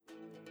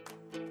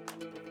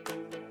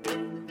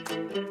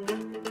Hello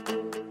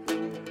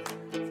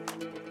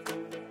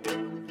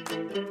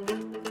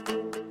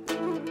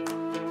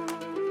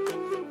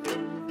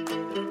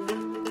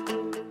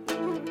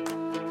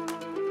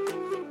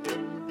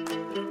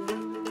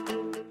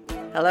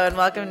and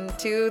welcome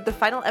to the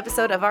final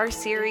episode of our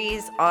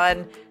series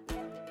on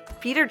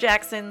Peter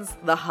Jackson's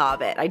The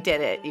Hobbit. I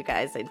did it, you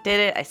guys. I did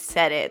it. I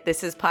said it.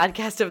 This is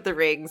Podcast of the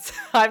Rings.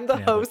 I'm the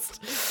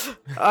host.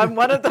 I'm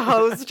one of the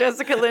hosts,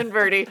 Jessica Lynn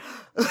Verdi.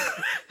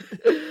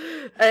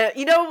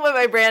 You know what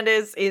my brand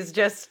is? Is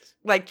just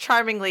like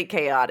charmingly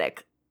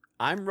chaotic.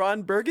 I'm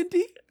Ron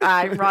Burgundy.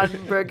 I'm Ron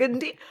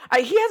Burgundy.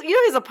 He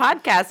has a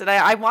podcast, and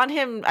I want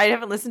him. I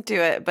haven't listened to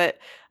it, but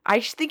I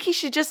think he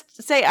should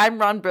just say I'm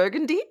Ron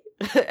Burgundy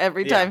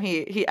every time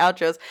he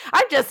outros.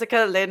 I'm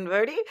Jessica Lynn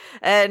Verdi,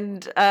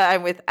 and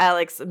I'm with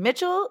Alex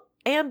Mitchell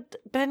and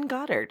Ben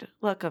Goddard.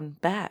 Welcome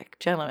back,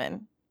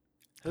 gentlemen.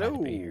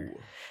 Hello.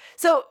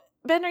 So,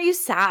 Ben, are you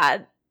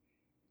sad?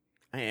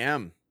 I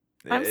am.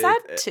 I'm sad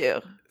too.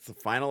 It's the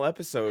final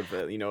episode,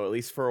 at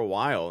least for a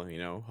while.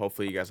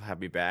 Hopefully you guys will have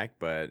me back.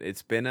 But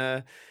it's been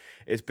a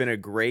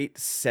great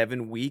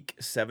 7-week,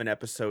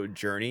 7-episode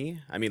journey.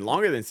 I mean,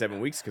 longer than 7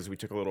 weeks because we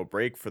took a little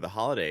break for the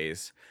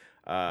holidays.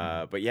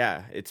 But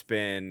yeah, it's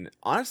been,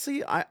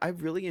 honestly, I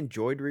really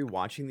enjoyed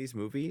rewatching these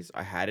movies.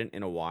 I hadn't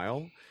in a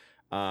while.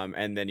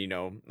 And then,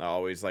 I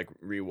always like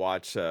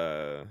rewatch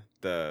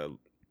the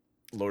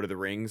Lord of the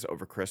Rings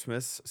over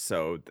Christmas.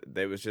 So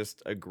there was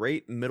just a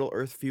great Middle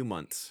Earth few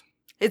months.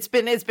 It's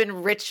been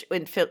rich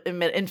in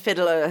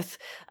Fiddle Earth.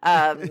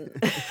 And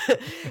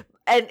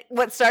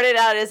what started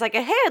out as like,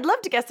 hey, I'd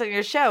love to guest on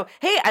your show.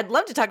 Hey, I'd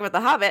love to talk about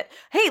The Hobbit.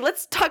 Hey,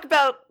 let's talk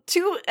about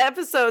 2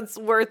 episodes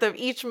worth of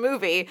each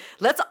movie.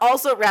 Let's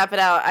also wrap it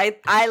out.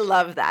 I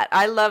love that.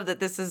 I love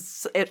that this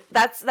is it.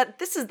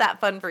 This is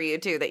that fun for you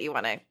too, that you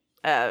want to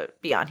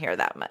be on here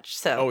that much.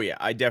 So oh yeah,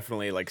 I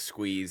definitely like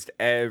squeezed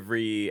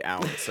every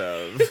ounce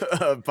of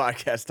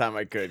podcast time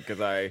I could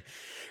because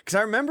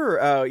I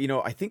remember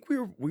I think we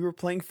were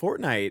playing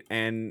Fortnite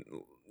and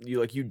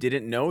you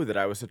didn't know that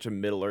I was such a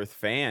Middle Earth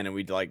fan, and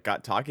we like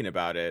got talking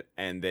about it,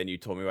 and then you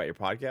told me about your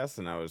podcast,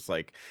 and I was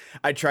like,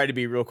 I tried to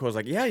be real cool. I was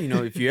like, yeah,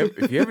 if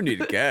you ever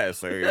need a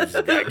guest, like,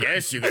 I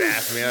guess you could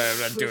ask me. I'm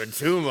not doing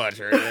too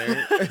much or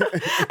anything.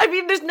 I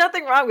mean, there's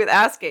nothing wrong with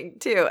asking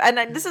too,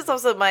 and this is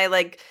also my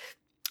like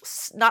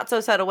not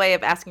so subtle way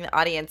of asking the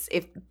audience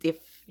if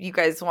you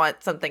guys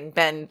want something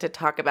Ben to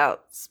talk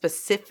about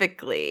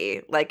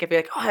specifically, like if you're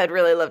like, oh, I'd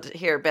really love to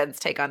hear Ben's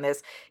take on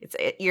this,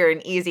 you're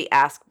an easy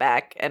ask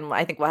back, and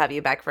I think we'll have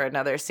you back for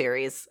another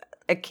series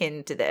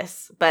akin to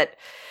this. But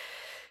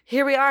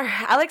here we are.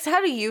 Alex,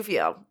 how do you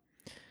feel?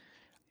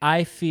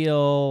 I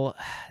feel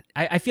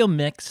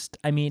mixed.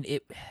 I mean,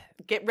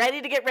 get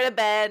ready to get rid of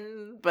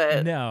Ben,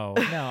 but no.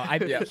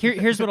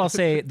 Here's what I'll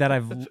say that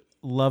I've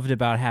loved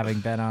about having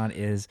Ben on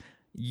is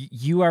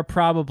you are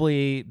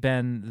probably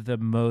been the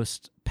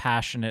most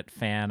passionate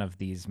fan of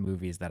these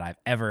movies that I've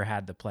ever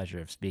had the pleasure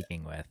of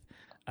speaking with.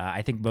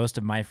 I think most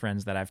of my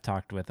friends that I've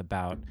talked with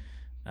about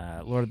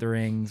Lord of the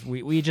Rings,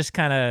 we just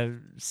kind of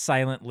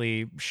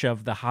silently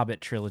shove the Hobbit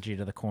trilogy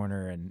to the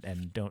corner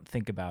and don't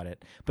think about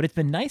it. But it's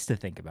been nice to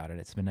think about it.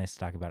 It's been nice to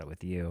talk about it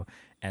with you.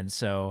 And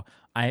so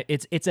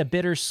it's a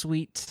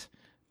bittersweet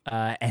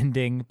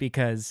ending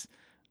because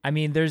I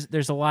mean,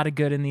 there's a lot of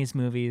good in these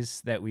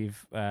movies that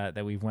we've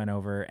went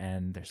over,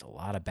 and there's a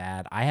lot of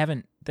bad. I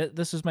haven't.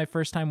 This was my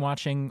first time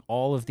watching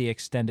all of the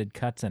extended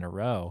cuts in a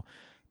row,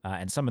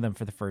 and some of them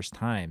for the first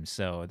time.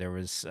 So there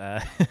was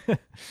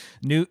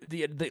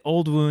the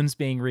old wounds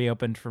being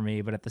reopened for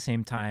me, but at the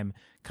same time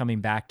coming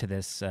back to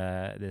this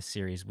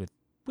series with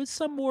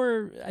some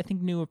more, I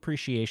think, new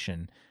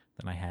appreciation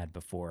than I had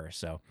before.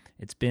 So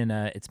it's been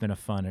a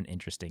fun and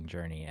interesting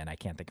journey, and I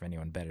can't think of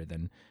anyone better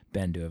than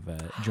Ben to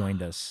have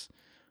joined us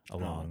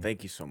along. Oh,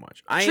 thank you so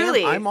much.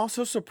 I'm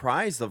also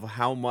surprised of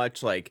how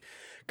much, like,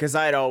 because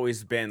I had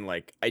always been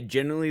like, I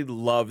genuinely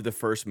love the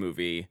first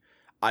movie.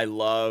 I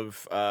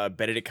love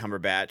Benedict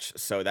Cumberbatch,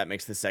 so that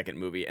makes the second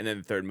movie, and then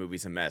the third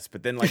movie's a mess.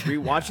 But then like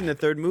rewatching the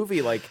third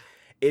movie, like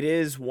it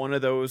is one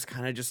of those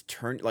kind of just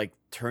turn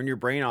your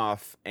brain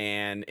off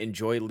and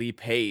enjoy Lee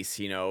Pace,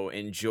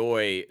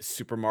 enjoy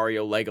Super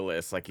Mario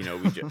Legolas, like, we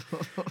just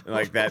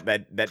like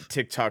that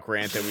TikTok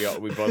rant that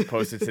we both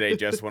posted today,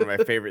 just one of my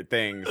favorite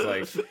things.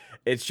 Like,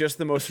 it's just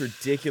the most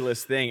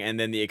ridiculous thing, and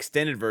then the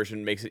extended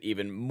version makes it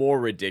even more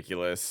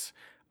ridiculous,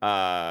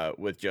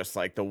 with just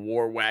like the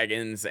war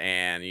wagons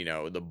and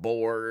the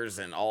boars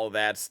and all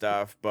that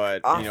stuff.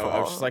 But I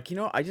was just like,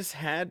 I just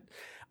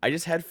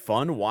had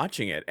fun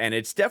watching it, and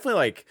it's definitely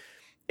like,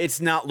 it's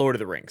not Lord of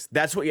the Rings.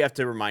 That's what you have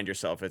to remind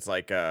yourself. It's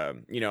like,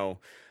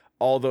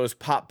 all those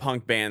pop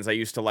punk bands I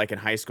used to like in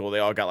high school, they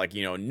all got like,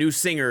 new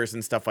singers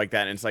and stuff like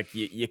that. And it's like,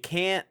 you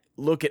can't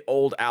look at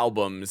old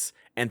albums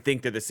and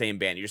think they're the same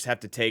band. You just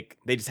have to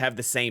they just have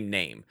the same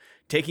name.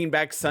 Taking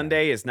Back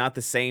Sunday is not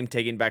the same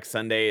Taking Back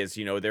Sunday as,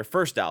 their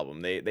first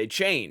album. They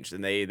changed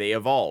and they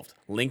evolved.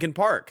 Linkin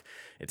Park,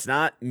 it's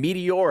not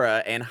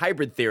Meteora and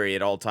Hybrid Theory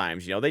at all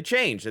times. They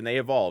changed and they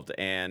evolved.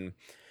 And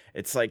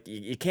it's like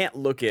you can't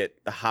look at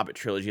the Hobbit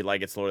trilogy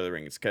like it's Lord of the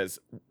Rings, because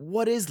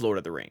what is Lord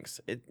of the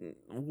Rings?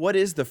 What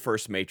is the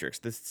first Matrix?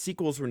 The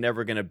sequels were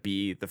never going to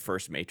be the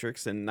first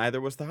Matrix, and neither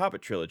was the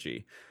Hobbit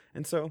trilogy.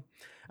 And so,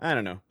 I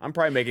don't know. I'm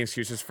probably making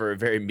excuses for a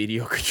very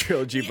mediocre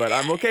trilogy, but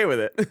I'm okay with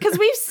it. Because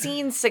we've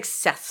seen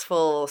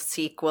successful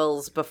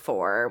sequels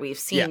before. We've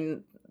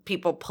seen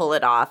people pull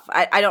it off.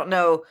 I don't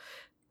know.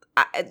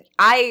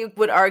 I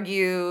would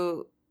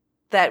argue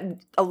that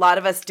a lot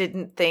of us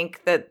didn't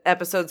think that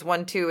episodes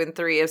 1, 2, and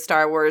 3 of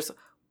Star Wars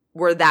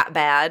were that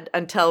bad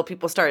until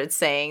people started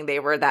saying they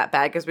were that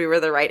bad, because we were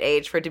the right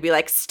age for it to be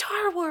like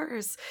Star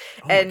Wars.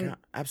 Oh and my God,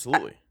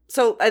 absolutely.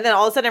 And then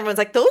all of a sudden everyone's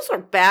like, those are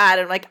bad.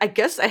 And I'm like, I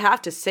guess I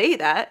have to say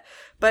that.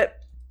 But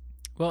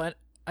well,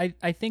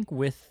 I think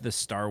with the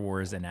Star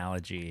Wars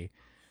analogy,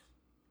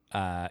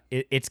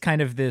 it's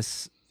kind of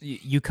this,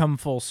 you come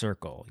full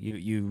circle.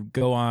 You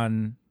go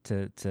on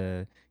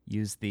to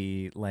use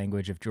the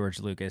language of George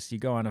Lucas, you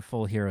go on a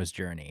full hero's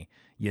journey.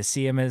 You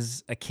see him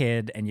as a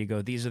kid and you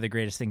go, these are the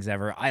greatest things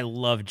ever. I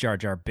love Jar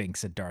Jar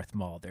Binks and Darth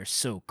Maul. They're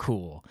so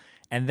cool.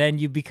 And then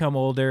you become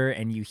older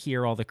and you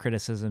hear all the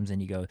criticisms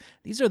and you go,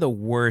 these are the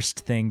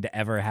worst thing to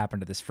ever happen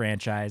to this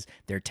franchise.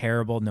 They're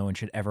terrible. No one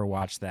should ever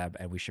watch them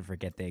and we should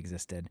forget they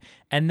existed.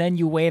 And then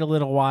you wait a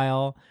little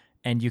while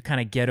and you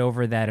kind of get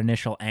over that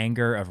initial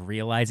anger of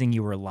realizing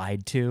you were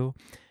lied to.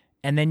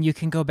 And then you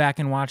can go back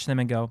and watch them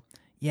and go,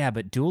 yeah,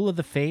 but Duel of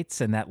the Fates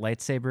and that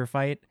lightsaber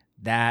fight,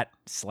 that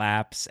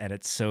slaps and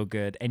it's so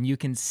good. And you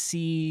can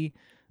see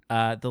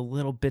the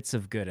little bits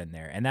of good in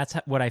there. And that's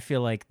what I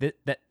feel like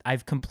that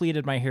I've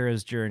completed my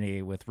hero's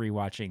journey with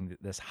rewatching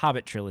this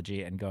Hobbit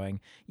trilogy and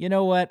going, you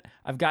know what?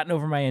 I've gotten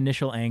over my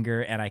initial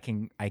anger and I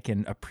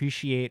can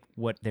appreciate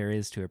what there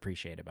is to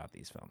appreciate about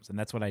these films. And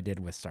that's what I did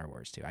with Star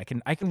Wars too. I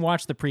can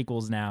watch the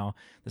prequels now,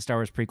 the Star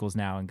Wars prequels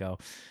now, and go,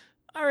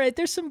 all right,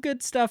 there's some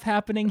good stuff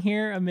happening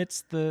here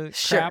amidst the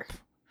crap.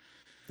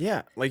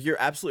 Yeah, like you're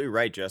absolutely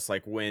right, Jess.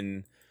 Like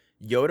when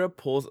Yoda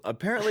pulls,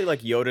 apparently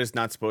like Yoda's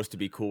not supposed to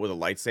be cool with a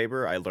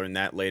lightsaber. I learned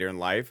that later in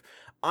life.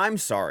 I'm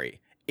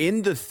sorry.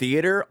 In the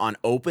theater on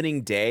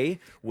opening day,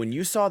 when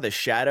you saw the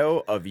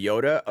shadow of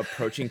Yoda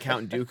approaching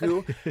Count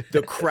Dooku,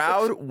 the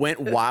crowd went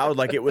wild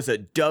like it was a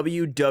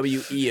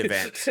WWE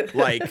event.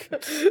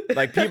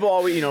 Like people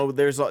always,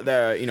 there's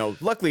the,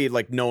 luckily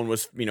like no one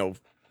was,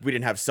 we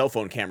didn't have cell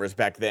phone cameras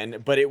back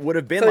then, but it would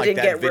have been so like it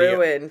didn't that get video.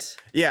 Ruined.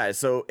 Yeah,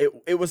 so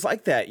it was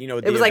like that, it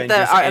was like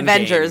the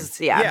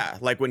Avengers, yeah. Yeah,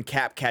 like when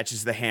Cap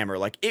catches the hammer,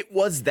 like it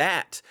was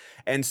that.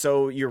 And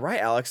so you're right,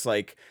 Alex,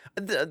 like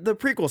the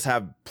prequels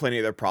have plenty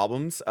of their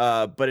problems,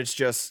 but it's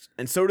just,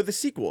 and so do the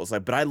sequels.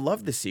 Like, but I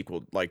love the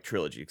sequel like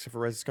trilogy, except for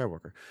Rise of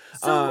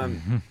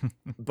Skywalker.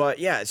 But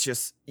yeah, it's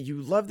just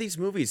you love these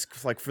movies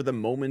like for the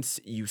moments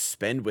you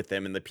spend with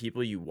them and the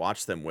people you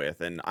watch them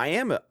with. And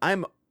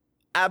I'm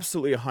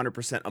absolutely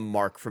 100% a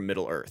mark from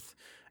Middle Earth.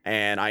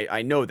 And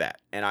I know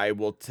that. And I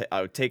will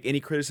take any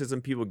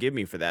criticism people give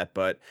me for that,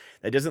 but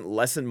that doesn't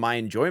lessen my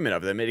enjoyment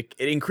of them. It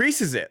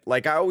increases it.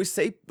 Like I always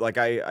say, like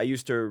I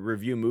used to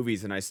review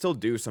movies and I still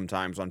do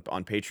sometimes on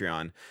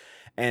Patreon.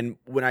 And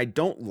when I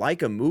don't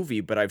like a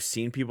movie, but I've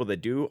seen people that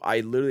do,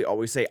 I literally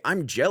always say,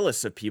 I'm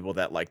jealous of people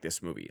that like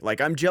this movie.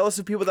 Like I'm jealous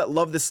of people that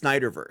love the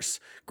Snyderverse.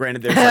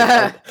 Granted,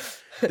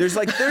 there's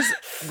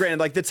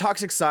granted, the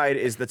toxic side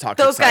is the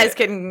toxic Those side. guys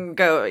can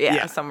go,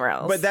 somewhere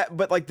else.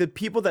 But like the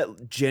people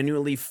that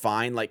genuinely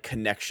find like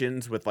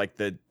connections with like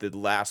the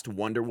last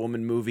Wonder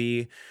Woman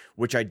movie,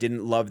 which I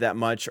didn't love that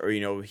much, or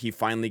he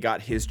finally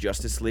got his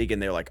Justice League,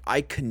 and they're like,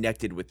 I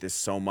connected with this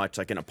so much,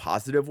 like in a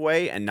positive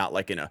way, and not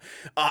like in a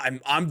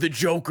I'm the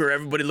Joker.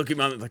 Everybody look at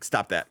me, I'm like,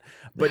 stop that.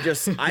 But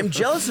just I'm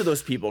jealous of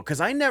those people because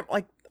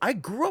I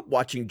grew up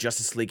watching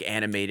Justice League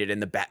animated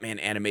and the Batman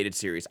animated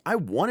series. I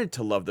wanted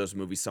to love those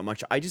movies so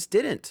much. I just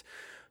didn't.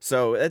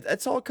 So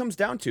that's all it comes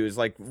down to is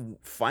like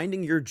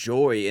finding your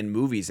joy in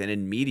movies and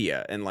in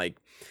media. And like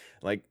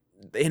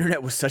the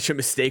internet was such a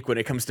mistake when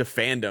it comes to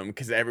fandom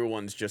because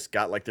everyone's just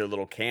got like their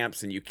little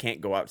camps and you can't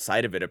go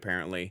outside of it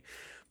apparently.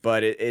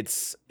 But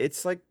it's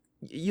like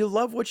you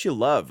love what you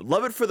love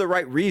it for the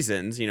right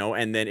reasons,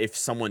 and then if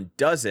someone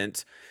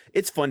doesn't,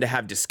 it's fun to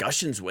have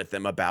discussions with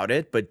them about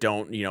it, but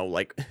don't,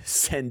 like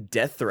send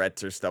death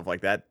threats or stuff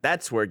like that.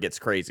 That's where it gets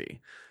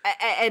crazy.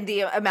 And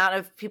the amount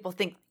of people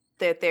think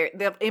that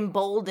the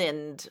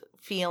emboldened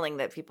feeling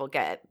that people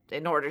get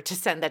in order to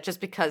send that just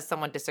because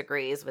someone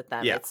disagrees with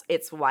them. Yeah.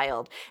 It's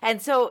wild.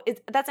 And so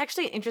that's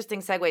actually an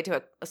interesting segue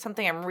to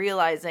something I'm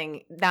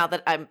realizing now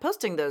that I'm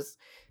posting those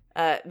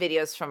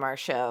videos from our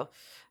show.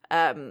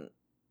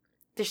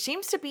 There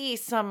seems to be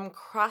some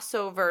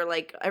crossover,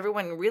 like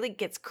everyone really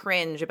gets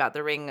cringe about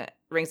the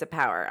Rings of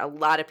Power. A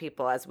lot of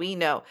people, as we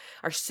know,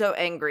 are so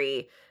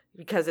angry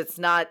because it's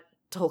not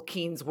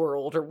Tolkien's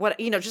world or what,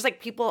 just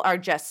like people are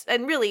just,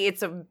 and really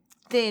it's a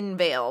thin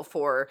veil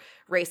for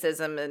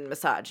racism and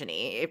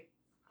misogyny.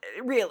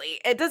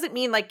 It doesn't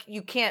mean like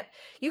you can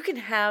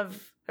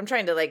have, I'm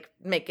trying to like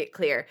make it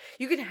clear.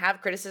 You can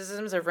have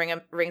criticisms of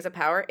Rings of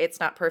Power. It's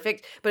not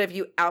perfect, but if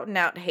you out and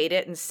out hate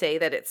it and say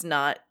that it's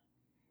not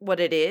what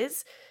it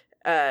is,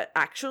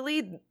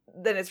 actually,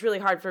 then it's really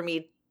hard for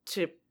me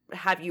to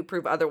have you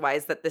prove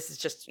otherwise, that this is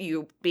just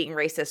you being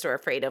racist or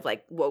afraid of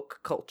like woke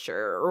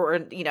culture,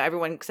 or, you know,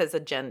 everyone says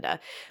agenda.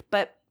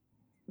 But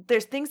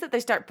there's things that they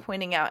start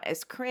pointing out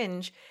as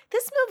cringe.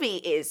 This movie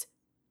is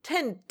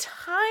 10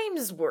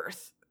 times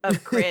worth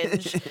of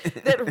cringe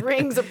that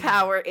Rings of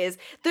Power is.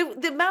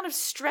 The amount of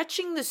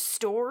stretching the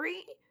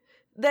story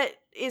that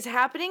is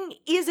happening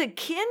is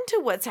akin to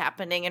what's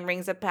happening in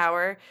Rings of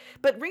Power.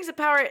 But Rings of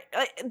Power,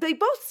 they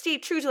both stay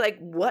true to like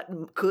what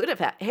could have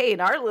happened. Hey, in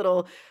our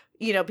little,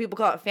 you know, people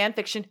call it fan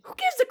fiction. Who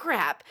gives a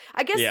crap?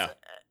 I guess. Yeah.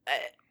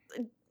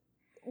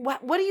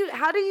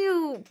 How do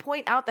you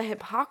point out the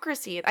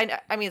hypocrisy?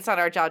 I mean, it's not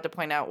our job to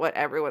point out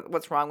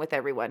what's wrong with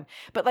everyone,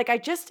 but like,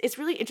 it's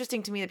really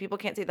interesting to me that people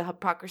can't see the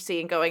hypocrisy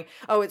and going,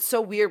 oh, it's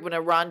so weird when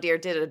a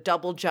Rondeer did a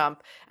double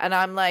jump. And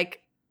I'm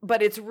like,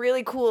 but it's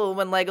really cool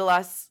when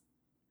Legolas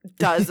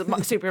does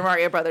Super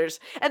Mario Brothers.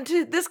 And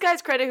to this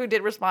guy's credit who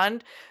did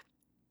respond,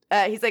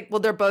 he's like, well,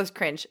 they're both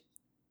cringe,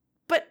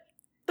 but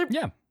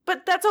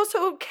that's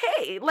also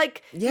okay.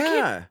 Like,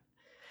 yeah.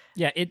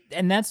 Yeah,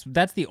 and that's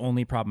the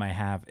only problem I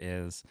have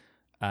is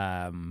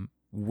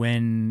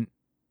when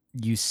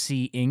you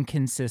see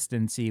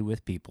inconsistency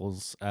with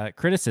people's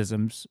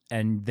criticisms,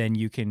 and then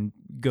you can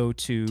go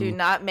to... Do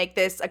not make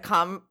this a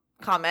comment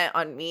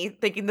on me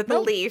thinking that the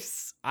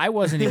Leafs... I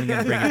wasn't even going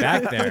to bring it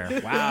back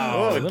there.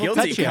 Wow. Oh,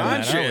 guilty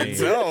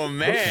conscience. Oh,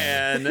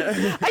 man.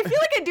 I feel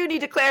like I do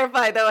need to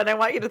clarify, though, and I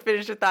want you to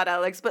finish your thought,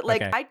 Alex, but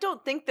like, okay. I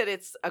don't think that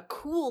it's a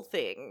cool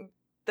thing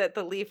that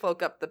the Leaf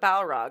woke up the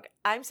Balrog.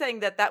 I'm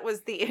saying that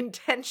was the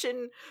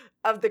intention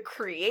of the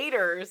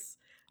creators.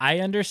 I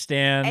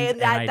understand, and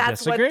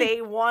that's disagree. What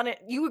they wanted.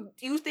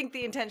 You think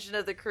the intention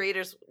of the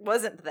creators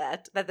wasn't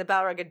that the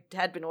Balrog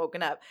had been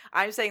woken up.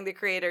 I'm saying the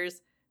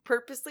creators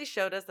purposely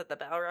showed us that the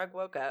Balrog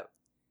woke up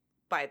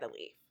by the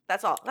Leaf.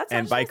 That's all.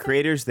 And by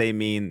creators, they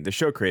mean the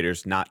show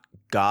creators, not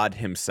God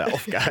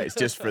himself, guys.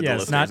 Just for the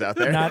listeners out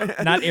there,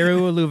 not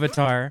Eru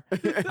Iluvatar.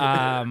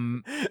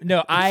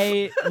 No,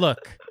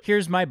 look.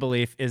 Here's my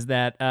belief: is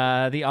that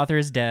the author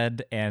is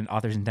dead, and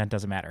author's intent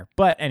doesn't matter.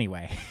 But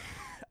anyway,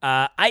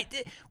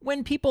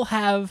 when people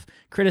have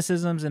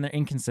criticisms and they're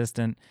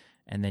inconsistent,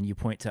 and then you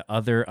point to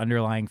other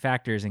underlying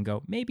factors and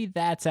go, maybe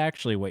that's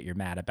actually what you're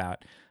mad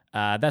about.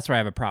 That's where I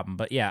have a problem.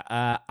 But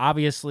yeah,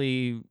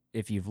 obviously,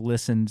 if you've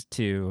listened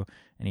to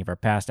any of our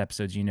past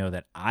episodes, you know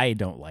that I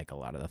don't like a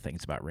lot of the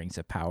things about Rings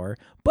of Power,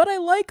 but I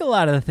like a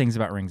lot of the things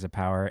about Rings of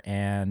Power,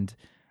 and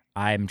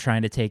I'm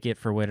trying to take it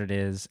for what it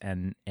is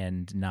and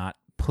not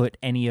put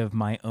any of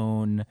my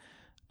own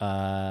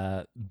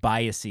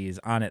biases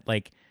on it.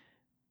 Like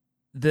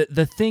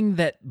the thing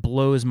that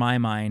blows my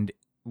mind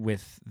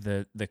with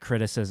the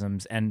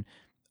criticisms, and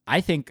I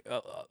think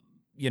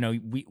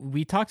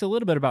we talked a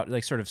little bit about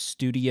like sort of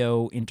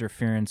studio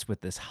interference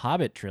with this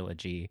Hobbit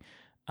trilogy.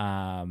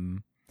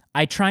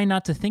 I try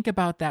not to think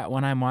about that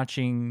when I'm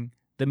watching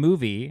the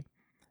movie,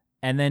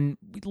 and then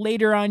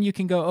later on you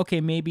can go, okay,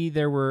 maybe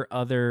there were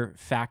other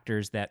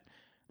factors that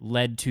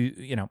led to,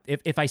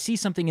 if I see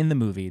something in the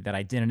movie that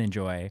I didn't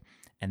enjoy,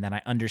 and then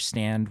I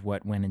understand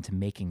what went into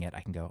making it,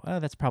 I can go, oh,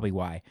 that's probably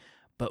why.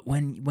 But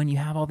when you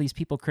have all these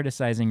people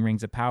criticizing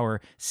Rings of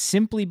Power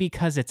simply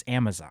because it's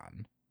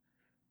Amazon,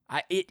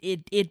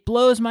 it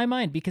blows my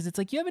mind, because it's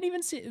like, you haven't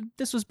even seen,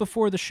 this was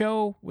before the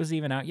show was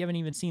even out. You haven't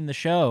even seen the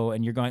show,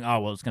 and you're going, oh,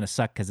 well, it's going to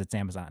suck because it's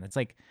Amazon. It's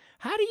like,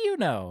 how do you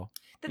know?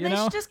 Then they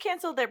should just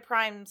cancel their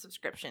Prime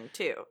subscription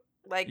too.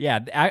 Like,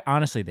 yeah,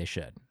 honestly, they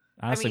should.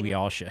 Honestly, we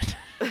all should.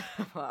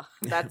 Well,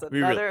 that's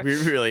another...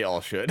 we really all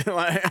should.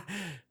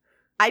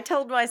 I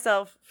told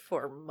myself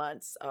for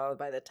months, oh,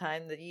 by the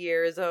time the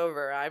year is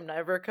over, I'm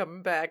never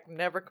coming back.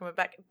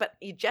 But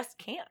you just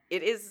can't.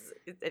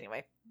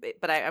 Anyway,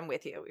 but I'm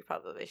with you. We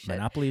probably should.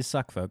 Monopolies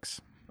suck, folks.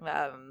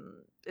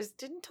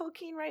 Didn't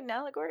Tolkien write an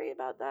allegory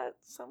about that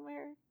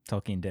somewhere?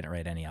 Tolkien didn't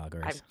write any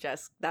allegories.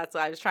 That's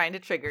why I was trying to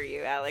trigger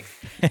you, Alex.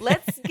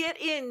 Let's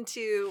get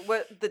into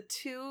what the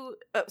two...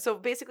 so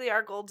basically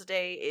our goal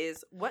today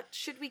is, what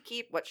should we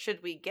keep, what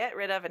should we get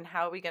rid of, and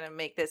how are we going to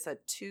make this a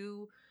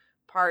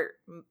two-part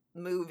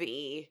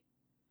movie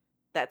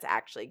that's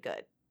actually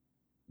good?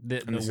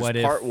 What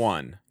if part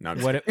one? No,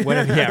 what if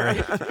yeah,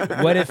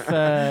 right. What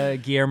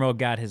if Guillermo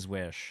got his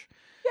wish?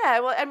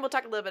 Yeah, well, and we'll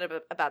talk a little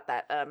bit about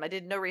that. I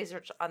did no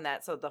research on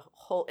that, so the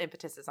whole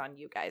impetus is on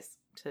you guys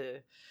to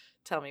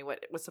tell me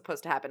what was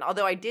supposed to happen.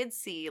 Although I did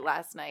see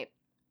last night,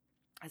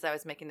 as I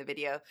was making the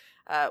video,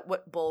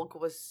 what Bolg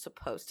was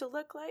supposed to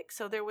look like.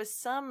 So there was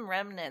some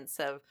remnants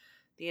of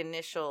the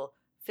initial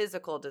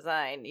physical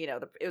design.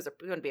 It was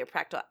going to be a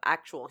practical,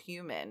 actual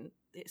human.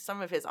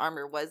 Some of his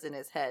armor was in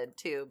his head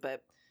too,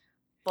 but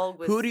Bolg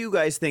was... Who do you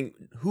guys think?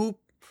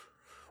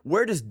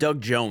 Where does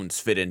Doug Jones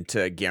fit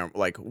into Guillermo?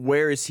 Like,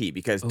 where is he?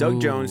 Because Doug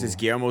Jones is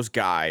Guillermo's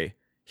guy.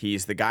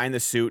 He's the guy in the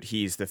suit.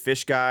 He's the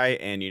fish guy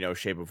in,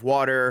 Shape of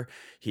Water.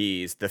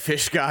 He's the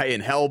fish guy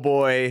in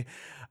Hellboy.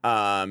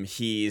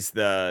 He's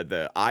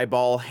the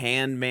eyeball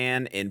hand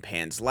man in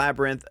Pan's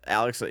Labyrinth.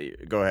 Alex,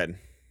 go ahead.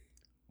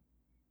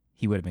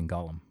 He would have been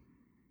Gollum.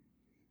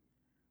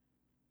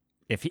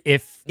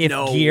 If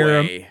no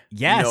Guillermo, way.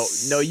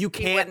 yes, No, you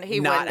can't.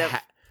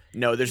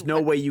 No, there's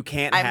no way you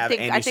can't have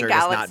Andy Serkis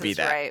not be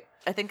that. Right.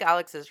 I think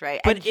Alex is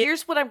right. But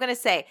here's what I'm going to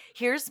say.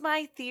 Here's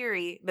my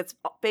theory that's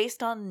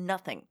based on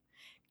nothing.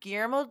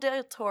 Guillermo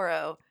del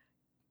Toro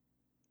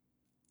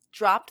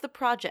dropped the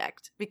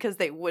project because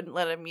they wouldn't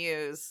let him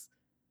use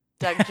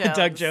Doug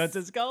Jones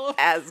as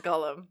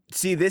Gollum.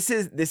 See, this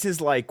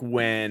is like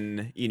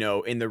when,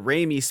 in the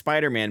Raimi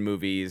Spider-Man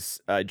movies,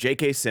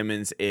 J.K.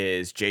 Simmons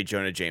is J.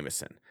 Jonah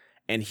Jameson.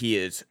 And he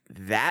is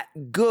that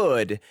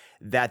good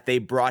that they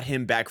brought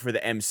him back for the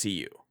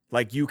MCU.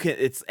 Like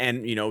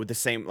the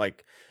same,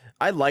 like,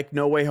 I like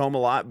No Way Home a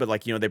lot, but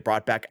like, they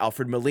brought back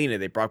Alfred Molina.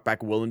 They brought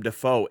back Willem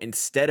Dafoe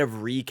instead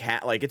of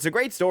recast. Like, it's a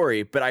great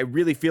story, but I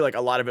really feel like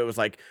a lot of it was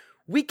like,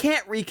 we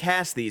can't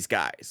recast these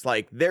guys.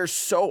 Like, they're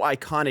so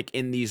iconic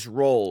in these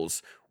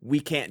roles. We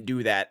can't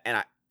do that.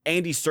 And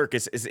Andy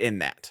Serkis is in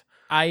that.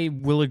 I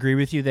will agree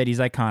with you that he's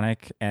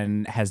iconic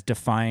and has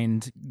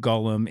defined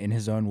Gollum in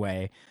his own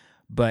way.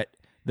 But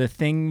the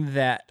thing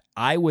that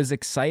I was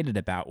excited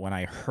about when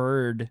I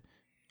heard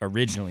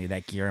originally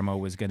that Guillermo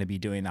was going to be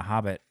doing the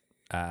Hobbit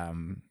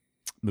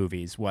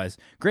movies was,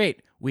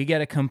 great, we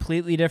get a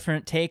completely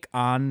different take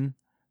on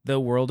the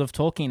world of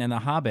Tolkien and the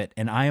Hobbit.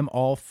 And I am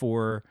all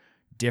for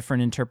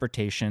different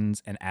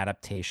interpretations and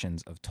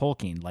adaptations of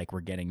Tolkien, like we're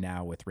getting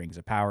now with Rings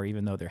of Power,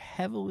 even though they're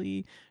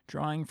heavily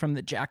drawing from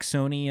the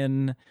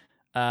Jacksonian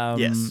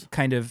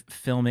kind of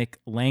filmic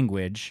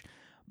language.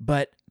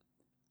 But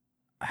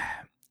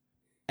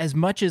as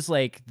much as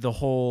like the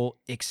whole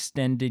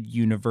extended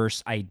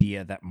universe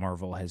idea that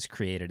Marvel has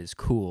created is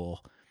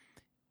cool,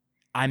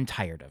 I'm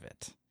tired of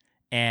it.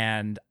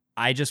 And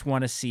I just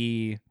want to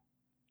see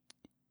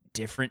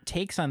different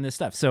takes on this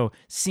stuff. So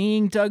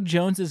seeing Doug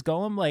Jones as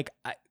Gollum, like,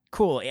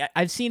 cool.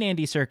 I've seen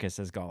Andy Serkis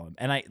as Gollum,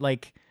 and I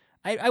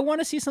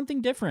want to see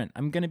something different.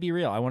 I'm going to be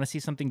real. I want to see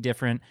something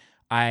different.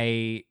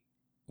 I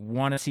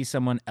want to see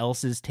someone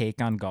else's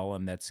take on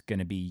Gollum that's going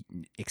to be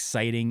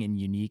exciting and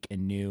unique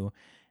and new.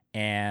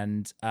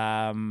 And so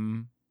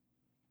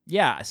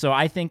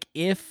I think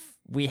if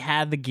we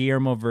had the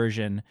Guillermo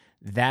version,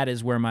 that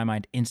is where my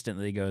mind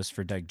instantly goes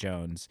for Doug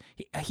Jones.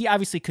 He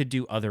obviously could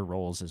do other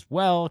roles as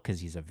well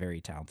because he's a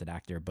very talented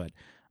actor, but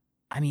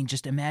I mean,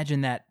 just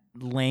imagine that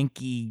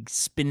lanky,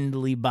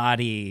 spindly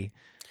body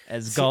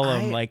as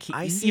Gollum.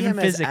 I see even him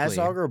physically. as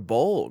Azogr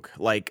Bolg,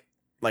 like,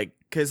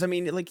 because I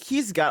mean, like,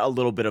 he's got a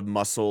little bit of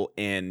muscle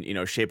in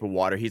Shape of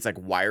Water. He's like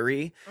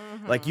wiry.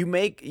 Mm-hmm. Like you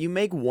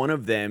make one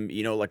of them,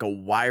 like a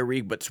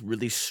wiry but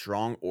really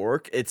strong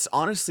orc. It's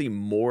honestly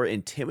more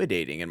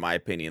intimidating in my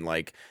opinion.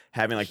 Like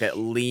having like that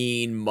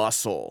lean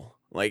muscle.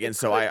 Like, and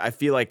so I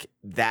feel like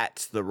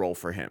that's the role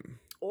for him.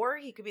 Or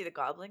he could be the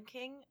Goblin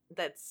King.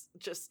 That's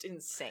just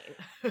insane.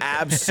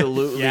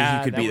 Absolutely,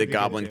 he could be the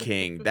Goblin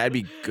King. That'd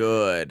be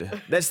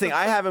good. That's the thing.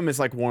 I have him as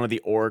like one of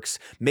the orcs.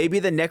 Maybe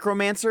the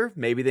Necromancer.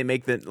 Maybe they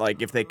make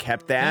if they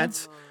kept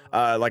that.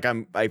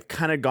 I've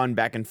kind of gone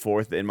back and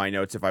forth in my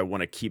notes if I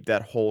want to keep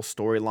that whole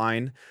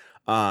storyline.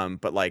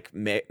 But like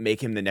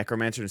make him the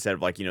Necromancer instead of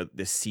the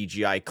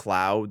CGI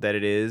cloud that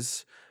it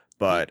is.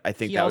 But I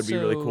think that would be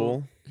really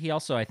cool. He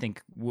also, I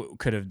think,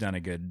 could have done a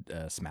good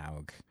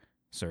Smaug.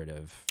 Sort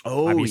of.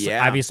 Oh,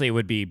 obviously it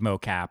would be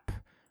mocap.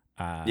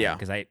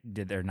 Because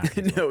they're not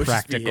no,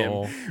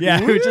 practical.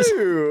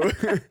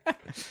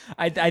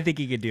 I think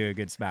he could do a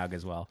good Smaug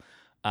as well.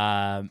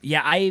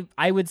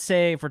 I would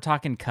say if we're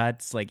talking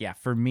cuts,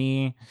 for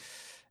me,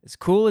 as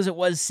cool as it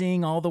was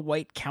seeing all the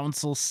White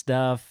Council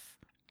stuff,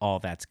 all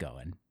that's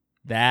going.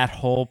 That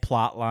whole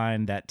plot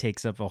line that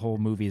takes up a whole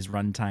movie's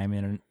runtime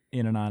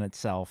in and of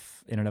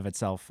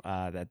itself,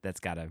 that's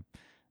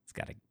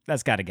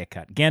got to get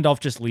cut. Gandalf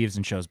just leaves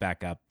and shows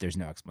back up. There's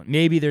no explanation.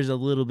 Maybe there's a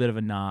little bit of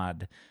a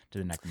nod to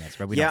the Necromancer,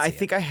 but we don't see I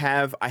think it.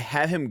 I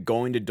have him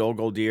going to Dol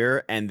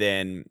Guldur and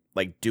then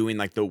doing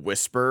the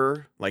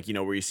whisper,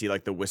 where you see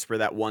the whisper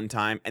that one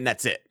time, and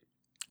that's it.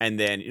 And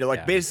then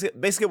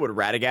basically what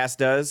Radagast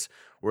does,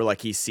 where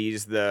he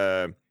sees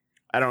the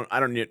I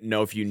don't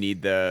know if you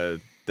need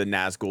the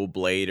Nazgul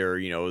blade or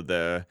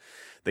the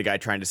guy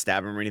trying to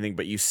stab him or anything,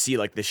 but you see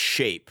the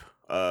shape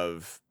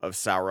of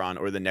Sauron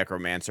or the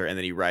Necromancer, and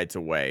then he rides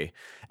away.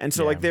 And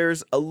so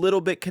there's a little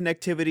bit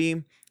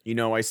connectivity.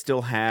 I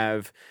still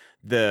have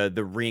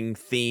the ring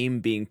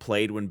theme being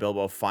played when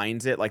Bilbo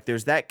finds it.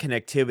 There's that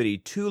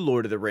connectivity to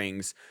Lord of the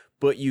Rings,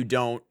 but you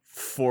don't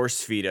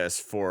force feed us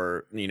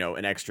for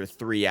an extra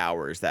 3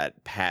 hours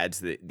that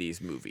pads these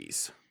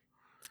movies.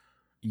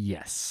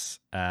 Yes.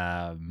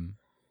 All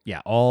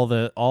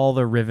the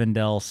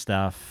Rivendell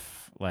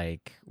stuff.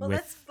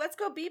 Let's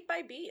go beat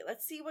by beat.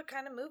 Let's see what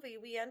kind of movie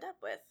we end up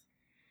with.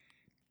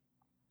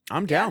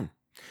 I'm down.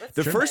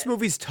 The first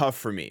movie's tough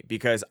for me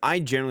because I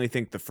generally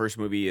think the first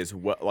movie is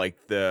what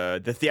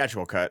the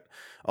theatrical cut,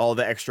 all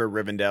the extra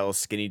Rivendell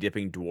skinny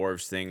dipping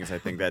dwarves things. I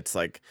think that's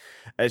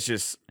that's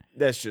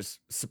just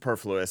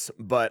superfluous.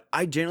 But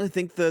I generally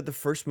think the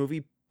first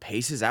movie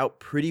paces out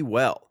pretty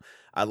well.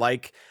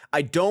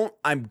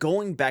 I'm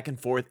going back and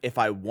forth if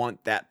I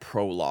want that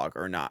prologue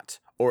or not,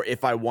 or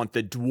if I want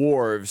the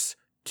dwarves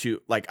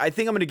to like, I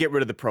think I'm going to get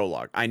rid of the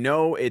prologue. I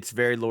know it's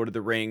very Lord of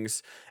the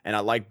Rings and I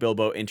like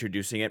Bilbo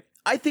introducing it.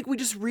 I think we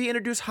just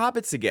reintroduce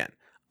hobbits again.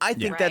 I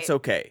think that's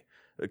okay.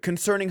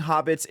 Concerning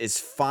hobbits is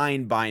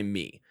fine by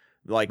me.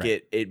 Like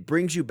it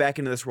brings you back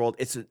into this world.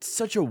 It's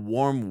such a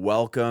warm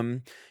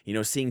welcome,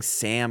 seeing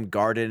Sam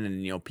garden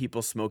and,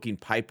 people smoking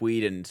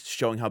pipeweed and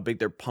showing how big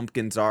their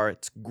pumpkins are.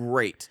 It's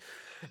great.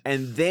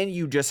 And then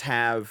you just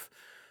have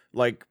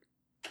like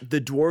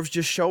the dwarves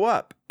just show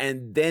up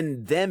and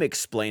then them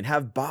explain,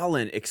 have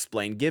Balin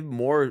explain, give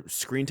more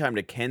screen time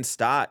to Ken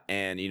Stott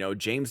and,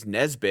 James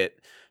Nesbitt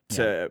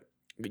to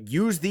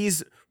use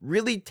these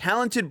really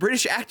talented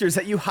British actors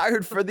that you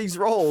hired for these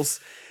roles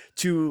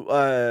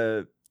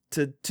to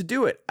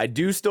do it. I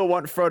do still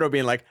want Frodo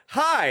being like,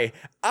 hi,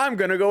 I'm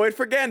going to go wait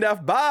for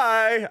Gandalf.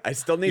 Bye. I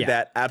still need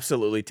that.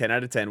 Absolutely. 10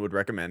 out of 10 would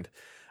recommend.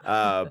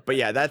 But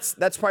yeah, that's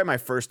probably my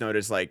first note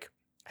is like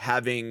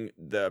having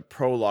the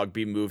prologue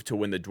be moved to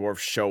when the dwarves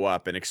show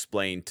up and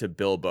explain to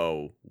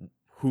Bilbo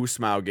who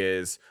Smaug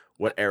is,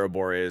 what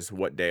Erebor is,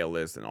 what Dale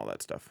is, and all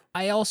that stuff.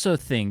 I also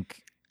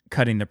think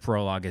cutting the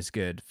prologue is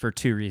good for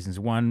two reasons.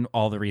 One,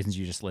 all the reasons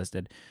you just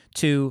listed.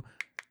 Two,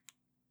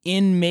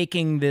 in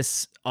making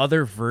this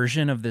other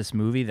version of this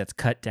movie that's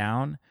cut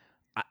down,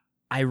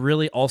 I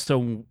really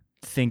also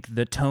think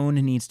the tone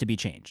needs to be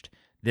changed.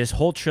 This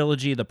whole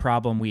trilogy, the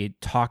problem we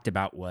talked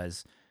about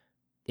was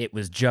it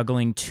was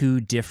juggling two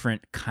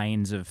different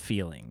kinds of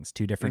feelings,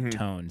 two different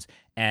tones.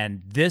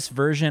 And this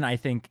version, I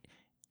think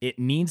it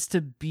needs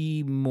to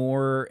be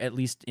more, at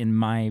least in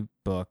my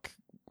book,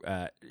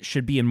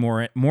 should be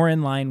more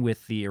in line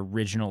with the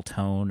original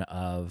tone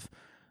of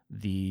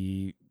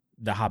the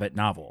Hobbit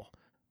novel.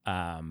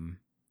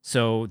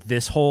 So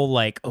this whole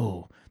like,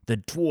 the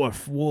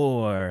dwarf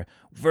war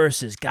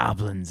versus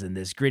goblins and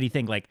this gritty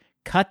thing, like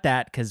cut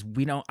that because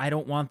I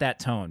don't want that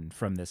tone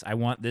from this. I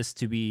want this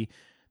to be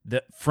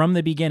from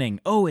the beginning.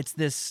 Oh, it's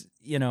this,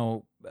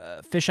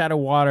 fish out of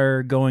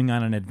water going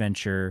on an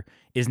adventure.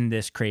 Isn't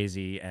this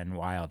crazy and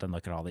wild? And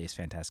look at all these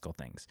fantastical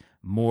things.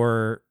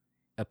 More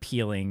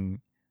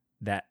appealing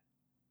that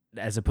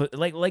as opposed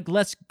like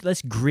less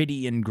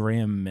gritty and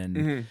grim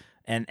and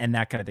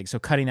that kind of thing. So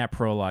cutting that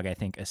prologue, I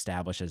think,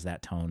 establishes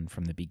that tone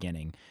from the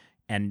beginning.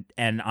 And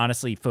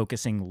honestly,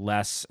 focusing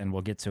less, and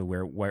we'll get to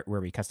where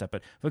we cut stuff,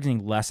 but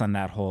focusing less on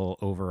that whole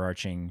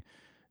overarching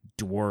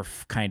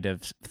dwarf kind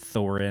of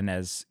Thorin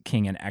as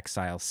king in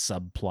exile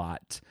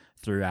subplot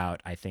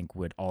throughout, I think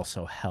would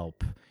also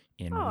help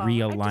in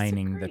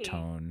realigning the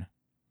tone.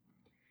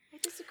 I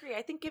disagree.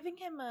 I think giving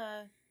him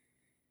a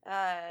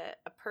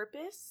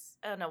purpose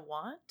and a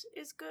want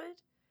is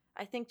good.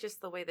 I think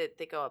just the way that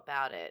they go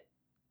about it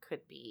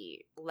could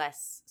be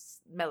less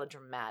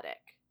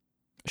melodramatic.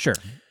 Sure.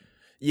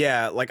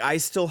 Yeah, like I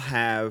still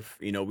have,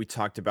 we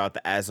talked about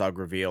the Azog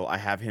reveal. I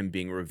have him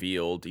being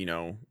revealed,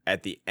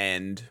 at the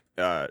end,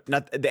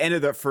 not at the end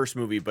of the first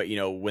movie, but,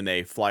 when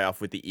they fly off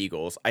with the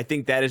eagles. I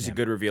think that is a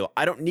good reveal.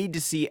 I don't need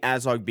to see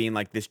Azog being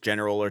like this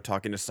general or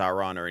talking to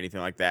Sauron or anything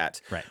like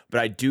that. Right.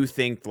 But I do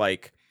think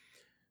like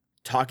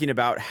talking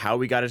about how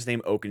we got his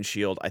name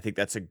Oakenshield, I think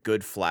that's a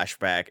good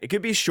flashback. It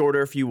could be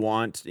shorter if you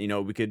want.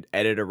 We could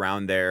edit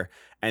around there.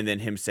 And then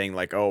him saying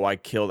like, oh, I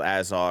killed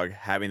Azog,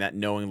 having that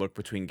knowing look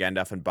between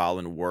Gandalf and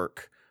Balin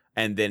work.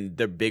 And then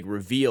the big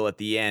reveal at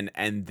the end,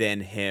 and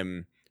then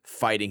him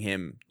fighting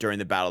him during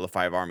the Battle of the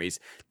Five Armies.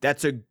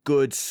 That's a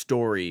good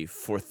story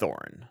for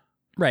Thorin.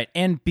 Right.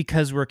 And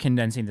because we're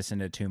condensing this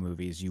into two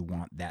movies, you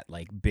want that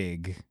like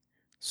big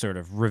sort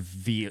of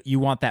reveal. You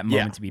want that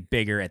moment to be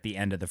bigger at the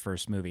end of the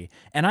first movie.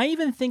 And I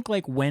even think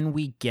like when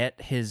we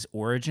get his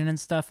origin and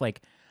stuff,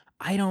 like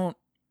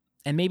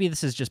and maybe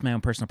this is just my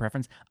own personal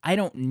preference, I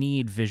don't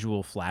need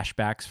visual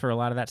flashbacks for a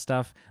lot of that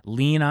stuff.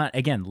 Lean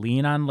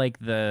on like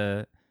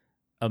the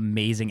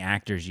amazing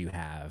actors you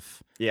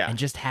have. Yeah. And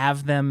just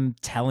have them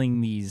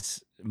telling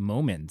these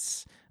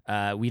moments.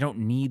 We don't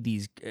need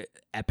these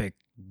epic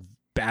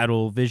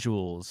battle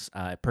visuals,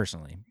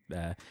 personally.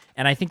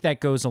 And I think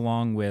that goes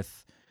along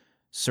with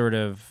sort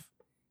of,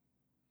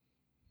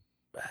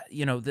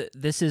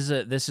 this is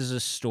a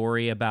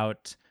story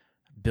about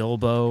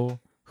Bilbo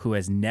who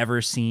has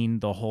never seen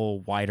the whole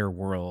wider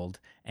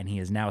world, and he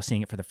is now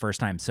seeing it for the first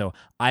time. So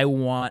I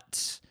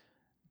want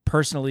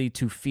personally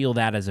to feel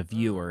that as a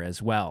viewer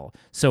as well.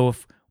 So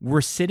if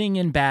we're sitting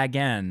in Bag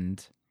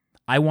End,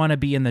 I want to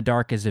be in the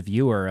dark as a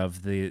viewer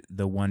of the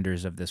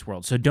wonders of this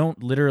world. So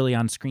don't literally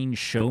on screen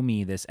show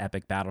me this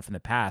epic battle from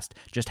the past.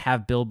 Just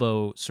have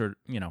Bilbo sort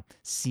of,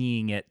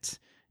 seeing it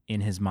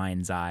in his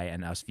mind's eye,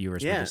 and us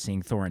viewers are just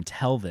seeing Thorin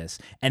tell this.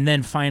 And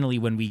then finally,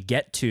 when we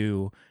get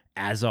to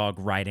Azog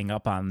riding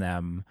up on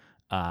them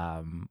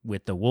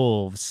with the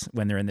wolves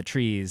when they're in the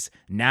trees,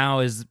 now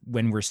is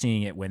when we're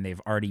seeing it when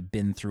they've already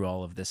been through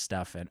all of this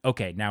stuff. And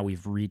okay, now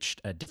we've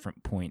reached a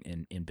different point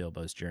in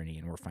Bilbo's journey,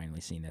 and we're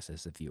finally seeing this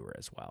as a viewer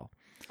as well.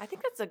 I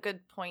think that's a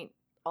good point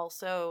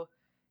also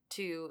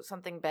to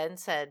something Ben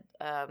said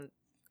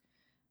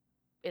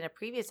in a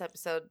previous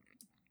episode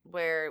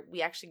where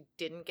we actually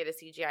didn't get a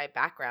CGI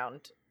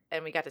background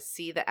and we got to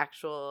see the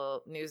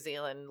actual New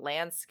Zealand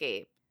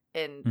landscape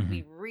and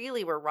we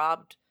really were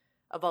robbed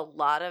of a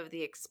lot of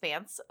the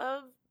expanse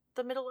of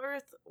the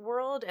Middle-earth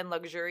world and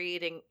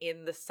luxuriating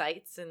in the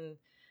sights and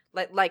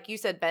like you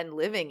said, Ben,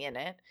 living in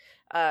it.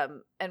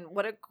 And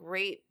what a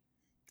great,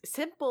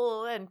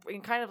 simple and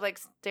kind of like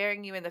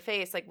staring you in the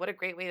face, like what a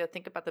great way to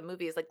think about the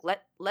movie is like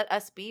let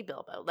us be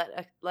Bilbo,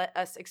 let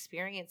us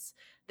experience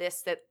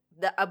this, that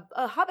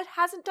a Hobbit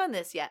hasn't done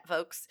this yet,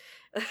 folks.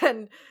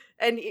 and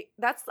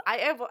that's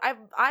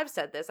I've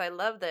said this. I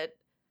love that,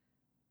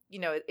 you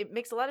know, it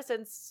makes a lot of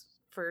sense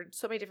for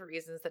so many different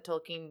reasons that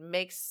Tolkien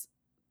makes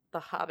the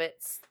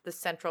Hobbits the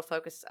central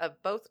focus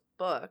of both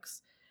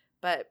books,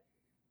 but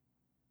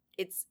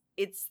it's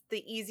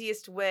the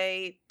easiest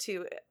way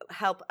to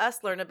help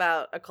us learn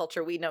about a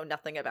culture we know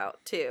nothing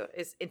about too,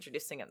 is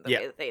introducing them the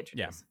way that they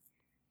introduce.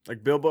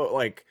 Like Bilbo,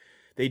 like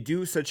they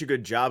do such a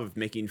good job of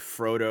making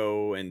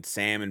Frodo and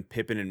Sam and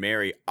Pippin and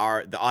Merry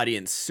are the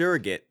audience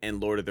surrogate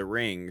in Lord of the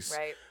Rings.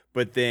 Right.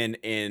 But then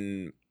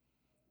in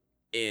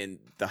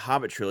the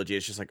Hobbit trilogy,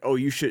 it's just like, oh,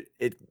 you should.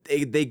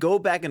 They go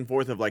back and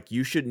forth of like,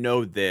 you should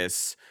know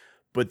this,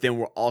 but then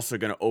we're also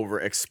going to over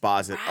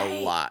exposit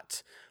a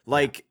lot.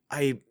 Like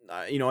I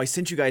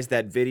sent you guys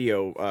that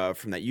video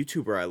from that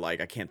YouTuber I like.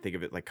 I can't think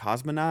of it. Like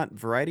Cosmonaut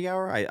Variety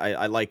Hour.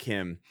 I like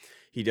him.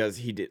 He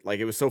did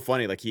like, it was so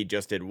funny. Like he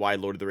just did why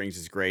Lord of the Rings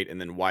is great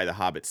and then why The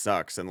Hobbit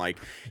sucks. And like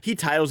he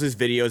titles his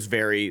videos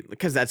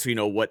because that's, you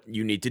know, what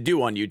you need to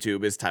do on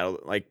YouTube is title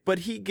like, but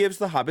he gives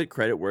The Hobbit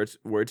credit where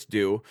it's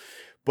due.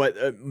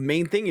 But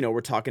main thing, you know, we're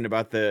talking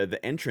about the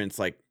entrance,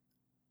 like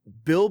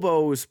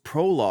Bilbo's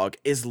prologue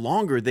is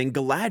longer than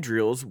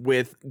Galadriel's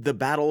with the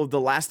Battle of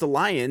the Last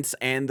Alliance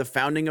and the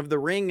founding of the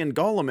Ring and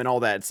Gollum and all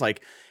that.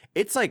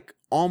 It's like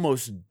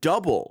almost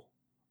double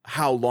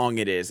how long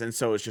it is. And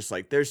so it's just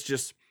like, there's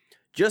just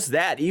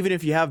that, even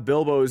if you have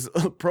Bilbo's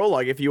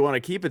prologue, if you want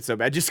to keep it so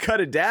bad, just cut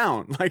it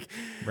down. Like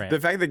the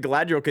fact that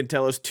Galadriel can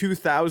tell us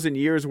 2,000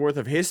 years worth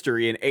of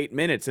history in 8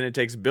 minutes, and it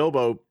takes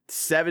Bilbo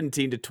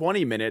 17 to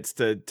 20 minutes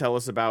to tell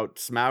us about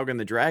Smaug and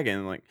the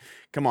dragon. Like,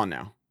 come on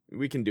now,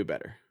 we can do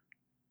better.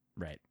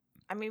 Right.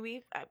 I mean,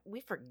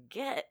 we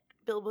forget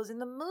Bilbo's in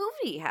the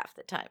movie half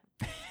the time.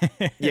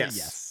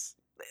 Yes.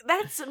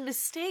 That's a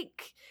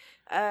mistake.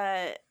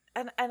 And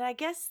I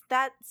guess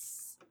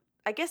that's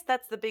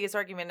the biggest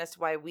argument as to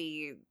why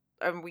we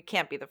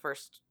can't be the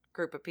first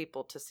group of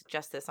people to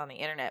suggest this on the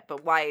internet,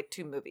 but why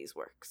 2 movies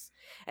works.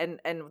 And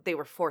they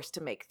were forced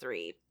to make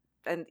 3.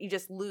 And you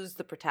just lose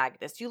the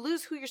protagonist. You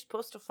lose who you're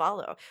supposed to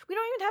follow. We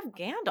don't even have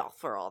Gandalf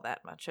for all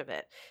that much of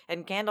it.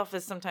 And Gandalf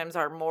is sometimes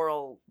our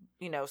moral,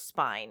 you know,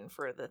 spine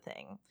for the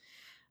thing.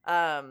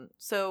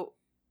 So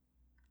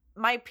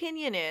my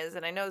opinion is,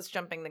 and I know it's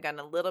jumping the gun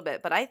a little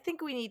bit, but I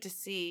think we need to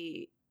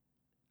see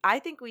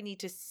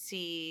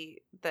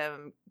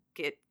them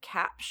get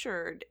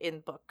captured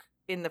in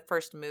the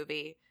first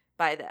movie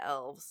by the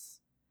elves.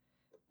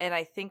 And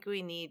I think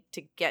we need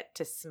to get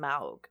to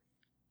Smaug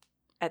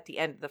at the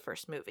end of the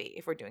first movie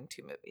if we're doing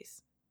 2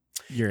 movies.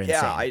 You're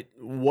insane.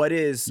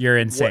 Yeah, you're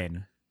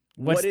insane.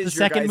 What's the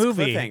second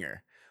movie? Cliffhanger?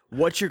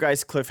 What's your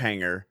guys'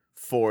 cliffhanger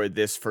for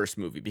this first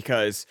movie?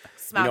 Because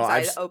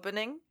Smaug's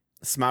opening.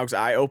 Smaug's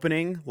eye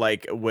opening,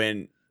 like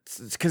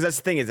because that's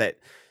the thing is that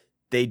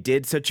they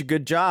did such a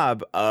good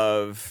job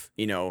of,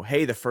 you know,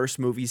 hey, the first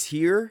movie's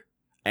here,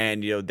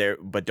 and you know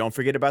but don't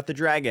forget about the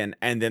dragon,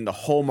 and then the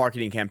whole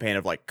marketing campaign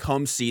of like,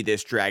 come see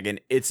this dragon,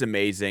 it's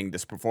amazing,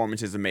 this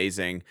performance is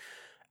amazing.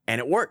 And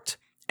it worked.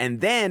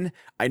 And then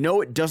I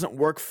know it doesn't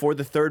work for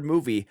the third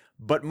movie,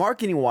 but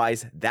marketing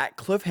wise, that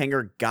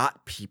cliffhanger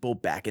got people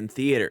back in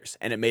theaters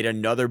and it made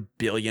another $1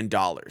 billion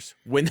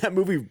when that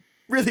movie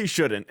really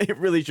shouldn't. It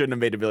really shouldn't have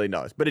made $1 billion,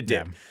 but it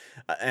did.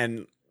 Yeah.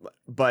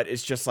 But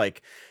it's just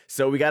like,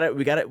 so we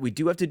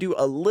do have to do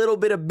a little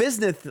bit of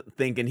business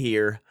thinking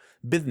here.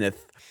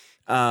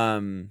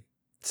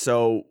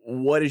 So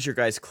what is your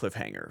guys'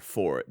 cliffhanger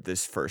for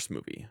this first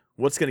movie?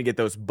 What's going to get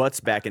those butts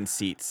back in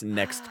seats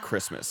next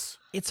Christmas?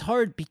 It's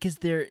hard because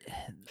there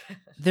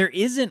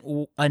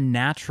isn't a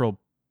natural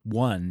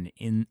one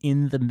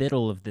in the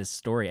middle of this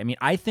story. I mean,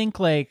 I think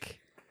like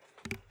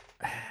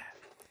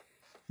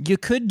you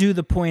could do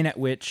the point at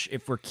which,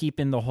 if we're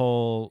keeping the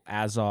whole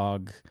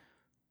Azog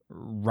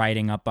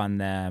riding up on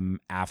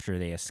them after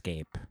they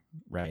escape,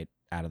 right,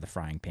 out of the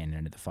frying pan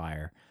into the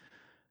fire,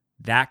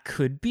 that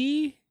could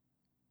be.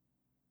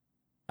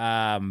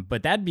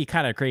 But that'd be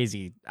kind of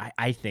crazy,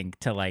 I think,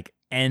 to like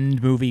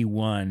end movie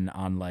 1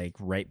 on like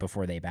right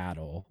before they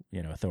battle,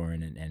 you know,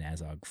 Thorin and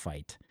Azog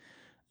fight.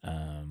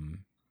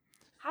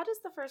 How does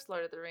the first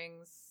Lord of the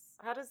Rings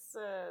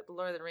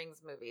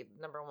movie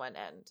number 1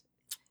 end?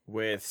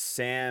 With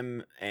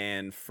Sam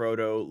and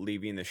Frodo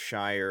leaving the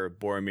Shire,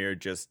 Boromir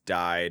just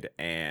died,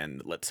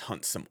 and let's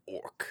hunt some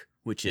orc,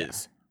 which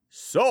is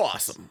so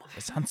awesome.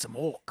 Let's hunt some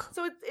orc.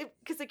 So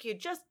because like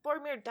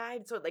Boromir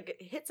died, so it like it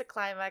hits a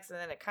climax and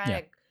then it kind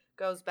of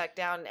goes back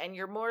down, and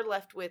you're more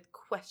left with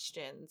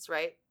questions,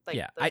 right?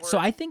 Like so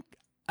I think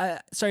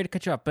sorry to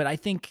cut you off, but I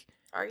think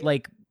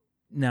like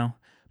no,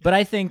 but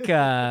I think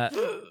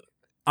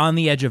On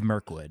the Edge of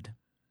Mirkwood,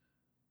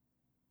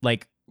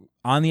 like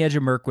on the edge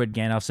of Mirkwood,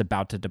 Gandalf's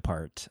about to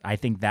depart. I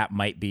think that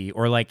might be,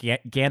 or like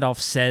Gandalf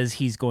says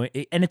he's going,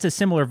 and it's a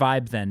similar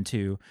vibe then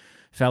to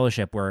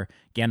Fellowship, where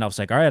Gandalf's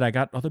like, all right, I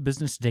got other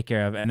business to take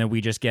care of. And then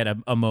we just get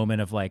a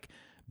moment of like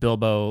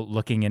Bilbo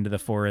looking into the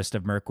forest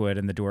of Mirkwood,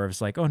 and the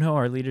dwarves like, oh no,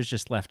 our leader's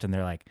just left. And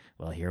they're like,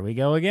 well, here we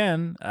go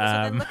again. So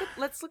then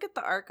let's look at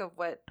the arc of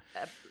what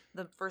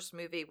the first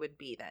movie would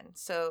be then.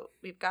 So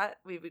we've cut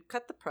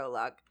the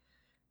prologue.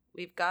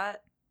 We've got,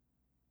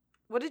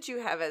 what did you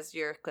have as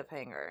your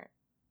cliffhanger,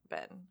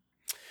 Ben?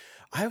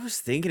 I was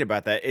thinking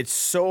about that. It's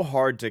so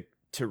hard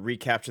to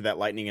recapture that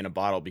lightning in a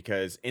bottle,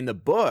 because in the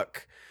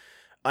book,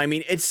 I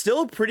mean, it's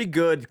still a pretty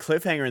good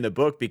cliffhanger in the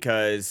book,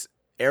 because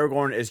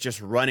Aragorn is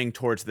just running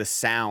towards the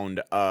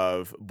sound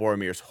of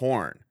Boromir's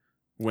horn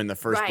when the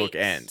first book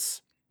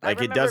ends. Like,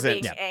 I remember it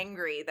doesn't being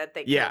angry that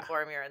they killed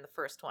Boromir in the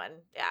first one.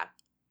 Yeah.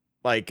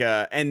 Like,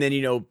 and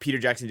then, Peter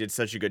Jackson did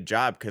such a good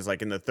job, because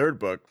like in the third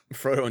book,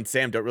 Frodo and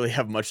Sam don't really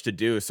have much to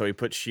do. So he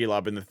put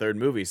Shelob in the third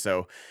movie.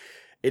 So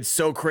it's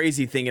so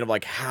crazy thinking of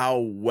like how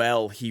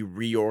well he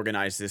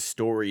reorganized this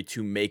story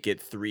to make it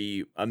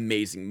 3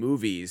 amazing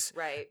movies.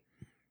 Right.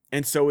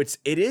 And so it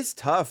is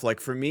tough.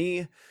 Like for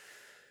me,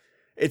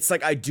 it's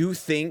like, I do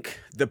think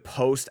the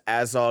post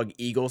Azog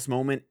Eagles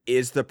moment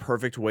is the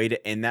perfect way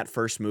to end that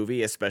first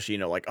movie, especially,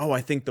 like, oh,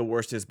 I think the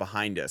worst is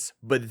behind us.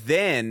 But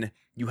then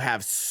you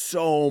have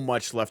so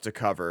much left to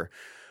cover.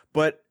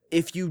 But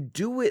if you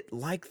do it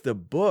like the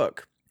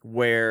book,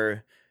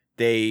 where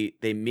they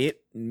meet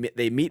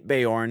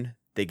Beorn,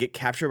 they get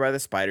captured by the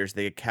spiders,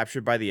 they get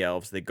captured by the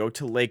elves, they go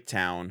to Lake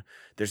Town.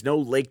 There's no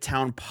Lake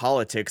Town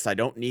politics. I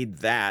don't need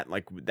that.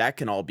 Like, that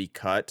can all be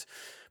cut.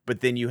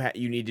 But then you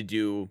need to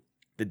do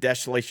the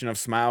Desolation of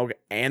Smaug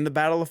and the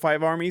Battle of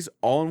Five Armies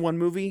all in one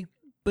movie.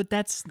 But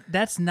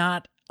that's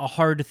not a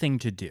hard thing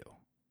to do,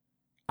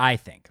 I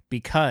think,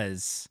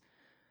 because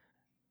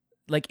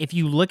like if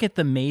you look at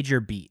the major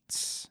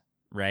beats,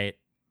 right?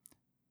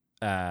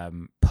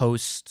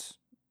 Post,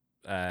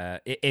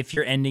 if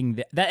you're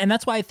ending that, and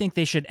that's why I think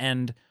they should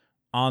end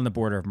on the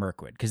border of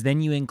Mirkwood, because then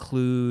you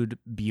include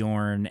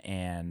Bjorn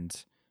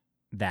and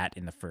that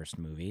in the first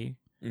movie.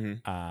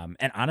 Mm-hmm.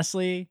 And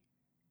honestly,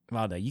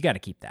 well, no, you got to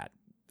keep that.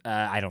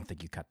 I don't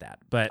think you cut that,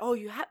 but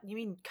you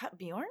mean cut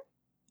Bjorn?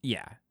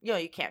 Yeah. No,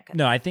 you can't cut.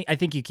 No, I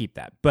think you keep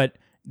that, but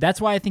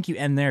that's why I think you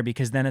end there,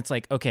 because then it's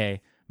like,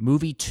 okay,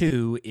 movie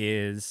 2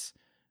 is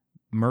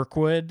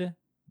Mirkwood,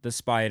 the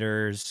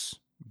spiders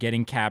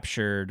getting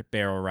captured,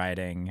 barrel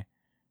riding,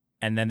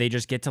 and then they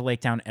just get to Lake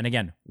Town, and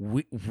again,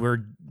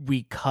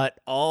 we cut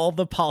all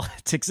the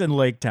politics in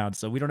Lake Town,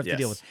 so we don't have to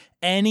deal with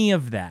any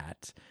of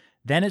that.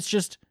 Then it's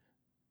just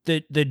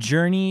the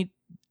journey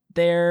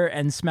there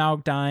and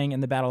Smaug dying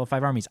and the Battle of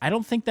Five Armies. I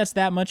don't think that's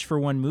that much for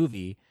one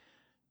movie.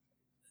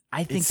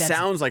 I think that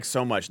sounds like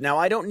so much. Now,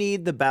 I don't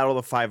need the Battle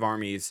of Five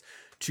Armies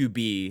to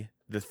be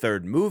the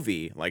third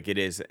movie like it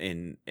is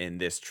in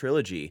this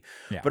trilogy.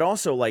 Yeah. But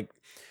also, like,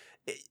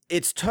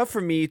 it's tough for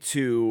me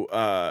to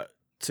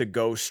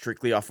go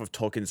strictly off of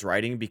Tolkien's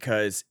writing,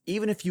 because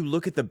even if you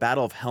look at the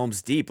Battle of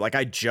Helm's Deep, like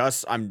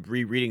I'm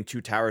rereading Two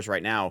Towers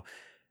right now,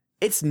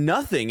 it's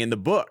nothing in the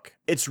book.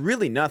 It's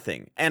really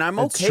nothing. And I'm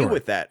okay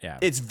with that. Yeah.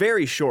 It's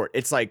very short.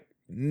 It's like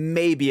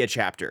maybe a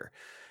chapter.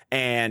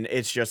 And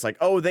it's just like,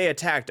 oh, they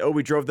attacked. Oh,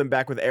 we drove them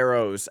back with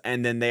arrows.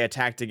 And then they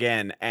attacked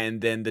again. And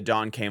then the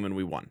dawn came and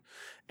we won.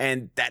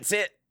 And that's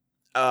it.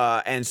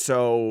 And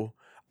so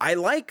I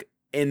like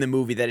in the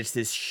movie that it's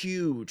this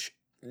huge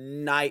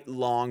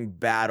night-long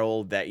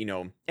battle that,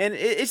 and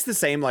it's the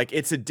same. Like,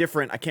 it's a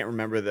different, I can't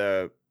remember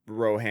the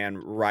Rohan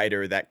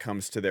rider that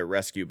comes to their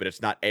rescue, but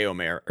it's not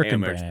Éomer.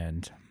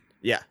 Erkenbrand.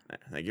 Yeah,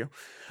 thank you.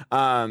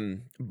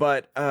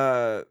 But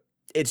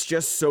it's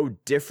just so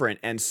different,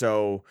 and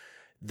so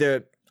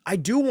I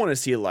do want to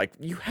see, like,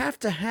 you have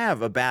to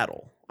have a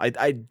battle.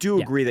 I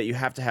do agree that you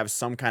have to have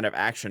some kind of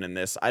action in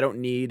this. I don't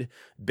need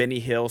Benny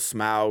Hill,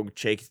 Smaug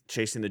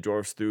chasing the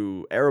dwarves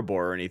through Erebor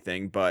or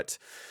anything, but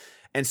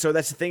and so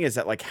that's the thing, is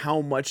that, like,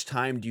 how much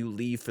time do you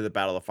leave for the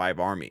Battle of Five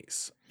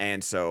Armies?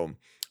 And so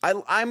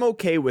I'm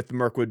okay with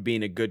Mirkwood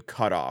being a good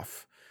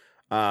cutoff,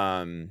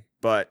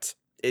 but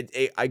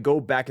I go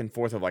back and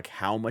forth of, like,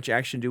 how much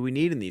action do we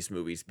need in these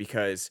movies?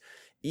 Because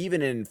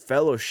even in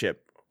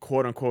Fellowship,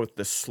 quote unquote,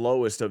 the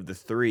slowest of the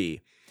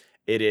 3,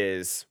 it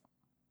is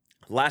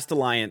Last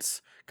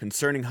Alliance,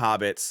 concerning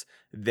hobbits,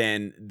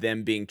 then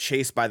them being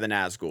chased by the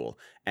Nazgul,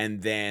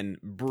 and then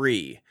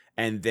Bree,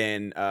 and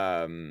then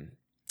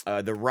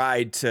the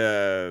ride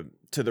to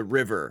the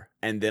river,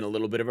 and then a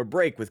little bit of a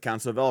break with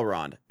Council of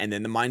Elrond, and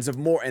then the Mines of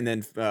and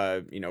then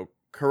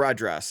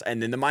Caradhras,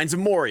 and then the Mines of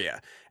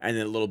Moria, and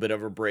then a little bit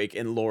of a break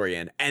in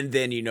Lorien, and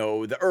then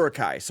the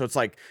Uruk-hai. So it's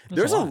like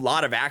there's a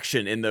lot of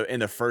action in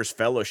the first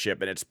Fellowship,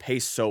 and it's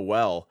paced so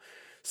well.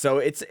 So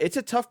it's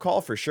a tough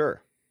call for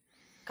sure.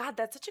 God,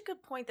 that's such a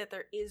good point, that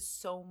there is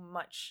so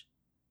much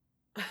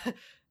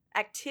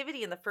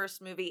activity in the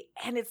first movie,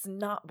 and it's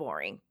not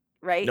boring,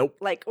 right? Nope.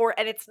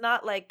 And it's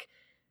not like,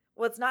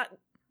 well, it's not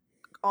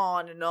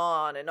on and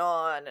on and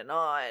on and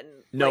on.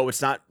 No,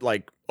 it's not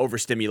like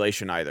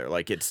overstimulation either.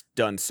 Like it's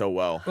done so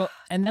well. Well,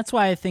 and that's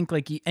why I think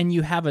and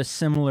you have a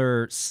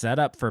similar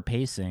setup for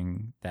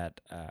pacing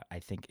that I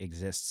think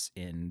exists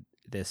in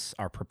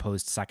our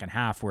proposed second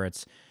half, where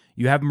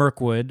you have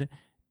Mirkwood,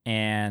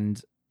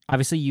 and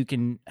obviously you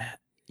can.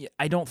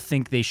 I don't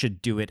think they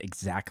should do it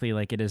exactly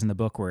like it is in the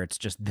book, where it's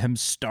just them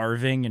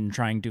starving and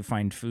trying to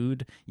find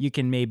food. You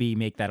can maybe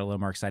make that a little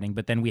more exciting,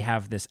 but then we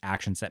have this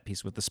action set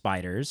piece with the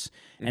spiders,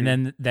 and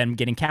then them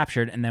getting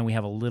captured, and then we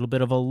have a little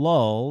bit of a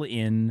lull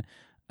in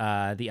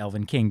the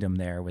Elven Kingdom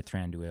there with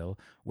Thranduil,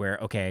 where,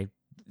 okay,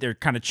 they're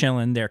kind of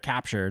chilling, they're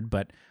captured,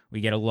 but we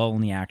get a lull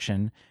in the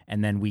action,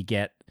 and then we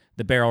get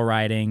the barrel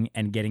riding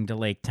and getting to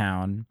Lake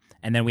Town,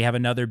 and then we have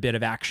another bit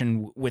of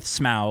action with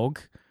Smaug,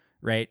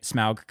 right?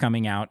 Smaug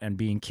coming out and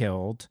being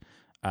killed.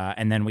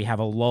 And then we have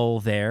a lull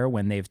there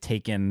when they've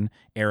taken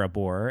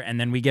Erebor. And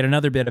then we get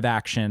another bit of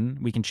action.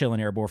 We can chill in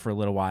Erebor for a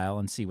little while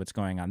and see what's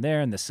going on there,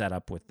 and the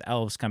setup with the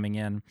elves coming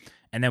in.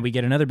 And then we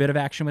get another bit of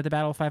action with the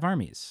Battle of Five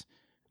Armies.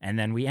 And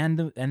then we end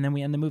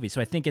the movie. So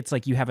I think it's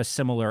like you have a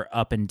similar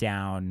up and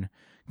down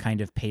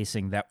kind of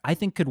pacing that I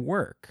think could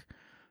work.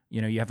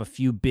 You know, you have a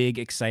few big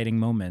exciting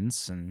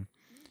moments, and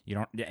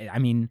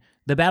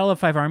the Battle of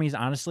Five Armies,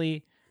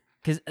 honestly,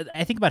 because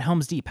I think about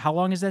Helm's Deep. How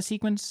long is that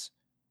sequence?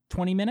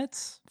 20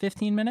 minutes?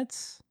 15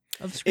 minutes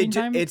of screen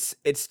time? It's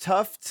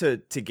tough to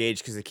gauge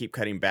because they keep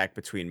cutting back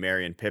between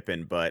Merry and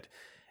Pippin, but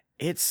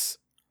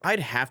I'd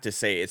have to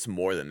say it's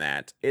more than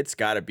that. It's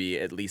got to be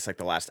at least like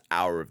the last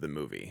hour of the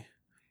movie.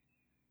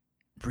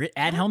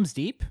 At Helm's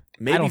Deep?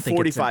 Maybe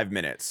 45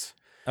 minutes.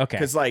 Okay.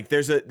 Because like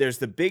there's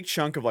the big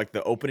chunk of like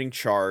the opening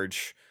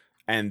charge,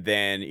 and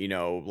then,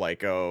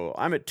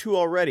 I'm at 2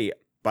 already.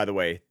 By the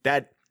way,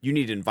 that you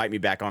need to invite me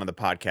back onto the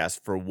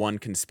podcast for one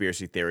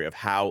conspiracy theory of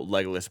how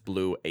Legolas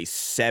blew a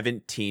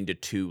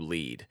 17-2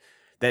 lead.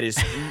 That is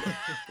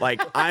like,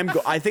 I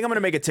think I'm going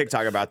to make a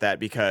TikTok about that,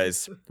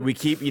 because we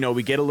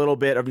get a little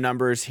bit of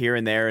numbers here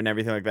and there and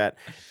everything like that.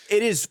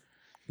 It is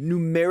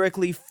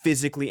numerically,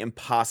 physically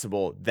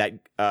impossible that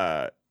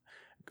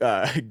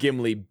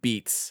Gimli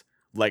beats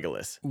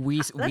Legolas.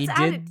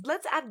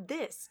 Let's add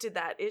this to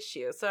that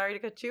issue. Sorry to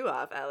cut you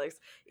off, Alex.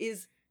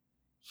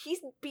 He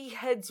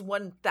beheads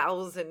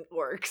 1,000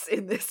 orcs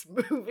in this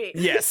movie.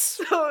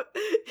 Yes. So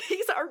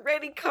he's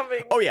already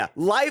coming. Oh yeah,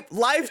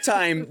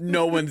 lifetime.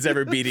 No one's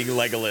ever beating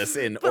Legolas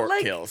in orc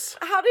kills.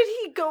 How did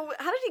he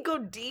go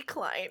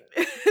decline?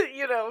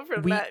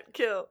 From that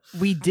kill.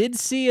 We did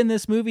see in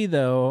this movie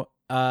though,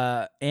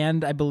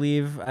 and I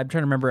believe I'm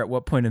trying to remember at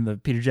what point in the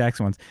Peter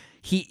Jackson ones,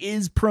 he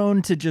is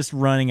prone to just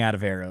running out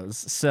of arrows.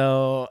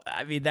 So,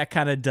 I mean, that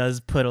kind of does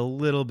put a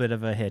little bit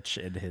of a hitch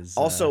in his.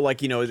 Also,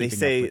 they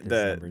say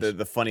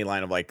the funny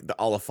line of like the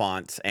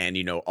Oliphant and,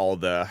 all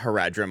the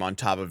Haradrim on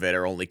top of it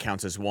only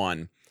counts as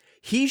one.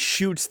 He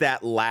shoots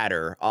that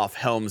ladder off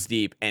Helm's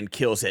Deep and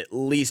kills at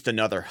least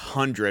another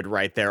 100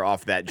 right there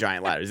off that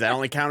giant ladder. Does that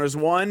only count as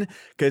one?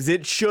 Because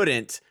it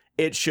shouldn't.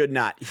 It should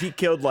not. He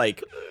killed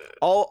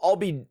I'll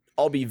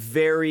be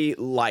very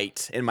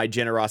light in my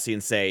generosity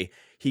and say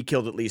he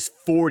killed at least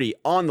 40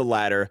 on the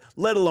ladder,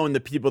 let alone the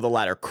people the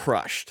ladder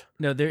crushed.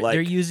 No,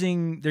 they're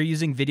using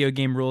video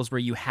game rules where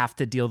you have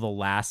to deal the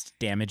last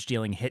damage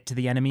dealing hit to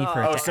the enemy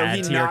for it to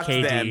add to your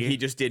KD. Them. He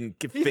just didn't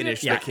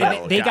finish the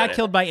kill. They got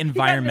killed by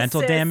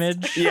environmental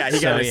damage. Yeah, he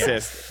got an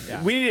assist.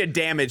 Yeah. We need a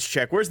damage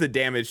check. Where's the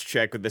damage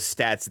check with the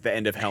stats at the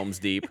end of Helm's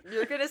Deep?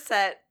 You're gonna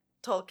set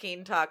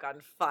Tolkien talk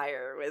on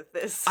fire with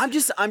this. I'm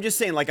just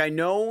saying, I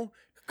know,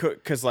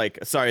 because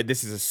sorry,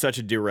 this is such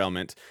a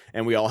derailment,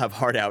 and we all have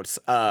hard outs.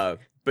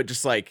 But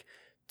just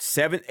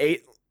 7,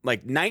 8,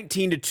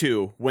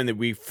 19-2 when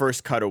we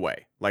first cut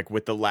away,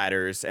 with the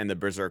ladders and the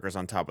berserkers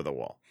on top of the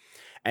wall.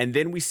 And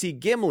then we see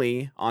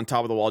Gimli on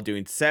top of the wall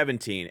doing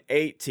 17,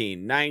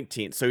 18,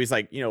 19. So he's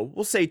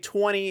we'll say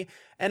 20,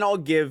 and I'll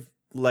give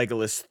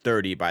Legolas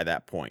 30 by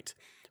that point.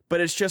 But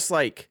it's just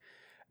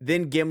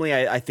then Gimli,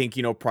 I think,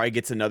 probably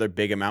gets another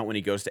big amount when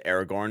he goes to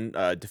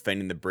Aragorn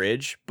defending the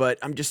bridge. But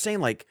I'm just saying,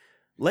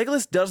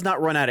 Legolas does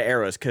not run out of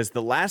arrows, because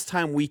the last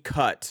time we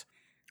cut,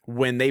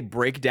 when they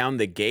break down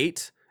the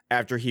gate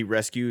after he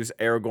rescues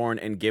Aragorn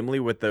and Gimli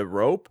with the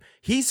rope,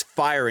 he's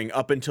firing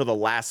up until the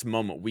last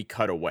moment we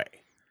cut away.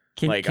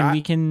 Can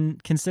we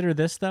consider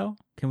this though?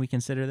 Can we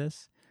consider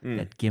this?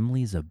 That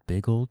Gimli's a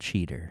big old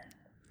cheater.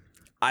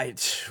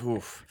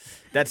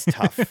 That's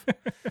tough.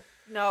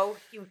 No,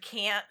 you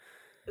can't.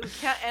 We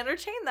can't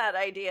entertain that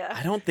idea.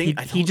 I don't think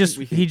he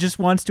just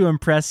wants to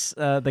impress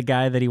the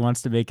guy that he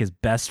wants to make his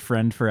best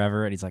friend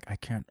forever, and he's like, I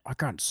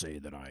can't say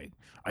that I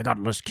got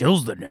less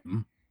kills than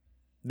him.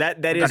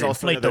 That is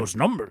also inflate those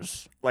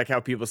numbers. Like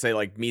how people say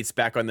meat's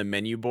back on the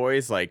menu,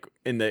 boys.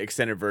 In the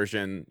extended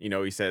version,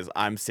 he says,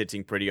 I'm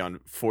sitting pretty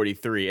on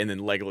 43, and then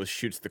Legolas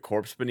shoots the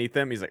corpse beneath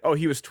him. He's like, oh,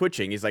 he was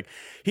twitching. He's like,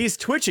 he's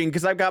twitching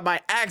because I've got my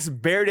axe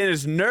buried in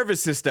his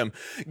nervous system.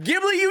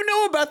 Gimli, you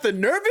know about the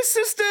nervous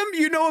system?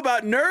 You know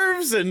about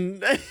nerves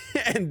and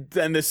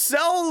the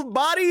cell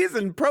bodies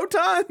and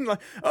proton?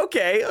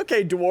 Okay,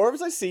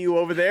 dwarves, I see you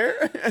over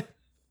there.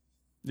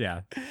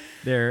 Yeah,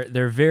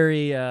 they're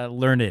very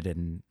learned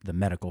in the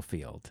medical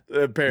field.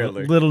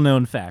 Apparently, little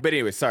known fact. But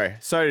anyway, sorry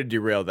to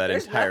derail that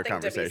There's entire nothing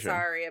conversation. to be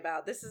sorry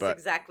about. This is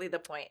exactly the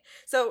point.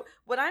 So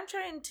what I'm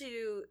trying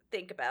to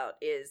think about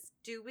is,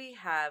 do we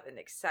have an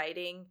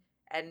exciting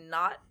and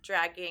not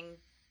dragging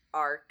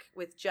arc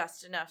with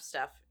just enough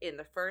stuff in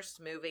the first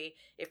movie?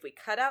 If we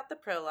cut out the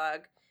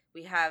prologue,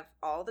 we have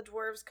all the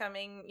dwarves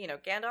coming,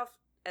 Gandalf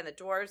and the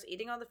dwarves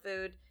eating all the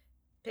food,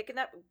 picking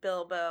up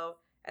Bilbo.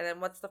 And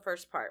then what's the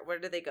first part? Where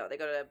do they go? They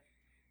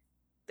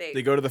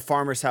go to the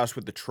farmer's house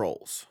with the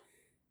trolls.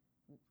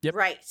 Yep.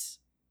 Right.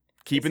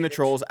 Keeping the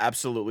trolls,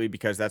 absolutely,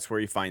 because that's where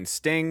you find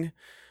Sting,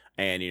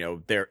 and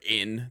they're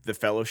in the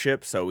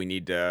Fellowship, so we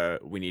need to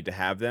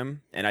have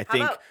them. And I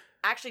think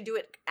actually do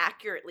it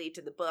accurately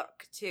to the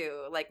book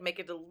too, like make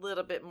it a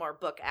little bit more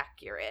book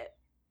accurate.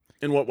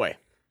 In what way?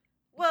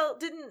 Well,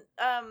 didn't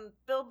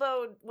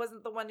Bilbo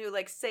wasn't the one who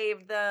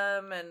saved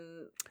them,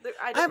 and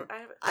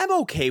I'm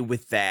okay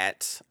with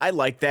that. I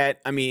like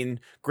that. I mean,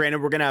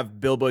 granted, we're gonna have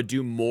Bilbo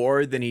do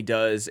more than he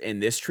does in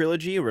this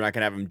trilogy. We're not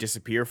gonna have him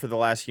disappear for the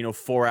last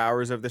 4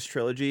 hours of this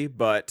trilogy,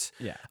 but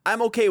yeah,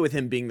 I'm okay with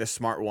him being the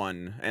smart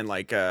one and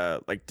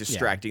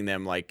distracting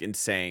them, and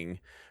saying,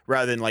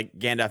 rather than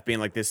Gandalf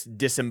being this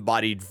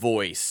disembodied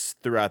voice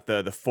throughout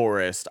the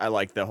forest. I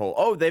like the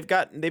whole they've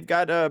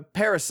got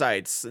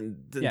parasites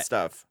and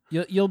stuff.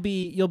 You'll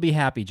be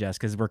happy, Jess,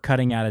 because we're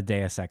cutting out a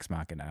Deus Ex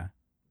Machina,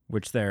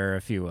 which there are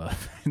a few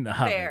of in the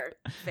Hobbit.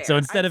 Fair. So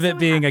instead of it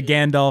being a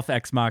Gandalf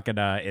Ex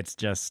Machina, it's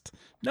just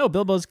no,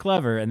 Bilbo's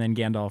clever, and then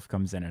Gandalf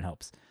comes in and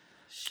helps.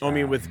 I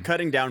mean, with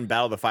cutting down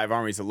Battle of the Five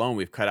Armies alone,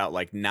 we've cut out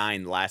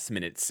 9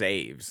 last-minute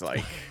saves.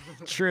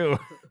 True.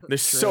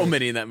 There's so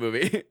many in that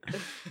movie.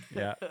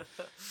 Yeah.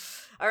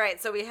 All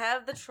right, so we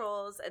have the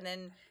trolls, and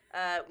then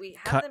we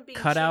have them being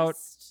cut chased. out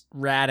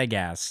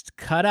Radagast.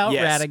 Cut out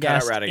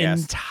Radagast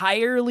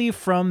entirely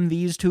from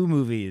these two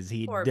movies.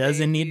 He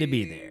doesn't need to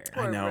be there.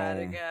 Poor I know.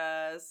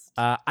 Radagast.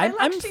 I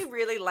actually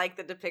really like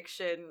the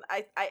depiction.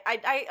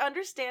 I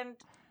understand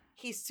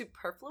he's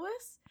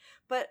superfluous,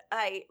 but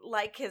I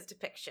like his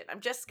depiction.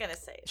 I'm just gonna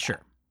say that.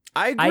 Sure.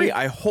 I agree.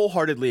 I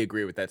wholeheartedly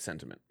agree with that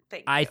sentiment.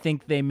 I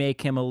think they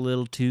make him a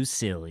little too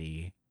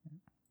silly,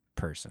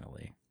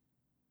 personally.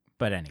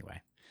 But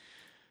anyway,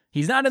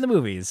 he's not in the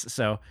movies,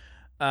 so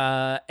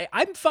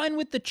I'm fine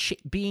with the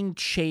being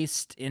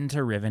chased into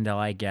Rivendell,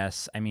 I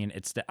guess. I mean,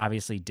 it's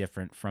obviously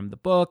different from the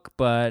book,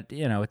 but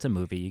it's a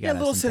movie. You got a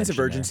little sense of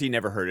urgency.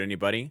 Never hurt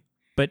anybody.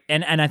 But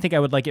and I think I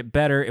would like it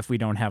better if we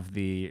don't have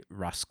the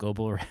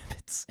Roscoble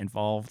rabbits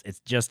involved. It's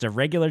just a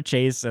regular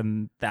chase,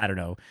 and I don't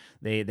know.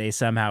 They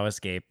somehow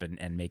escape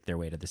and make their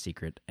way to the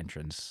secret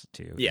entrance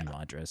to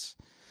Imladris.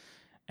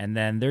 And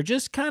then they're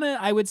just kind of,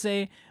 I would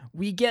say,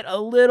 we get a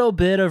little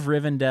bit of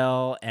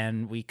Rivendell,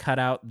 and we cut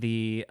out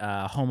the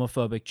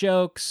homophobic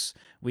jokes.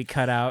 We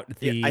cut out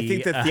the. Yeah, I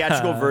think the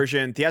theatrical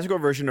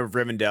version of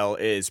Rivendell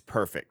is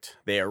perfect.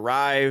 They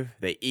arrive,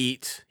 they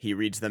eat. He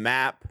reads the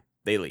map,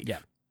 they leave. Yeah,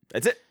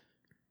 that's it.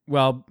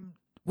 Well,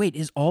 wait,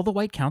 is all the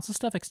White Council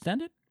stuff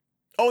extended?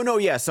 Oh no,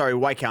 yeah, sorry,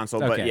 White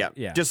Council, okay, but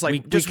yeah, just we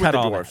with the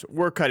dwarves,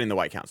 we're cutting the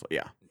White Council.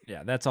 Yeah,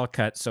 that's all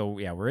cut. So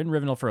yeah, we're in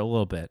Rivendell for a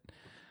little bit.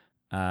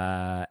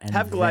 And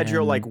have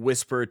Galadriel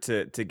whisper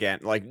to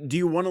Gant. Do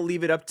you want to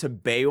leave it up to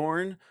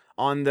Beorn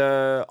on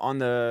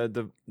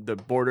the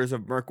borders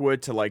of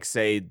Mirkwood to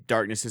say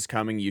darkness is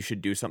coming, you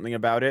should do something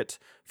about it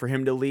for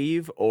him to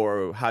leave,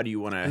 or how do you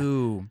want to?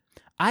 Ooh,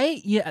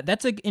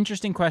 that's an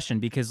interesting question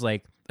because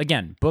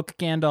again, book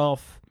Gandalf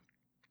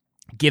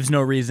gives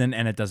no reason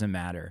and it doesn't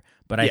matter.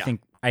 But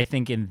I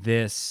think in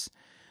this.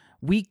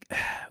 We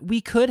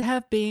could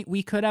have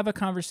a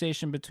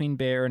conversation between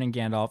Beorn and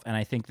Gandalf, and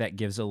I think that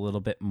gives a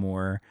little bit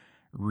more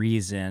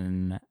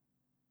reason,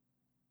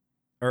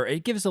 or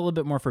it gives a little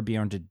bit more for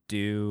Beorn to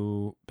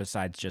do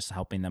besides just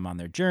helping them on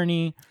their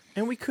journey.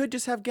 And we could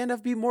just have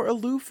Gandalf be more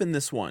aloof in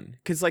this one,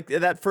 because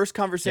that first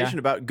conversation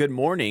about good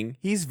morning,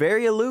 he's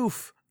very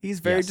aloof. He's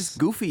very just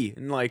goofy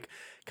and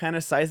kind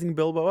of sizing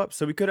Bilbo up.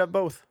 So we could have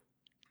both.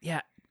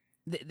 Yeah.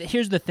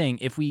 Here's the thing: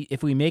 if we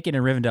make it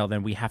in Rivendell,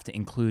 then we have to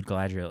include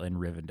Galadriel in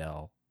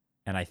Rivendell,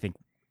 and I think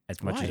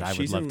as much as I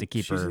would love to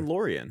keep her, she's in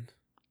Lorien.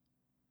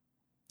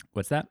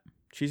 What's that?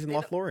 She's in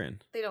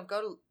Lothlorien. They don't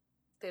go to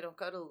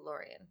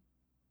Lorien.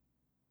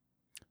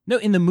 No,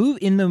 in the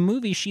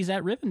movie, she's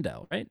at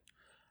Rivendell, right?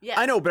 Yeah,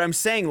 I know, but I'm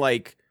saying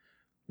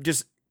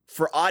just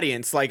for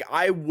audience,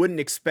 I wouldn't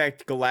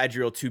expect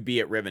Galadriel to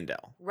be at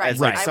Rivendell, right?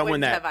 As I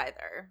someone wouldn't that have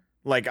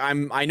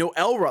either. I know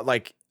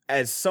Elrond,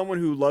 as someone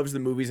who loves the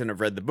movies and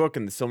have read the book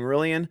and the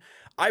Silmarillion,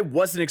 I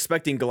wasn't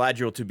expecting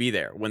Galadriel to be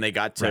there when they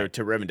got to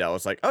Rivendell.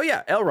 It's oh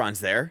yeah, Elrond's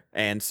there,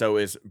 and so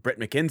is Brett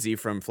McKenzie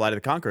from Flight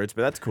of the Conchords,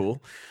 but that's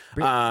cool.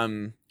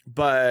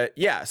 But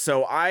yeah,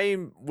 so I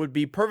would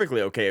be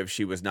perfectly okay if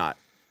she was not.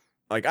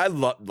 I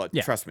love,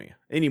 trust me,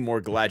 any more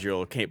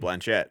Galadriel, Cate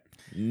Blanchett,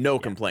 no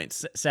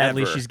complaints.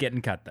 Sadly, ever. She's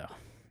getting cut though.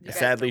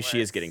 Sadly,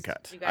 she is getting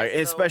cut,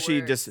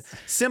 especially just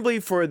simply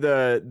for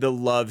the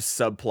love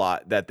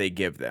subplot that they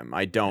give them.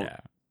 I don't. Yeah.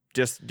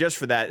 Just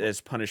for that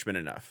as punishment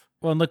enough.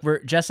 Well, and look,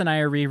 Jess and I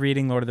are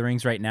rereading Lord of the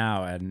Rings right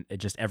now, and it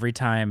just every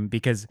time,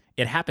 because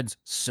it happens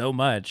so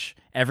much,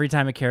 every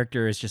time a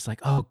character is just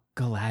like, "Oh,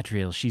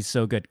 Galadriel, she's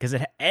so good." Because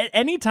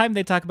anytime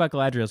they talk about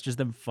Galadriel, it's just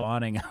them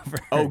fawning over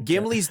her. Oh,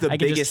 Gimli's the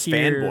biggest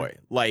fanboy.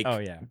 Like, oh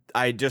yeah,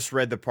 I just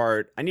read the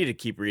part. I need to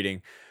keep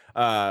reading.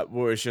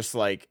 Where it's just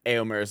like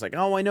Éomer's like,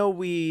 "Oh, I know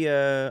we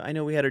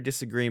had our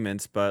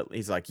disagreements, but,"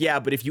 he's like, "Yeah,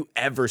 but if you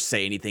ever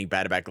say anything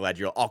bad about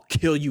Galadriel, I'll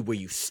kill you where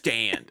you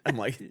stand." I'm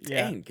like,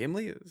 "Dang,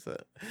 Gimli is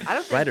I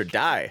don't ride or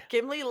die."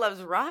 Gimli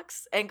loves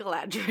rocks and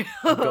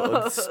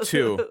Galadriel. It's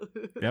two.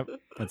 Yep,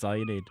 that's all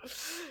you need.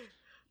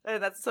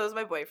 And so is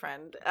my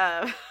boyfriend.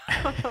 So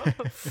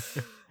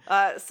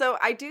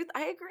I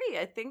agree.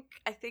 I think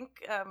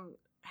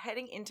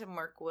heading into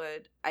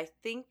Mirkwood, I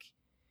think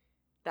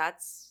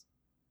that's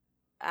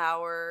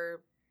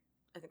our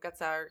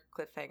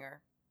cliffhanger.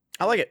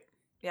 I like it.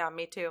 Yeah,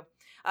 me too.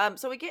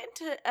 So we get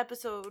into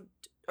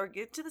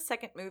get to the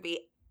second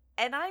movie,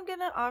 and I'm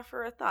gonna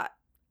offer a thought.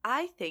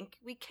 I think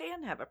we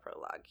can have a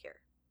prologue here.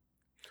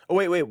 Oh,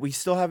 wait, we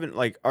still haven't,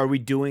 like, are we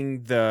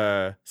doing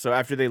so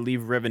after they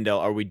leave Rivendell,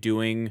 are we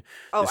doing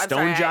the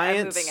Stone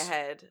Giants? I'm moving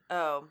ahead.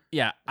 Oh.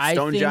 Yeah,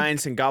 Stone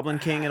Giants and Goblin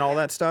King and all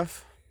that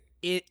stuff?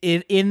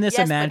 In this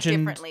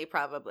imagined... but differently,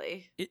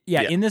 probably.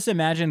 In this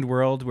imagined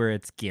world where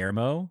it's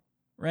Guillermo,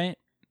 right?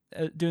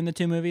 Doing the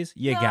two movies?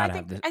 Gotta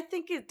have this. I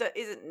think it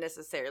isn't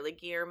necessarily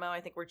Guillermo. I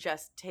think we're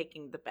just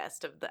taking the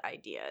best of the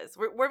ideas.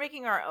 We're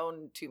making our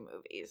own two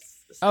movies.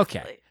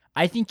 Okay.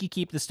 I think you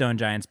keep the Stone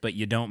Giants, but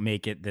you don't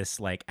make it this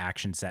like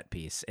action set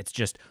piece. It's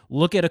just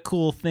look at a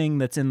cool thing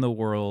that's in the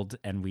world,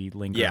 and we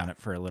linger on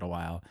it for a little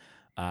while,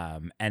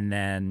 and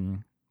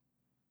then,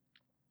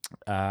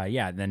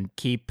 then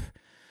keep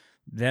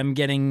them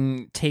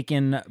getting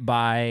taken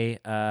by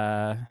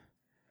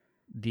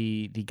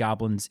the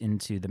goblins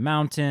into the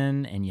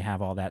mountain, and you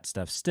have all that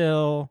stuff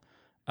still.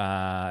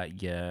 What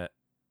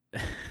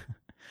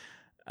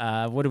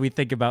do we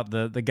think about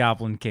the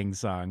Goblin King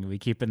song? Are we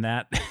keeping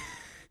that?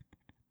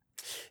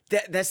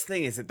 That's the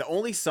thing, is that the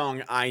only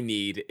song I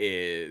need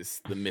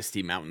is the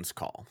Misty Mountains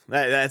Call.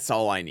 That's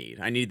all I need.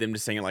 I need them to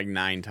sing it like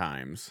 9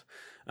 times.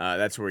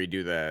 That's where you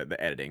do the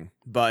editing.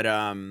 But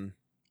I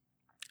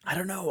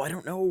don't know. I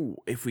don't know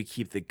if we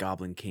keep the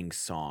Goblin King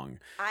song.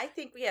 I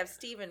think we have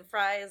Stephen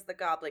Fry as the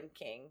Goblin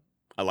King.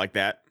 I like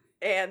that.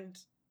 And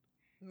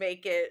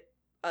make it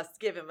us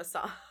give him a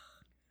song.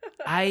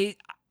 I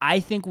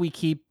think we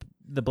keep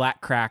the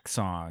Black Crack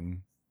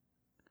song,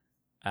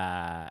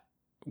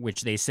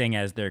 which they sing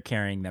as they're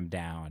carrying them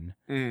down,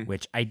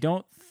 which I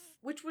don't...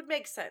 Which would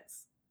make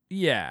sense.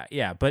 Yeah,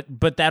 but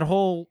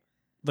that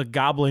the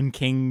Goblin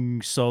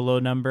King solo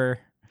number,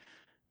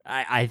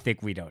 I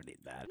think we don't need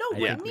that. No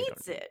one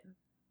needs it.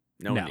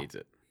 No one needs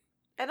it.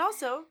 And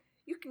also,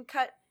 you can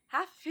cut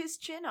half his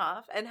chin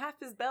off and half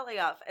his belly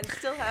off and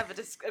still have a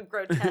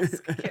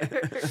grotesque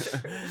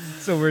character.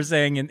 So we're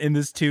saying in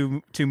this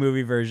two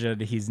movie version,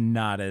 he's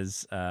not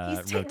as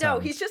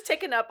rotund. He's just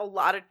taken up a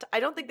lot of I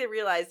don't think they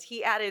realized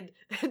he added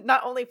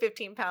not only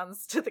 15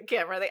 pounds to the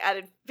camera, they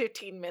added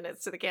 15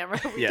 minutes to the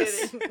camera.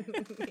 Yes.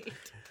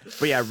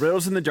 But yeah,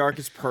 Riddles in the Dark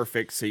is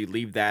perfect, so you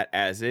leave that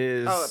as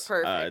is. Oh,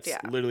 perfect,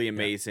 it's literally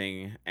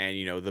amazing. Yeah.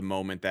 And, the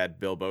moment that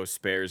Bilbo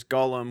spares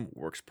Gollum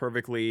works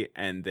perfectly.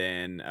 And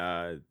then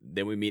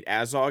we meet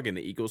Azog and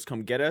the Eagles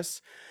come get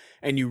us.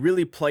 And you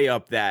really play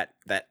up that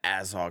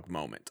Azog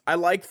moment. I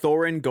like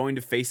Thorin going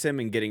to face him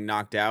and getting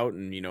knocked out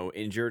and,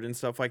 injured and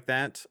stuff like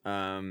that.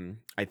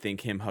 I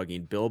think him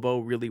hugging Bilbo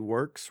really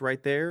works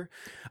right there.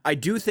 I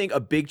do think a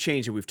big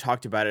change, and we've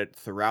talked about it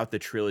throughout the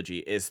trilogy,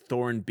 is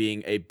Thorin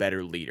being a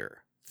better leader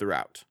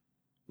throughout.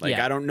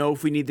 I don't know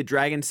if we need the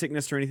dragon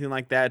sickness or anything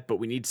like that, but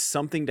we need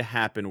something to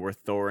happen where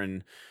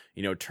Thorin,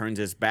 turns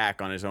his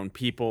back on his own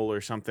people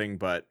or something.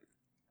 But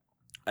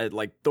I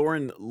like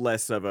Thorin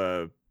less of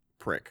a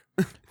prick.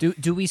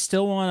 Do we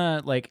still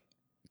want to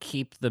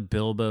keep the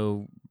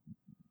Bilbo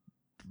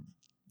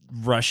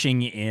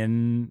rushing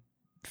in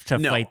to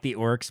fight the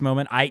orcs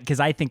moment? Because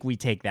I think we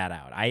take that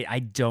out. I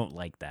don't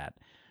like that.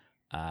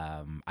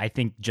 I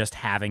think just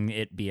having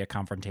it be a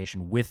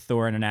confrontation with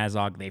Thorin and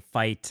Azog, they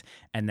fight,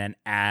 and then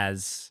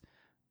as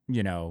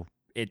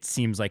it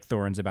seems like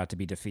Thorin's about to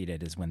be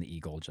defeated is when the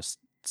eagle just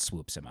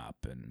swoops him up.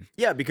 And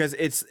because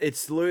it's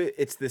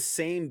the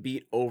same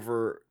beat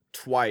over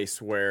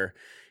twice, where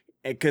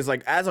because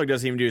Azog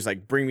doesn't even do is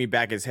bring me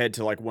back his head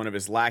to one of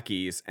his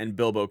lackeys, and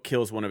Bilbo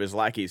kills one of his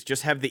lackeys.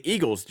 Just have the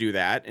eagles do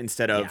that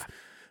instead of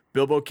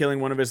Bilbo killing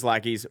one of his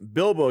lackeys,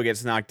 Bilbo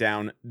gets knocked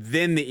down,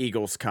 then the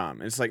eagles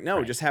come. And it's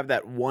just have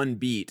that one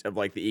beat of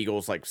the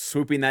eagles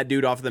swooping that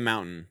dude off the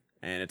mountain,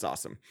 and it's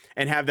awesome.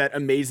 And have that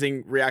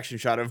amazing reaction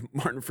shot of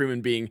Martin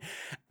Freeman being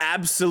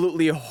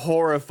absolutely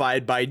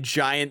horrified by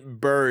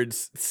giant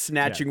birds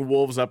snatching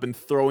wolves up and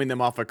throwing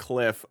them off a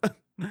cliff.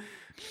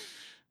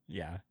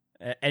 Yeah.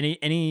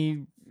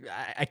 I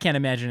can't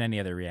imagine any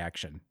other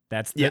reaction.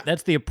 That's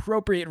the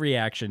appropriate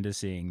reaction to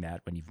seeing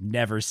that when you've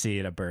never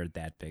seen a bird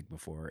that big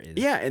before.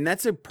 And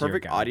that's a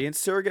perfect audience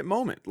surrogate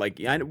moment.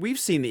 We've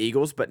seen the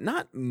eagles, but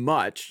not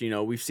much.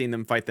 We've seen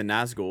them fight the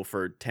Nazgul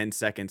for 10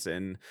 seconds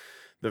in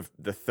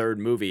the third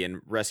movie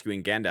and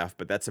rescuing Gandalf,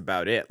 but that's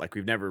about it. Like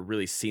we've never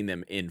really seen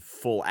them in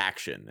full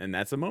action, and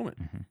that's a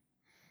moment. Mm-hmm.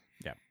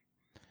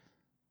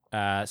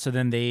 So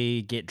then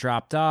they get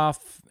dropped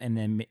off and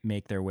then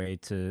make their way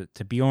to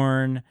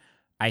Bjorn.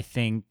 I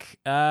think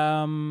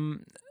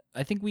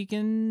we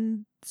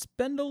can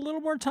spend a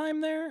little more time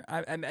there.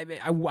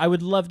 I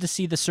would love to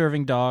see the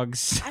serving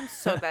dogs. I'm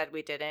so glad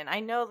we didn't. I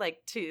know,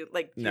 to your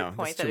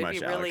point, that it'd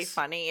be really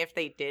funny if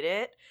they did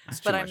it,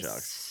 but I'm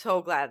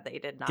so glad they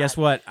did not. Guess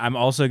what? I'm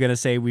also gonna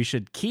say we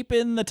should keep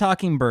in the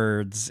talking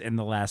birds in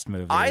the last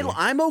movie.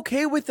 I'm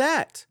okay with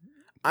that.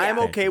 Yeah. I'm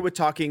okay with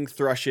talking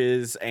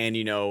thrushes and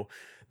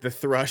the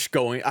thrush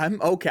going.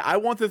 I'm okay. I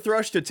want the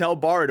thrush to tell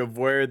Bard of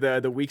where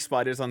the weak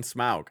spot is on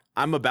Smaug.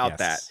 I'm about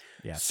that.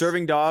 Yes.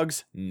 Serving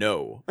dogs,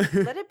 no.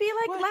 Let it be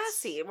like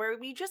Lassie, where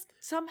we just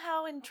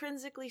somehow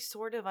intrinsically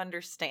sort of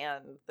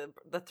understand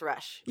the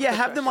thrush. Yeah,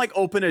 have them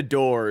open a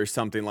door or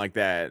something like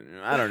that.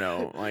 I don't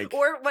know.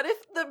 Or what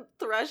if the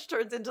thrush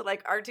turns into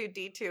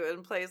R2-D2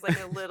 and plays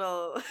a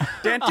little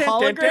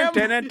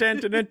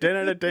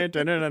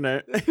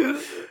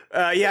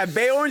yeah,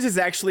 Beorn's is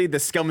actually the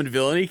Scum and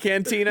Villainy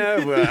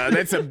Cantina.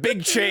 That's a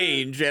big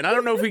change, and I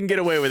don't know if we can get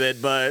away with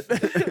it, but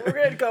we're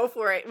gonna go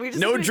for it.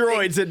 No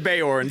droids at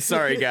Beorn.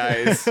 Sorry, guys.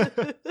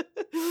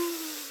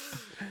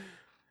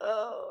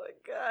 Oh my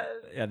god!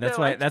 Yeah, that's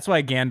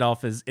why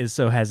Gandalf is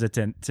so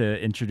hesitant to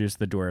introduce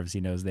the dwarves. He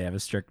knows they have a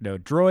strict no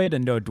droid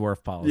and no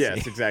dwarf policy.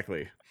 Yes,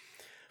 exactly.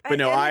 But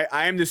I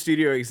am the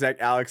studio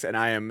exec, Alex, and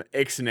I am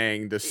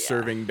ixnaying the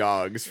serving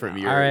dogs from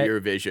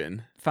your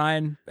vision.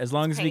 Fine, as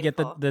long as we get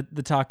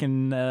the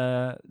talking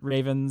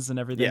ravens and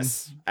everything.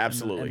 Yes,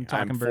 absolutely.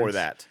 And I'm for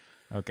that.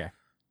 Okay.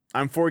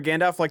 I'm for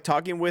Gandalf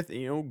talking with,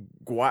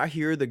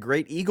 Gwahir the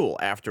Great Eagle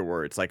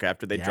afterwards,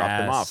 after they drop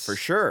them off, for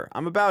sure.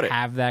 I'm about it.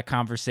 Have that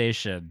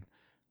conversation.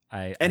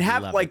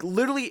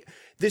 Literally,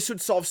 this would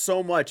solve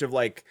so much of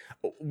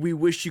we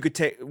wish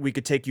we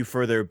could take you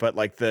further, but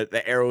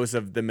the arrows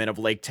of the men of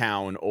Lake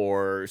Town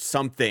or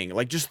something,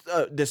 just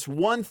this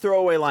one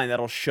throwaway line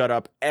that'll shut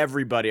up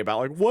everybody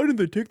about why did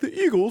they take the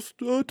eagles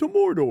to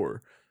Mordor?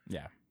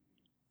 Yeah,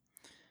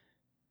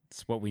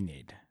 it's what we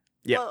need.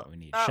 Yeah, well, we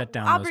need shut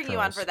down. I'll those bring trolls.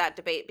 You on for that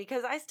debate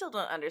because I still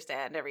don't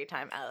understand every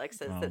time Alex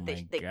says that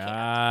they can't.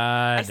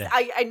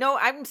 I know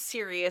I'm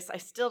serious. I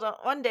still don't.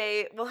 One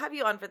day we'll have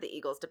you on for the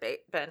Eagles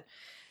debate, Ben.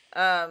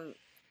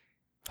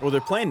 Well, they're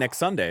playing next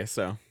Sunday,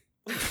 so.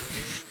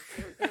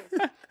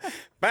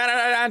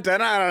 And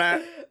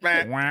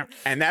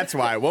that's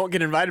why I won't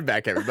get invited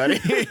back, everybody.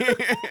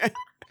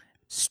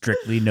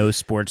 Strictly no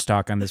sports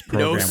talk on this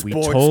program. We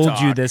told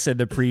you this in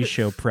the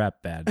pre-show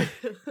prep, Ben.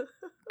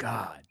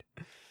 God.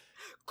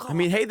 I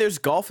mean, hey, there's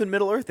golf in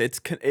Middle Earth. It's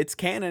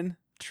canon.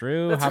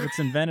 True. Hobbits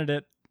invented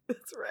it.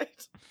 That's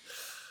right.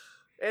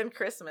 And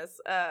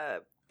Christmas.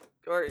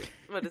 Or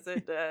what is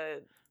it?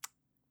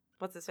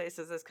 What's his face?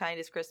 Is as kind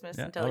as Christmas?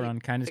 Yeah,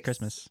 Elrond, kind as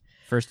Christmas.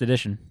 First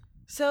edition.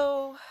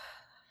 So,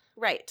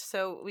 right.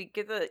 So we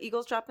get the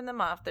Eagles dropping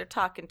them off. They're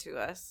talking to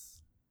us.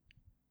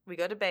 We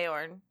go to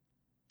Beorn.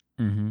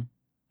 Mm-hmm.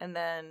 And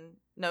then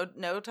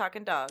no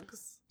talking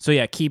dogs. So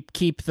yeah, keep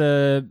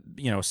the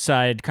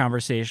side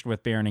conversation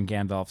with Beorn and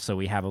Gandalf, so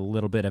we have a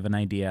little bit of an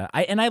idea.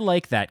 I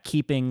like that,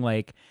 keeping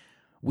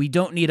we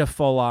don't need a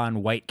full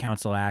on White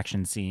Council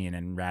action scene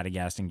and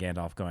Radagast and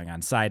Gandalf going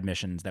on side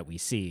missions that we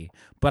see,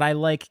 but I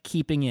like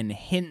keeping in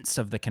hints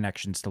of the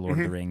connections to Lord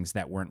of the Rings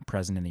that weren't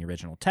present in the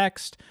original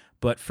text.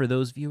 But for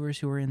those viewers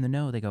who are in the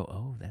know, they go,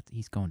 "Oh,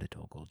 he's going to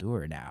Dol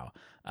Guldur now."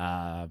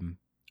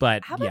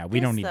 But yeah, we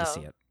don't need to see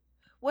it.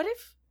 What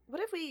if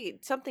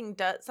something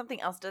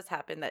else does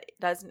happen that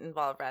doesn't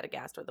involve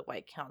Radagast or the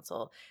White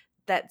Council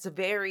that's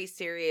very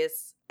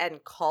serious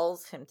and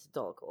calls him to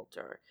Dol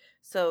Guldur?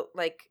 So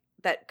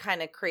that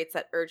kind of creates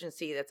that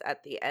urgency that's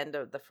at the end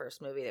of the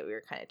first movie that we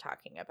were kind of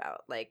talking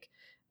about.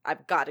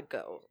 I've got to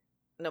go.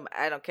 No,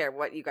 I don't care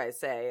what you guys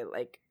say.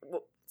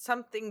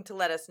 Something to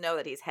let us know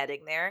that he's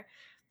heading there.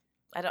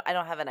 I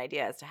don't have an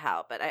idea as to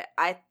how, but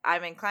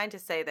I'm inclined to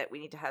say that we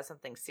need to have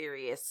something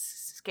serious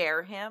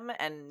scare him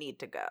and need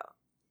to go.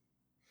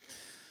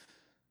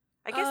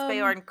 I guess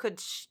Beorn could,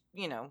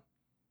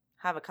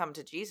 have a come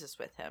to Jesus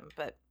with him,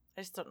 but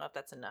I just don't know if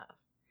that's enough.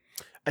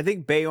 I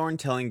think Beorn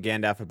telling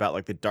Gandalf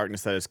about the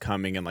darkness that is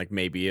coming and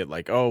maybe it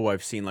oh,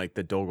 I've seen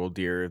the Dol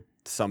Guldur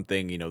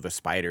something, the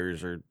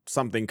spiders or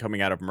something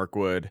coming out of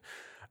Mirkwood.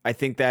 I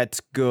think that's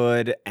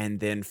good.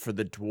 And then for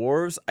the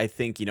dwarves, I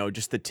think,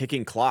 just the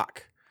ticking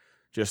clock.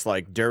 Just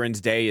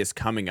Durin's day is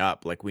coming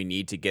up. We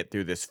need to get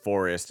through this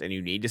forest and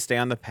you need to stay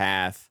on the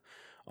path,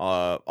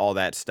 all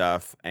that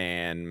stuff.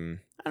 And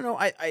I don't know.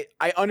 I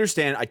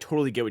understand. I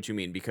totally get what you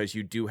mean because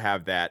you do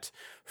have that.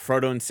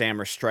 Frodo and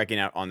Sam are striking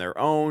out on their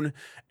own.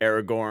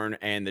 Aragorn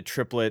and the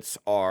triplets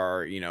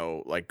are,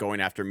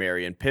 going after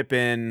Merry and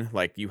Pippin.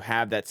 You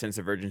have that sense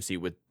of urgency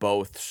with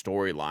both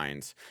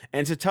storylines.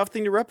 And it's a tough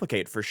thing to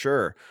replicate for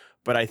sure.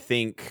 But I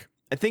think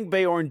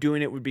Beorn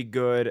doing it would be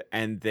good.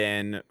 And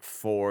then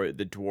for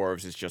the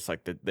dwarves, it's just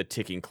the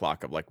ticking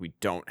clock of we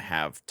don't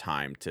have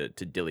time to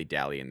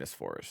dilly-dally in this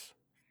forest.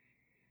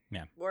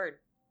 Yeah. Word.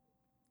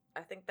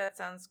 I think that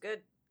sounds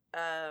good.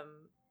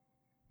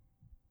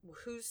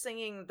 Who's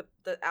singing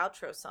the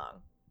outro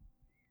song?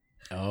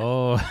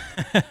 Oh.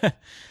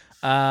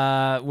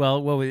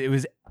 Well, it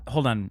was,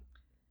 hold on.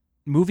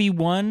 Movie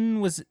 1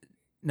 was,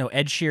 no,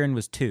 Ed Sheeran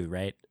was 2,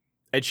 right?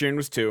 Ed Sheeran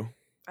was 2.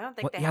 I don't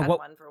think they had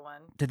one for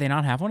 1. Did they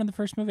not have one in the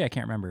first movie? I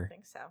can't remember. I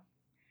think so.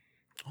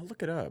 I'll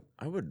look it up.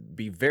 I would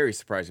be very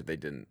surprised if they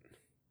didn't.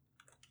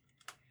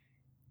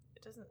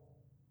 It doesn't.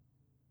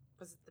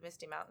 Was it the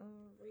Misty Mountain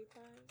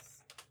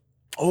reprise?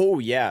 Oh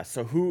yeah.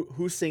 So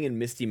who's singing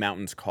Misty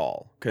Mountain's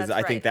Call? Because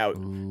I think that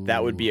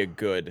would be a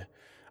good.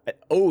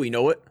 Oh, you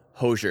know what?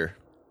 Hosier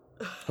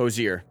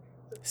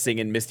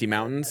singing Misty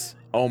Mountains.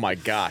 Oh my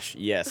gosh,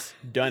 yes,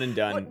 done and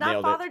done. What, not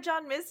Nailed Father it.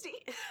 John Misty.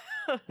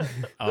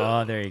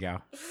 Oh, there you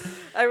go.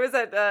 I was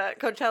at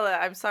Coachella.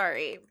 I'm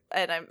sorry,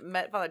 and I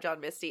met Father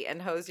John Misty,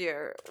 and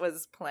Hosier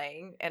was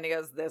playing, and he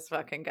goes, "This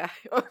fucking guy."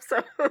 Oh,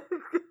 sorry.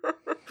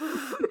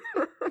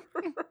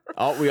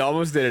 Oh, we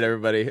almost did it,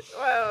 everybody.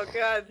 Oh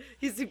god,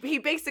 he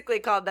basically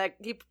called that.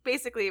 He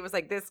basically was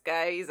like, "This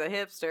guy, he's a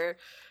hipster."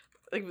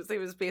 He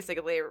was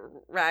basically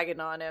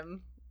ragging on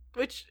him,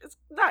 which is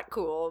not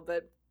cool,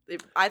 but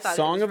I thought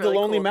Song it was of really the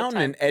Lonely cool at the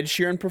Mountain, and time. Ed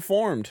Sheeran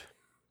performed.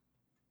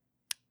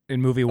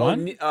 In movie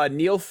 1?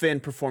 Neil Finn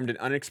performed An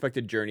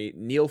Unexpected Journey.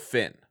 Neil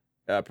Finn,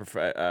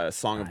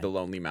 Song of the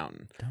Lonely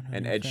Mountain.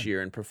 And Ed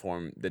Sheeran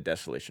performed The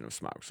Desolation of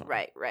Smaug song.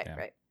 Right.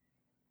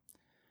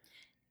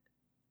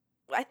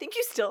 I think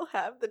you still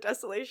have the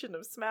Desolation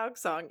of Smaug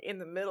song in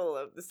the middle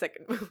of the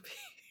second movie.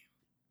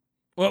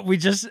 Well,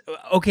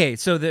 okay,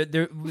 so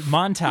the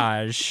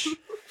montage,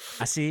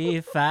 I see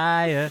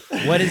fire.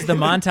 What is the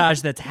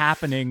montage that's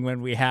happening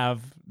when we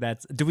have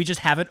that? Do we just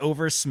have it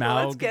over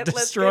Smaug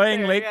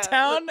destroying Lake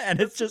Town and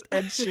it's just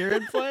Ed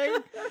Sheeran playing?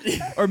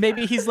 Or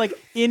maybe he's like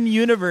in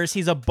universe,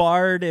 he's a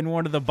bard in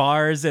one of the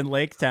bars in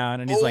Lake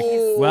Town and he's like,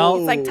 well,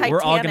 it's like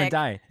we're all going to Titanic.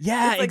 die.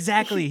 Yeah, It's like,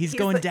 exactly. He's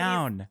going like,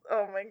 down.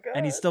 Oh my god.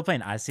 And he's still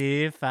playing I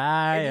see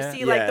fire. And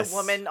you see like the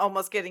woman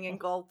almost getting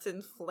engulfed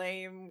in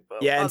flame.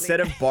 Yeah,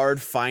 instead of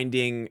Bard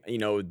finding,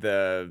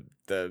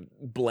 the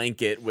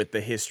blanket with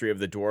the history of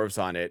the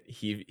dwarves on it,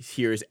 he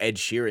hears Ed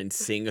Sheeran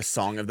sing a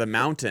Song of the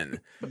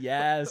Mountain.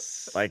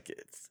 Yes. Like,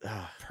 it's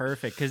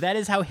perfect, because that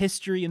is how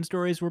history and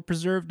stories were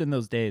preserved in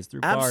those days,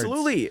 through bards.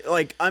 absolutely.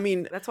 Like, I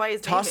mean, that's why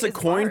his toss name a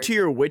coin Bard. to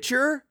your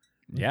Witcher,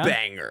 Yeah.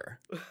 banger.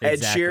 Exactly. Ed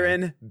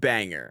Sheeran,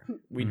 banger.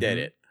 We did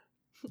it.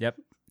 Yep.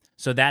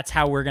 So that's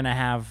how we're gonna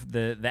have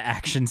the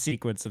action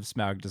sequence of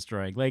Smaug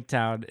destroying Lake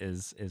Town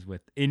is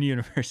with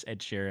in-universe Ed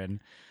Sheeran.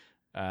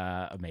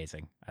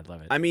 Amazing. I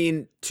love it. I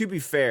mean, to be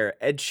fair,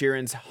 Ed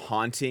Sheeran's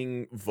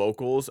haunting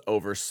vocals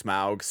over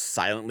Smaug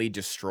silently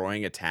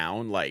destroying a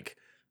town, like,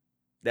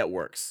 that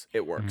works.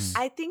 It works.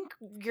 I think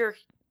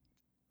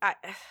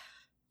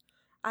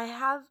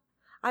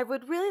I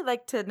would really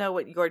like to know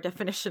what your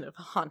definition of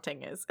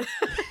haunting is.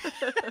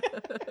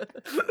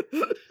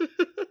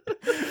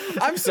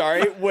 I'm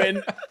sorry,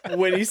 when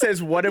he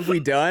says "What have we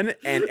done?"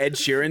 and Ed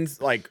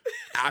Sheeran's like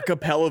a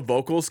cappella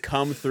vocals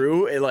come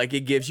through,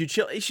 it gives you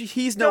chill.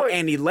 He's no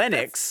Annie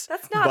Lennox.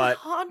 That's not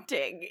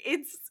haunting.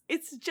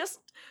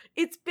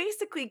 It's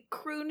basically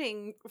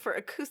crooning for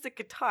acoustic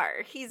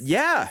guitar. He's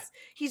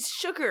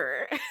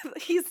sugar.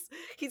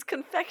 he's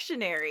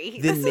confectionery.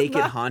 The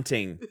naked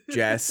haunting,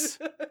 Jess.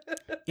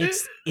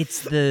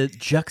 It's the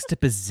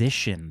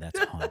juxtaposition that's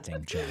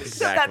haunting, Jess.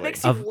 Exactly. That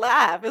makes you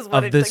laugh. Is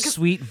what of the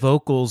sweet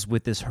vocals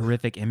with this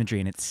horrific imagery,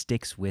 and it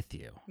sticks with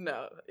you.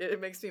 No, it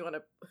makes me want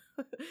to.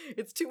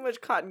 It's too much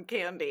cotton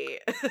candy.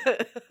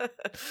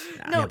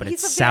 No, but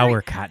it's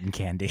sour cotton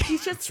candy.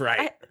 He's just That's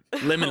right.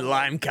 Lemon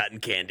lime cotton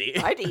candy.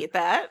 I'd eat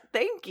that.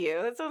 Thank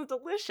you. That sounds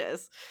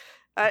delicious.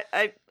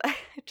 I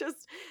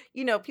just,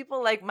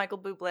 people like Michael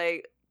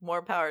Bublé,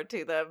 more power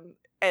to them.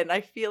 And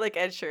I feel like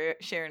Ed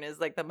Sheeran is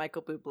like the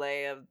Michael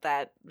Bublé of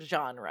that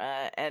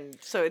genre. And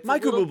so it's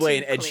Michael Bublé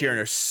and Ed Sheeran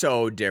are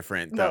so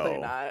different, though. No, they're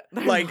not.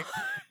 They're like, not.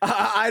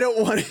 I don't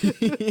want to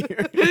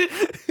hear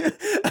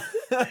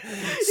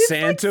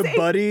Santa like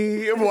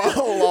Buddy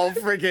while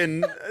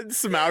freaking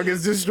Smaug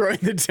is destroying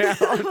the town.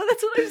 Well,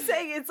 that's what I'm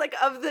saying. It's like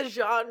of the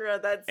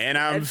genre that's. And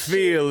I'm Ed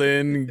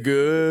feeling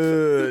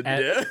good.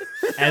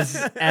 As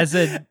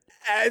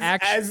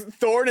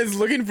Thorne is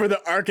looking for the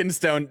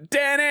Arkenstone.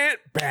 Dan it.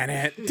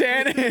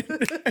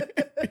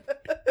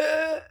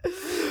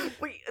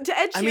 Wait, to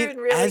Ed Sheeran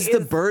really as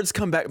the birds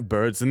come back,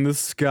 birds in the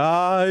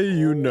sky,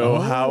 you know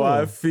how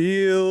I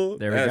feel.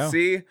 There we go.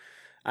 See?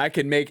 I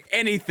can make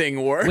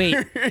anything work.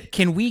 Wait,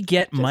 can we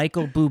get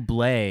Michael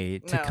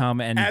Bublé to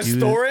come and as do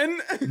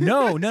Thorin?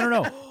 No.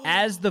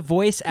 As the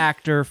voice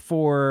actor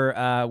for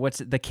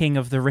The King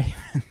of the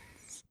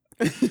Ravens.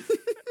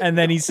 And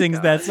then he sings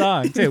that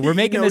song too. We're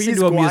making this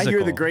into a musical.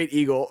 Gwahir the Great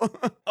Eagle.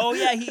 Oh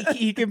yeah,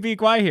 he can be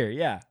Gwahir.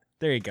 Yeah,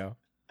 there you go.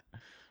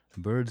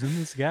 Birds in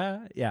the sky.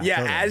 Yeah.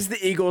 Totally. As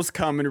the Eagles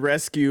come and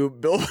rescue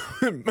Bill,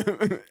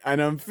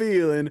 and I'm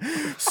feeling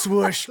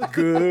swoosh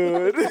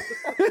good.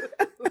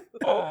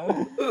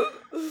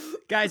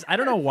 Guys, I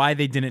don't know why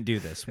they didn't do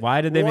this.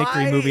 Why did they make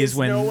 3 movies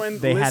when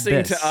they had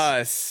this? To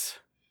us?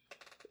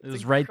 It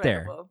was right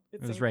there.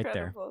 It was right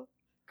there.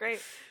 Great.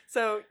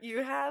 So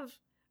you have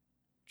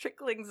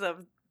tricklings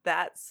of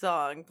that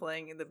song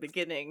playing in the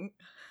beginning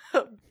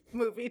of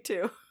movie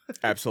 2.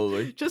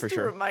 Absolutely. Just for to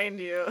sure. remind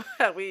you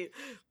how we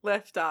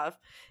left off.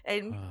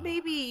 And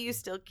maybe you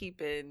still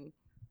keep in...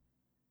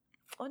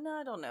 Oh, no,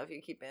 I don't know if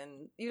you keep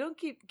in... You don't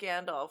keep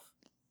Gandalf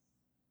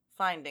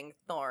finding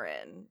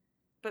Thorin.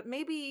 But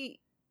maybe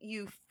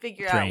you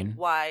figure out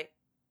why...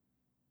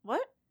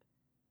 What?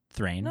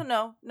 Thrain?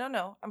 No.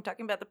 I'm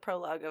talking about the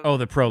prologue of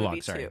the prologue,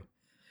 movie sorry. 2.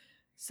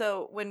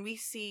 So when we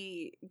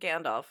see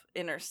Gandalf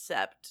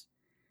intercept...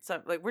 So,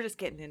 like, we're just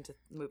getting into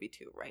movie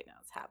 2 right now.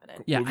 It's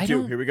happening. Yeah, movie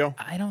 2, here we go.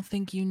 I don't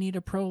think you need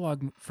a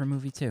prologue for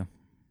movie 2.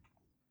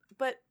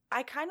 But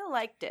I kind of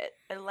liked it.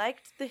 I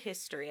liked the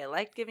history. I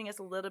liked giving us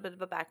a little bit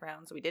of a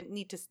background, so we didn't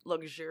need to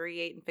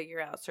luxuriate and figure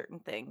out certain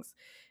things.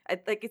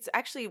 It's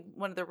actually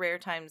one of the rare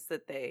times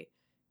that they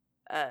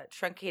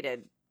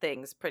truncated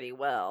things pretty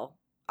well,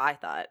 I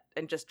thought,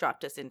 and just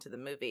dropped us into the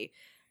movie.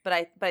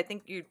 But I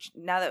think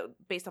now that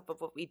based off of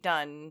what we've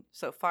done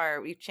so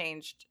far, we've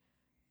changed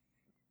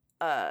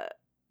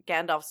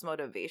Gandalf's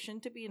motivation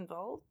to be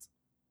involved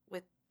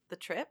with the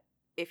trip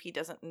if he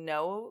doesn't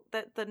know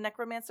that the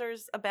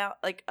necromancer's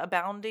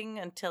abounding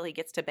until he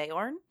gets to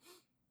Beorn.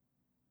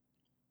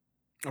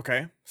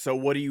 Okay, so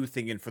what are you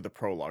thinking for the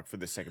prologue for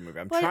the second movie?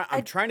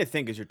 I'm trying to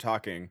think as you're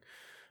talking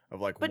of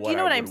like. But what you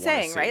know what I I'm would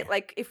saying, wanna right? see.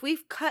 Like if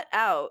we've cut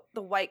out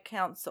the White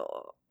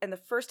Council, and the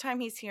first time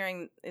he's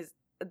hearing is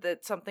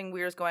that something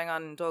weird is going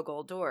on in Dol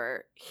Guldur,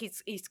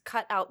 he's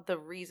cut out the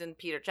reason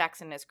Peter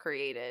Jackson has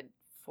created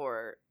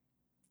for.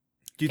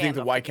 Do you think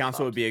the Gandalf White to be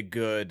Council would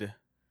involved. be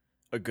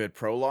a good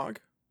prologue?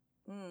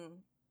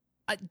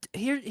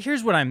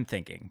 Here's what I'm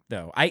thinking,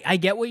 though. I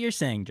get what you're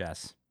saying,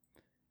 Jess,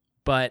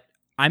 but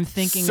I'm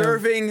thinking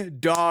serving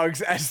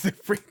dogs as the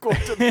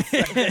prequel to the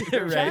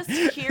second. Right.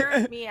 Just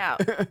hear me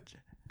out.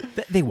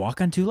 They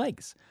walk on 2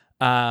 legs.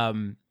 I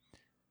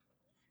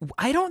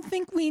don't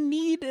think we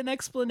need an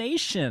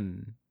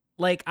explanation.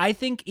 Like, I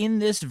think in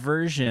this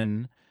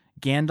version,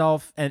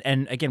 Gandalf,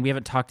 and again, we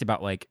haven't talked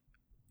about like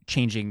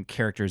changing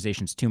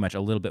characterizations too much, a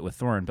little bit with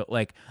Thorin, but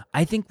like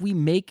I think we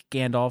make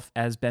Gandalf,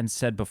 as Ben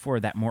said before,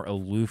 that more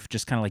aloof,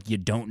 just kind of like you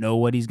don't know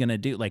what he's gonna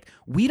do. Like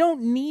we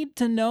don't need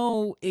to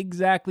know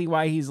exactly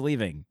why he's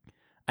leaving.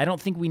 I don't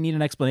think we need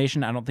an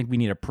explanation. I don't think we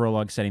need a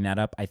prologue setting that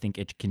up. I think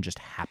it can just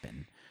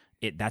happen.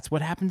 That's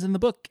what happens in the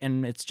book,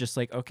 and it's just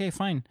like, okay,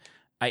 fine.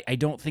 I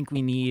don't think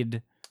we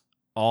need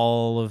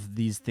all of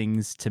these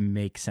things to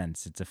make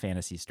sense. It's a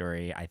fantasy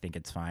story. I think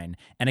it's fine.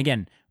 And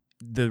again,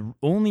 the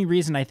only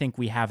reason I think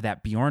we have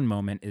that Bjorn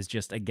moment is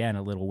just, again,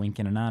 a little wink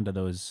and a nod to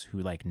those who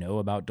like know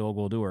about Dol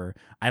Guldur.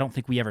 I don't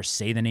think we ever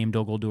say the name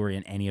Dol Guldur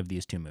in any of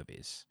these 2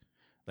 movies.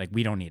 Like,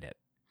 we don't need it.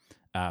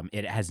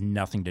 It has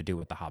nothing to do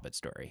with the Hobbit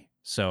story.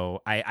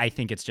 So I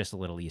think it's just a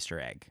little Easter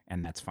egg,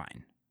 and that's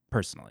fine,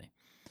 personally.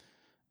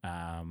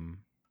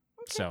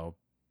 So,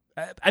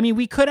 I mean,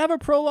 we could have a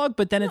prologue,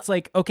 but then it's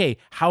like, okay,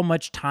 how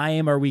much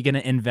time are we going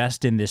to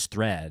invest in this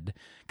thread?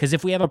 Because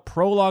if we have a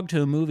prologue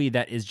to a movie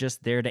that is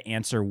just there to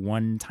answer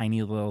one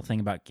tiny little thing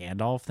about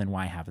Gandalf, then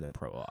why have the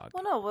prologue?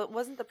 Well, no,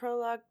 wasn't the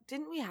prologue?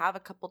 Didn't we have a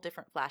couple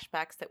different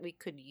flashbacks that we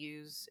could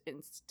use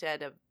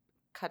instead of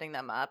cutting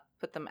them up,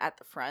 put them at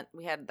the front?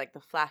 We had like the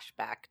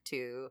flashback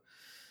to.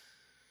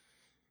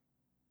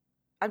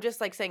 I'm just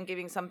like saying,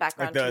 giving some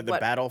background like to the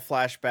what battle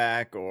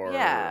flashback, or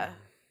yeah.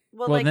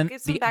 Well, Well, like then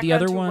give some the background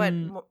other to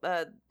one- what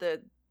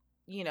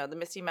the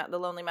Misty Mountain, the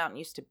Lonely Mountain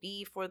used to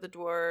be for the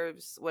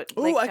dwarves. What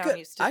Oh, Lake Town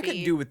used to I be.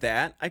 could do with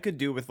that. I could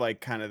do with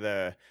like kind of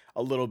a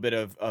little bit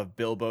of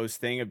Bilbo's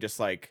thing of just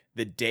like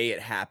the day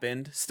it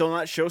happened. Still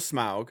not show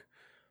Smaug,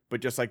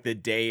 but just like the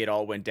day it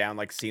all went down,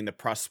 like seeing the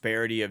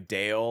prosperity of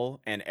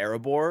Dale and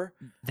Erebor.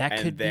 That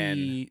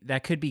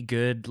could be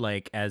good,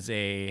 like as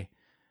a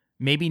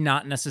maybe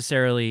not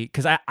necessarily,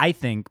 because I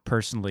think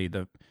personally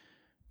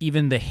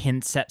even the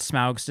hints at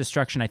Smaug's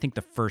destruction, I think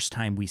the first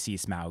time we see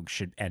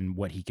Smaug and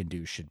what he can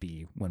do should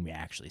be when we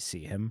actually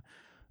see him,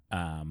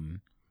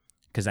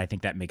 because I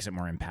think that makes it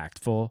more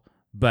impactful.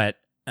 But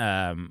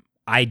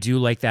I do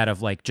like that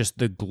of like just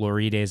the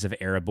glory days of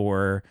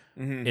Erebor.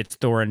 Mm-hmm. It's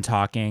Thorin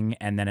talking,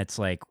 and then it's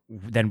like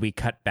then we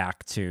cut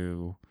back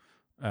to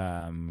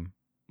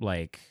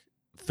like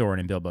Thorin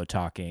and Bilbo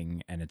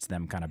talking, and it's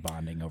them kind of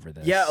bonding over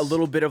this. Yeah, a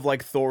little bit of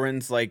like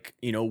Thorin's like,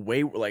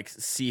 way like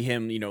see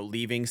him,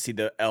 leaving, see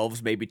the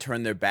elves maybe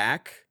turn their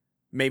back.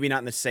 Maybe not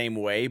in the same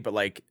way, but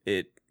like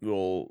it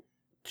will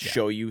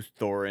show you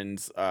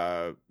Thorin's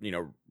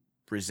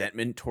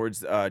resentment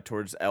towards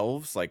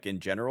elves, like in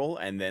general,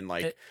 and then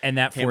like and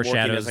that him working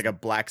foreshadows as like a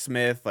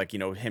blacksmith, like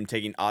him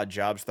taking odd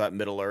jobs throughout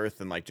Middle Earth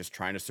and like just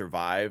trying to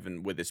survive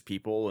and with his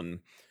people, and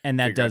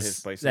that figure out his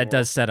place in the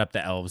does set up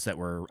the elves that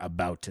we're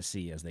about to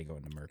see as they go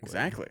into Mirkwood.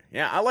 Exactly.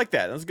 Yeah, I like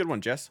that. That's a good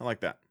one, Jess. I like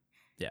that.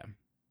 Yeah.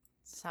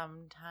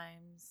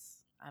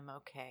 Sometimes I'm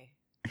okay.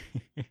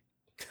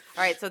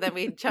 All right, so then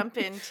we jump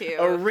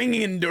into a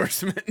ringing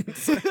endorsement.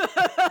 It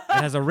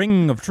has a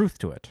ring of truth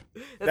to it.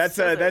 That's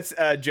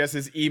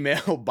Jess's email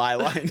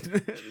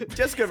byline.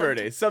 Jessica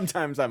Verde.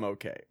 Sometimes I'm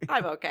okay.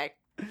 I'm okay.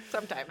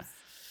 Sometimes.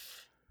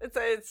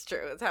 It's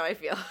true. It's how I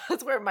feel.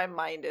 That's where my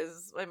mind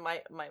is.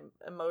 My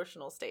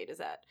emotional state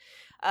is at.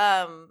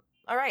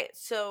 All right.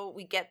 So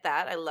we get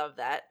that. I love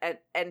that.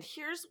 And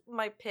here's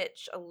my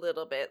pitch a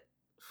little bit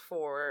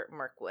for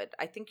Mirkwood.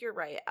 I think you're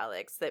right,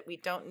 Alex, that we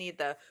don't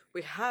need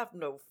we have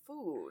no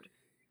food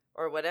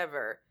or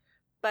whatever.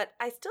 But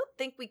I still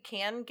think we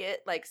can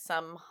get like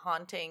some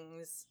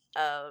hauntings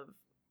of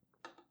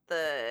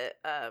the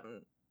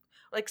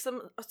like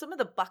some of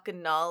the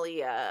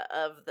bacchanalia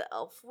of the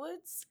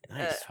Elfwoods.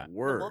 Nice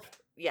word.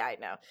 Yeah, I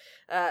know.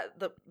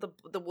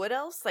 The wood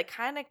elves, like,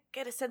 kind of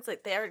get a sense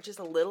like they're just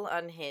a little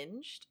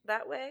unhinged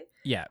that way.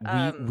 Yeah,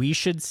 we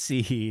should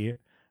see.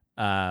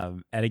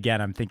 And again,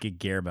 I'm thinking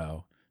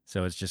Guillermo,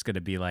 so it's just going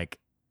to be like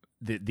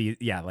the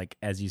like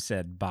as you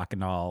said,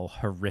 bacchanal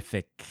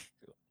horrific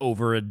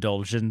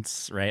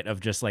overindulgence, right? Of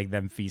just like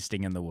them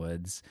feasting in the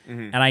woods.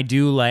 Mm-hmm. And I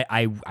do like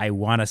I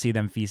want to see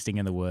them feasting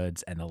in the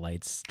woods and the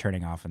lights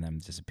turning off and them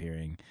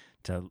disappearing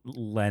to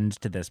lend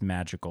to this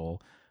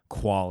magical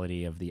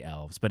quality of the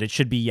elves. But it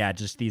should be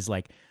just these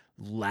like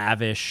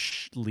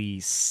lavishly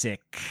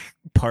sick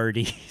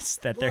parties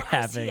that they're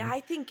having. See, I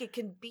think it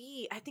can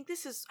be. I think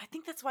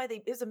that's why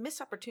there's a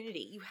missed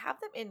opportunity. You have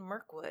them in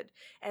Mirkwood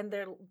and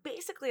they're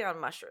basically on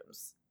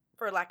mushrooms,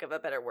 for lack of a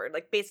better word.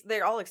 Like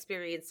they're all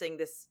experiencing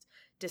this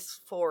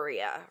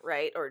dysphoria,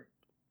 right? Or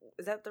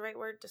is that the right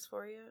word?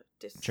 Dysphoria?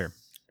 Sure.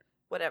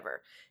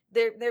 Whatever.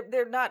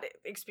 They're not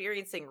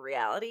experiencing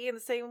reality in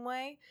the same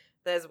way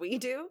as we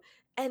do,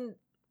 and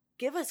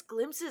give us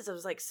glimpses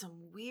of like some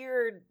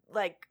weird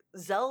like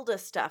Zelda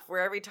stuff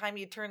where every time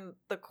you turn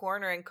the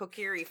corner in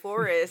Kokiri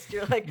Forest,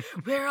 you're like,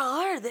 where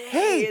are they?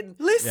 Hey, and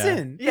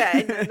listen. Yeah,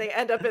 and then they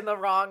end up in the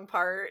wrong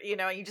part, you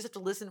just have to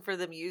listen for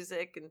the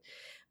music.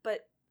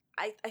 But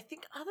I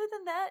think other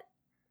than that,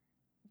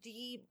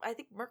 I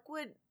think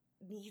Mirkwood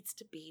needs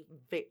to be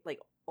like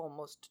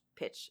almost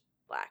pitch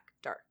black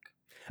dark.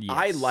 Yes.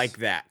 I like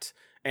that.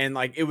 And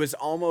like it was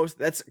almost,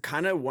 that's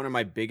kind of one of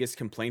my biggest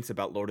complaints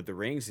about Lord of the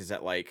Rings is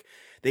that like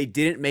they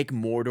didn't make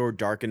Mordor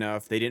dark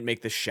enough. They didn't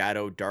make the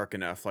shadow dark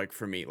enough. Like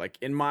for me, like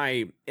in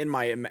my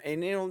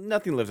and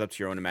nothing lives up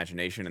to your own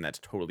imagination, and that's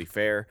totally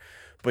fair.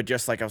 But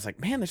just like I was like,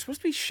 man, there's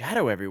supposed to be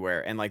shadow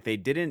everywhere, and like they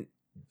didn't.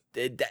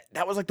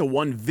 That was like the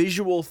one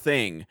visual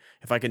thing.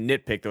 If I could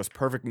nitpick those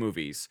perfect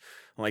movies,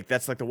 like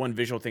that's like the one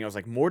visual thing. I was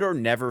like, Mordor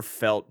never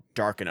felt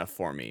dark enough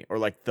for me, or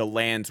like the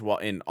lands while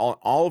in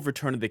all of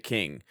Return of the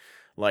King.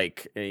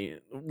 Like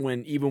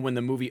when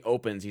the movie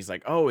opens, he's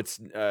like, "Oh,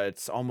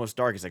 it's almost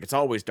dark." He's like, "It's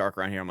always dark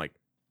around here." I'm like,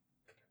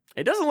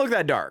 "It doesn't look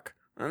that dark."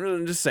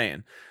 I'm just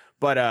saying,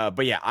 but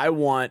yeah, I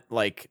want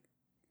like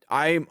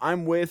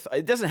I'm with.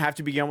 It doesn't have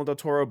to be Guillermo del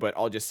Toro, but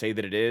I'll just say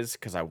that it is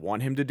because I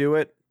want him to do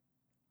it.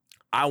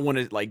 I want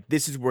to like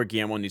this is where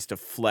Guillermo needs to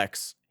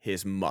flex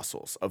his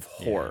muscles of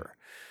horror.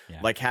 Yeah.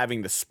 Like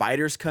having the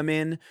spiders come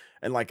in,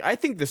 and like I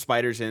think the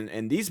spiders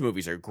in these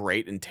movies are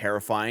great and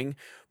terrifying,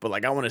 but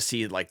like I want to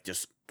see like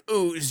just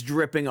ooze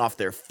dripping off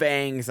their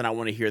fangs, and I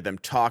want to hear them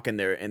talk in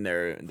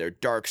their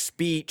dark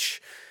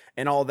speech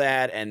and all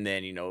that, and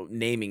then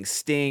naming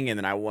Sting, and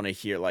then I want to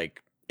hear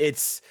like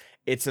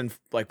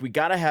like we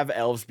gotta have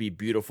elves be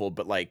beautiful,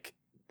 but like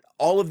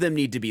all of them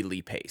need to be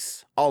Lee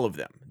Pace. All of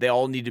them. They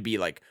all need to be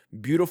like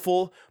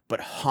beautiful, but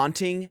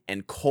haunting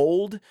and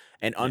cold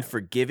and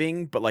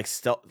unforgiving, but like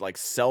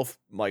self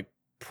like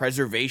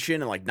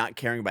preservation and like not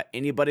caring about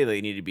anybody.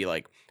 They need to be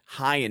like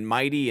high and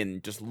mighty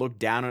and just look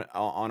down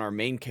on our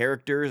main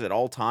characters at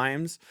all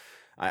times.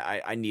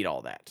 I need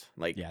all that.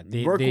 Like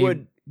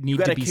Mirkwood, you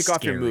got to kick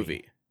off your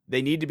movie.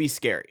 They need to be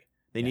scary.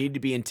 They need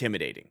to be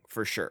intimidating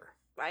for sure.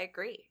 I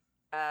agree.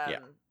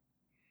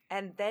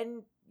 And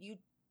then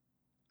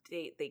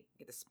the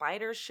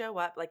spiders show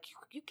up. Like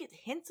you get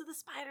hints of the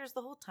spiders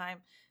the whole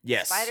time.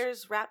 Yes, the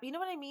spiders wrap. You know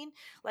what I mean?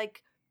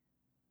 Like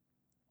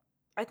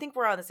I think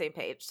we're on the same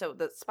page. So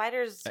the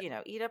spiders,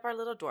 eat up our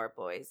little dwarf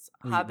boys.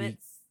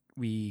 Hobbits.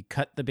 We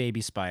cut the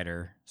baby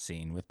spider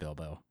scene with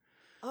Bilbo.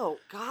 Oh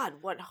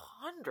God, 100%.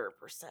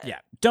 Yeah,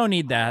 don't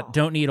need that. Oh.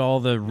 Don't need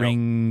all the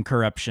ring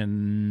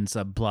corruption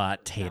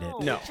subplot. Hate it.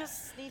 No,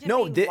 just need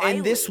to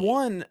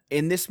and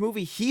in this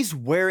movie, he's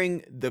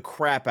wearing the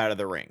crap out of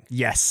the ring.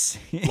 Yes,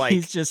 like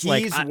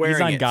he's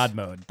on God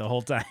mode the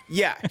whole time.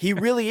 Yeah, he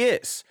really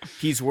is.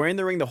 He's wearing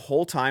the ring the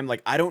whole time.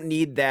 Like I don't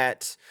need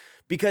that.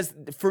 Because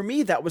for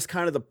me, that was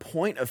kind of the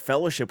point of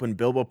Fellowship when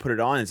Bilbo put it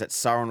on, is that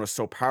Sauron was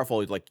so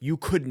powerful. Like, you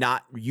could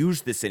not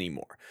use this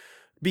anymore.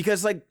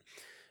 Because, like,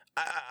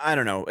 I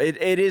don't know.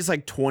 It is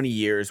like 20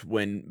 years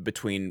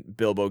between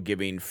Bilbo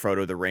giving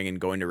Frodo the ring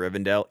and going to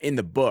Rivendell. In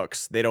the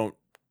books, they don't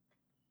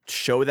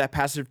show that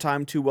passage of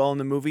time too well in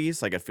the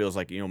movies. Like, it feels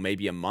like,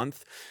 maybe a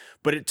month.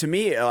 But to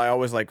me, I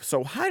always like,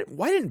 so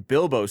why didn't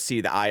Bilbo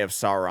see the Eye of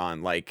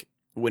Sauron, like,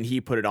 when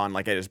he put it on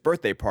like at his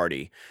birthday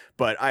party?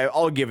 But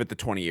I'll give it the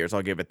 20 years.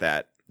 I'll give it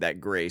that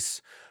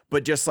grace.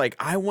 But just like,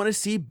 I want to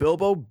see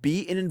Bilbo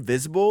be an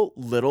invisible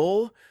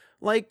little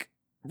like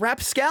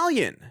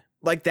rapscallion.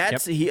 Like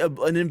that's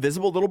an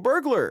invisible little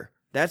burglar.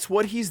 That's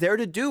what he's there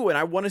to do. And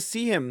I want to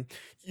see him.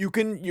 You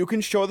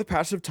can show the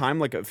passage of time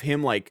like of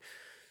him like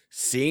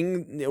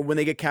seeing when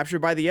they get captured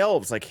by the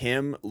elves, like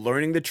him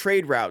learning the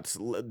trade routes,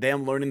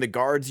 them learning the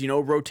guards,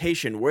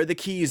 rotation, where the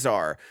keys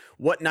are,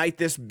 what night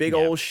this big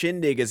old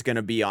shindig is going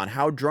to be on,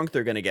 how drunk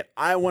they're going to get.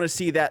 I want to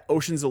see that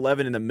Ocean's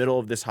 11 in the middle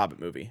of this Hobbit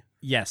movie.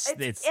 Yes,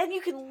 and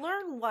you can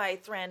learn why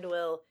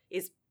Thranduil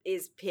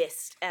is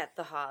pissed at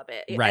the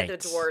Hobbit, right.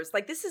 at the dwarves.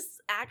 Like, this is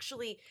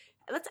actually,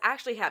 let's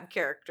actually have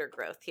character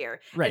growth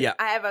here. Right. And yeah.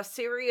 I have a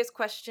serious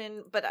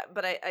question, but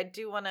I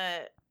do want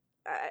to.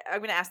 I'm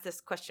going to ask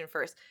this question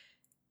first.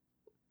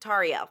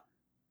 Tariel.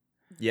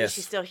 Yes. Is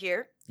she still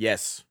here?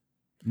 Yes.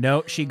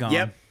 No, she gone.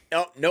 Yep.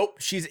 Oh, nope.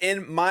 She's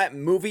in my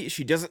movie.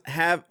 She doesn't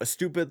have a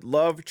stupid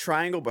love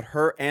triangle, but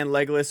her and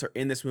Legolas are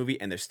in this movie,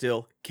 and they're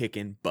still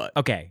kicking butt.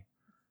 Okay.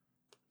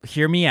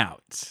 Hear me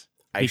out.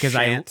 Because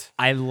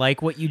I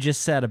like what you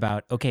just said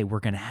about, okay, we're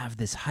going to have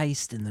this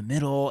heist in the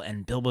middle,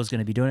 and Bilbo's going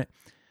to be doing it.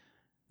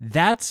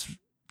 That's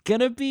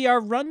going to be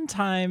our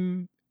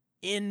runtime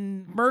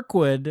in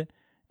Mirkwood,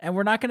 and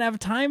we're not going to have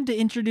time to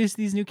introduce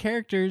these new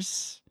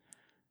characters.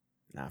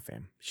 Nah,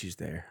 fam. She's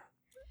there.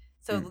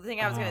 So the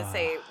thing I was going to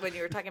say, when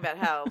you were talking about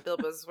how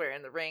Bilbo's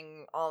wearing the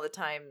ring all the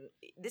time,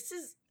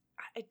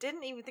 I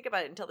didn't even think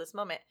about it until this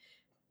moment.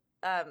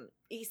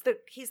 He's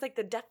like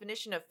the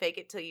definition of fake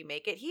it till you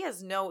make it. He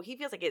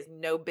feels like he has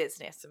no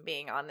business in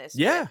being on this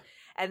trip.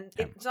 And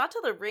it's not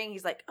till the ring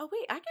he's like, oh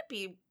wait, I could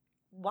be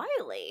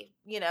wily,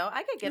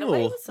 I could get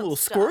away with some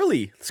stuff.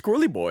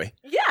 Squirrely boy.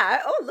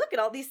 Yeah. Oh, look at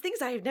all these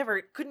things I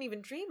couldn't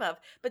even dream of.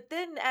 But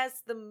then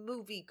as the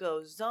movie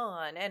goes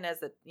on, and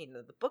as the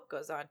book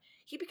goes on,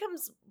 he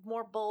becomes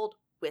more bold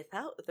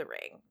without the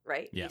ring,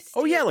 right? Yeah.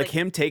 Oh yeah, like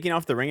him taking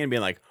off the ring and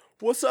being like,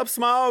 "What's up,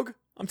 Smaug?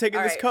 I'm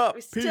taking this cup."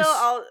 Peace.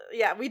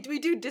 We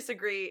do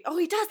disagree. Oh,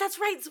 he does. That's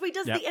right. So he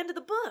does the end of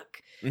the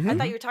book. Mm-hmm. I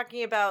thought you were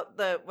talking about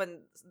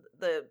when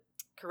the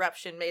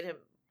corruption made him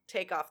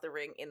take off the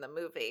ring in the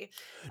movie.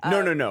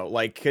 No.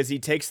 Like, because he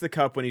takes the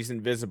cup when he's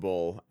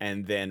invisible,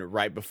 and then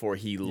right before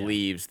he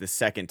leaves the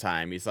second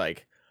time, he's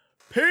like,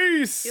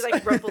 "Peace." He's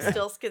like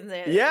Rumpelstiltskin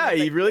there. Yeah,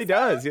 he really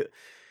does.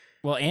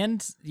 Well,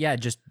 and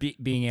just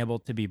being able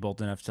to be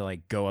bold enough to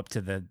like go up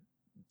to the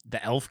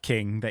elf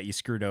king that you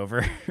screwed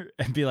over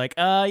and be like,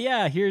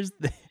 here's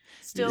the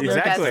still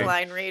the best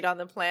line read on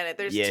the planet.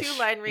 There's 2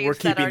 line reads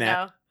that are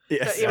now.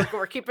 Yes.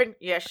 We're keeping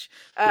yes.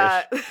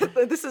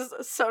 This is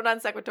so non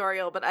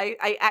sequitorial, but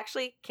I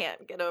actually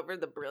can't get over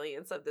the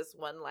brilliance of this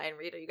one line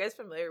read. Are you guys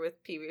familiar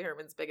with Pee Wee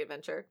Herman's Big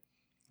Adventure?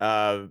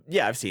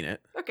 Yeah, I've seen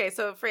it. Okay,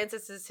 so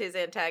Francis is his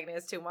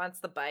antagonist who wants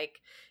the bike,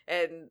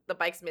 and the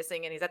bike's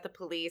missing, and he's at the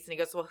police, and he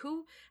goes, "Well,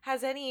 who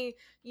has any,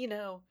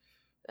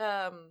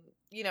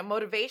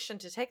 motivation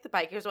to take the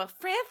bike?" He goes, "Well,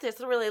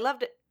 Francis really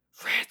loved it."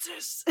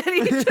 Francis, and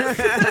he just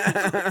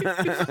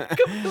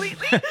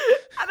completely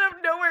out of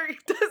nowhere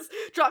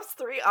drops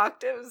 3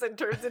 octaves and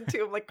turns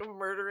into like a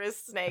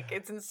murderous snake.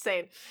 It's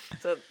insane.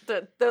 So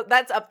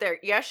that's up there.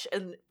 Yesh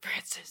and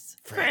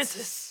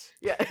Francis.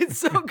 Yeah, it's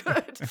so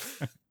good.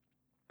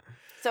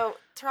 So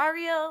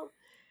Tariel,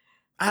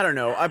 I don't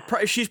know.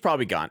 She's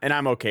probably gone, and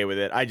I'm okay with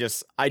it. I do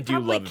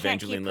love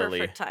Evangeline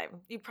Lilly.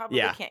 You probably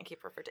can't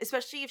keep her for time,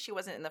 especially if she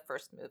wasn't in the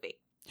first movie.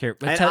 Here,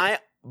 I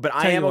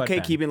am okay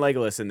keeping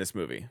Legolas in this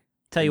movie.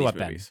 Tell you what,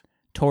 Ben.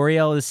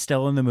 Toriel is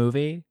still in the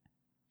movie,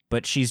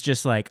 but she's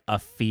just like a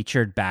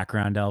featured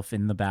background elf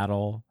in the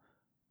battle,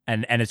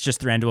 and it's just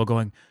Thranduil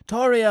going,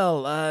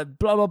 "Toriel,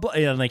 blah blah blah,"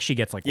 and like she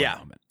gets like one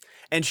moment.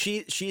 And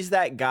she's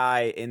that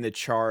guy in the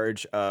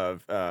charge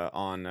of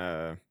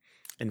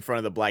in front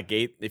of the Black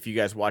Gate. If you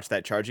guys watch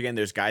that charge again,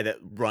 there's a guy that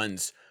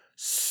runs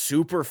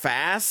super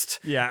fast.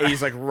 Yeah. And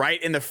he's like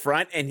right in the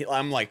front. And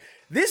I'm like,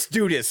 this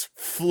dude is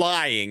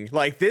flying.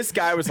 Like, this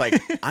guy was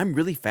like, I'm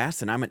really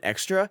fast and I'm an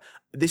extra.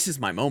 This is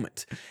my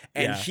moment.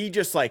 And he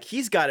just like,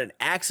 he's got an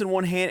axe in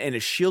one hand and a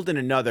shield in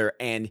another.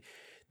 And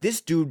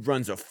this dude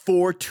runs a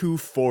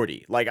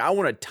 4.240. Like, I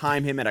want to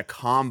time him at a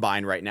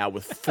combine right now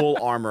with full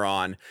armor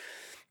on.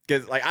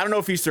 Because, like, I don't know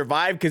if he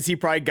survived because he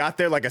probably got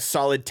there like a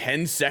solid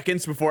 10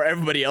 seconds before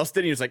everybody else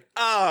did. He was like,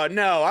 oh,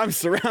 no, I'm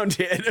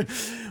surrounded.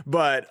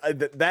 But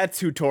that's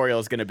who Toriel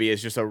is going to be,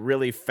 is just a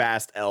really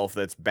fast elf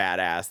that's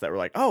badass that we're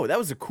like, oh, that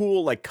was a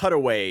cool, like,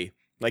 cutaway.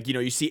 Like,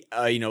 you see,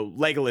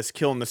 Legolas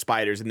killing the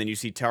spiders, and then you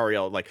see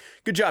Toriel, like,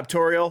 good job,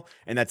 Toriel.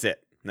 And that's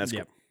it. And that's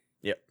cool.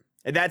 Yep.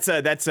 And that's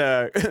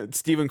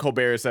Stephen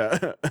Colbert's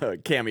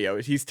cameo.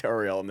 He's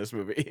Toriel in this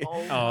movie.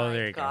 Oh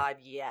there you go.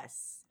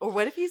 Yes. Or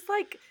what if he's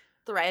like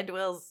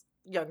Thranduil's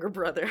younger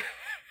brother?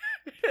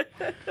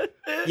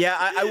 Yeah,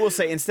 I will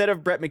say, instead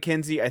of Brett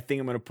McKenzie, I think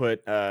I'm going to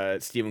put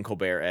Stephen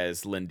Colbert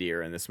as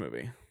Lindir in this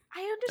movie.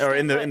 I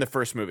understand. Or in the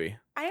first movie.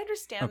 I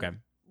understand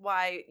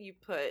why you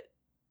put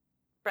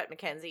Brett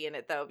McKenzie in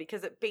it, though,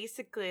 because it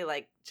basically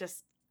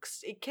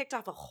it kicked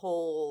off a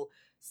whole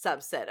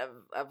subset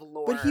of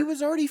lore. But he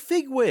was already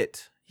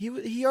Figwit.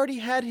 He already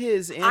had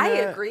his. I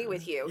agree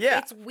with you. Yeah,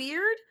 it's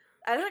weird.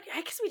 I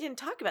guess we didn't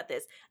talk about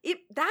this.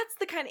 That's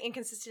the kind of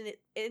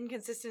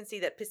inconsistency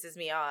that pisses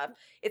me off.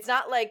 It's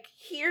not like,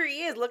 here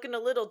he is looking a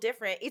little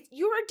different.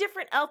 You're a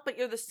different elf, but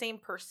you're the same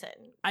person.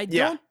 I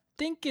don't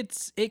think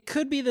it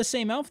could be the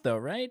same elf though,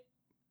 right?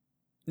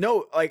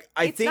 No, like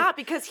it's not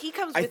because he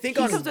comes with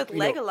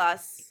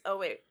Legolas. Oh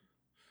wait.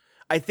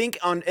 I think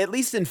on at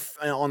least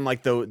on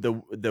like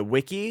the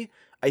wiki,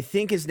 I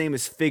think his name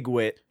is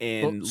Figwit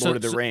in Lord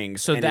of the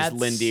Rings, and is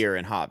Lindir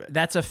in Hobbit.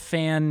 That's a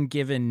fan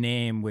given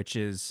name, which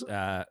is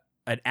an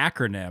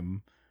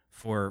acronym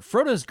for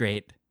Frodo's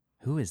great.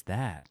 Who is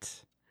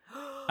that?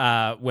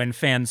 When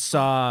fans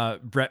saw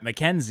Brett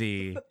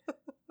McKenzie,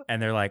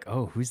 and they're like,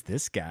 "Oh, who's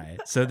this guy?"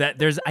 So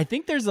that I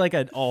think there's like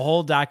a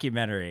whole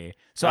documentary.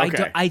 So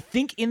okay. I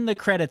think in the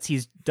credits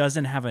he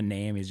doesn't have a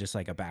name. He's just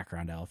like a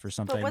background elf or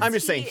something. I'm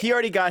just saying he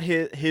already got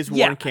his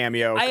one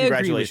cameo.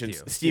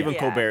 Congratulations, Stephen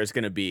Colbert is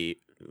going to be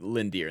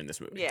Lindir in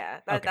this movie. Yeah,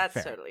 that's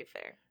fair. Totally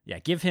fair. Yeah,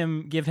 give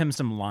him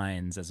some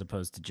lines as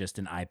opposed to just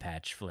an eye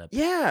patch flip.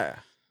 Yeah,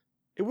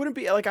 it wouldn't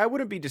be like I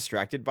wouldn't be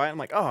distracted by it. I'm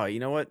like, oh, you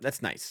know what?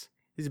 That's nice.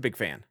 He's a big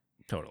fan.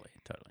 Totally.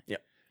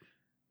 Yep.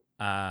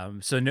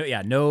 So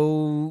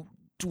no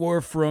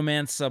dwarf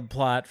romance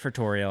subplot for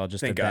Toriel,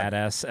 just Thank a God.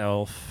 badass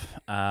elf.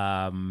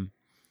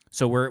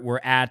 So we're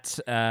at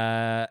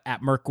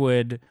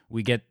Mirkwood.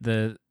 We get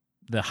the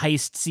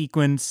heist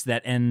sequence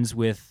that ends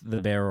with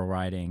the barrel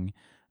riding.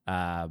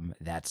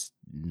 That's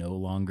no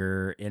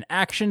longer an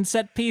action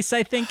set piece,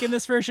 I think, in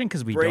this version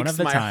because we don't have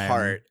the time. Breaks my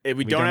heart.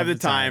 We don't have the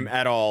time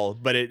at all,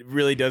 but it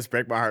really does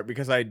break my heart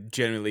because I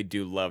genuinely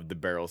do love the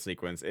barrel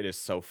sequence. It is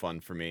so fun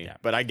for me. Yeah.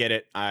 But I get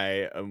it.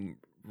 I am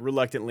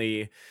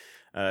reluctantly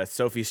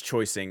Sophie's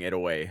choicing it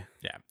away.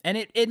 Yeah. And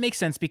it makes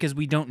sense because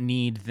we don't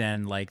need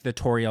then like the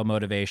Toriel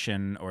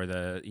motivation or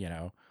the,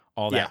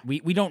 all that. Yeah.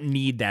 We don't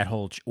need that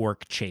whole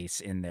orc chase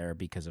in there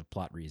because of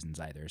plot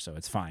reasons either. So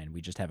it's fine. We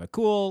just have a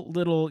cool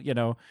little,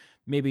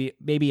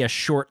 maybe a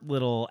short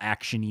little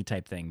action-y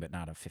type thing, but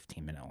not a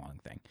 15-minute long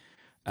thing.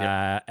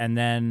 Yep. And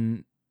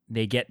then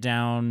they get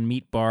down,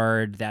 meet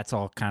Bard. That's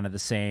all kind of the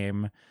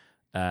same.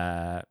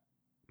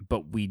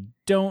 But we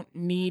don't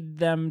need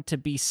them to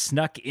be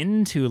snuck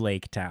into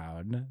Lake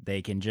Town.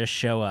 They can just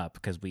show up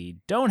because we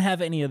don't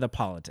have any of the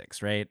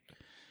politics, right?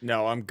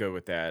 No, I'm good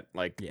with that.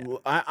 Like, yeah.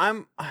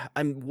 I'm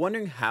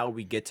wondering how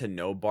we get to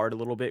know Bard a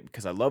little bit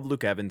because I love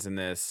Luke Evans in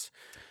this,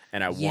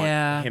 and I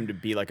want him to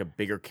be like a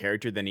bigger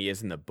character than he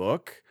is in the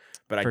book.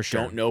 But I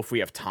don't know if we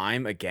have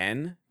time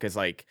again because,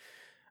 like,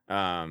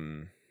 I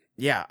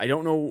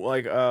don't know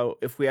like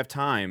if we have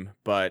time.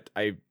 But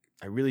I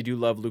really do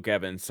love Luke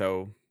Evans.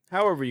 So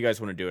however you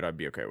guys want to do it, I'd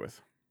be okay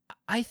with.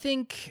 I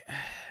think,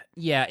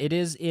 it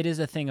is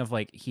a thing of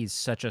like he's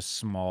such a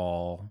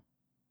small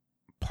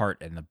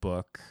part in the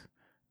book.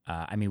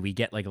 I mean, we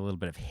get like a little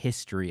bit of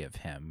history of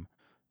him,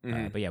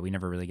 but we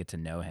never really get to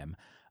know him.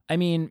 I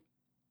mean,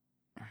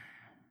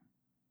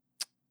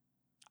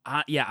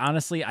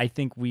 honestly, I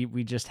think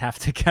we just have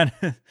to kind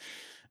of.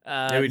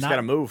 We just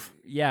gotta move.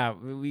 Yeah,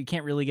 we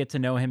can't really get to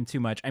know him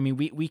too much. I mean,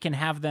 we can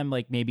have them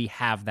like maybe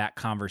have that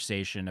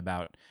conversation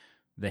about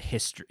the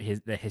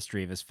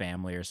history of his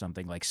family or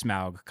something. Like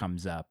Smaug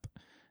comes up,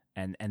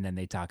 and then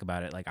they talk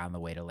about it like on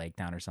the way to Lake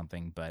Town or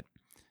something, but.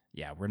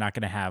 Yeah, we're not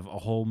going to have a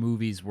whole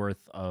movie's worth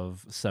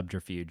of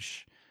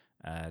subterfuge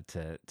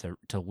to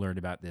learn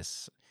about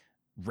this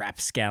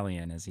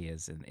rapscallion as he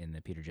is in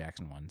the Peter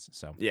Jackson ones.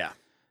 So yeah,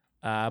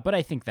 but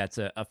I think that's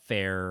a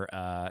fair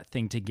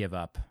thing to give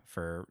up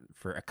for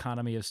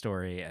economy of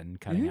story and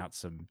cutting out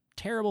some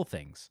terrible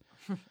things.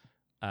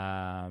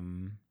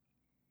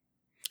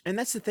 And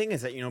that's the thing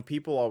is that,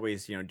 people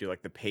always, do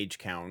like the page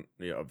count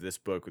of this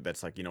book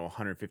that's like,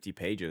 150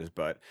 pages,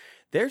 but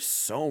there's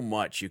so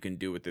much you can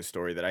do with this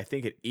story that I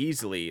think it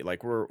easily,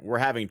 like we're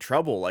having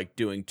trouble like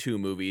doing 2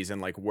 movies and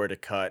like where to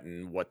cut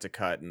and what to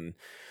cut. And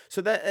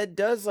so that it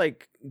does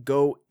like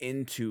go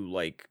into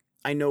like,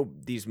 I know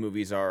these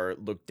movies are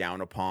looked down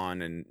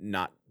upon and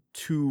not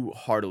too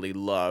heartily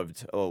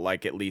loved,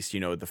 like at least,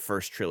 the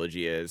first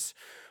trilogy is,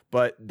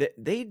 but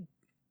they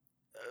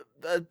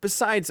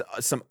besides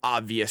some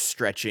obvious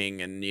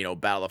stretching and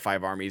Battle of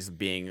Five Armies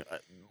being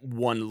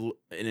an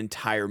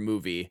entire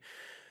movie,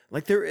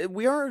 like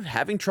we are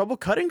having trouble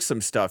cutting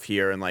some stuff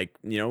here, and like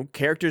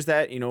characters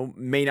that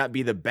may not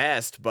be the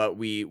best, but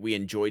we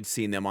enjoyed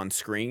seeing them on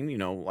screen.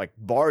 Like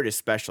Bard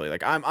especially.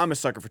 Like I'm a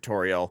sucker for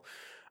Toriel,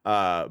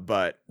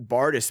 but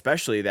Bard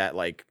especially. That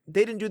like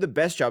they didn't do the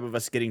best job of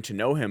us getting to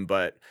know him,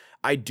 but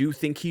I do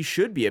think he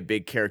should be a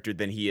big character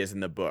than he is in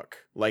the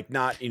book. Like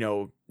not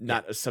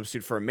a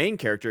substitute for a main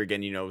character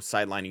again,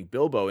 sidelining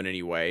Bilbo in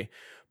any way,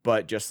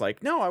 but just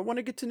like, no, I want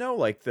to get to know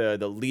like the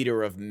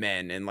leader of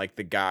men and like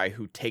the guy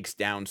who takes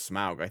down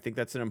Smaug. I think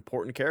that's an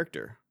important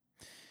character.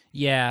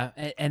 Yeah,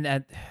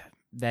 and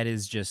that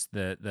is just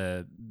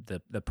the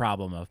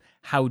problem of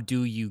how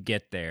do you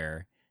get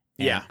there?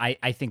 And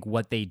I think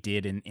what they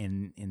did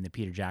in the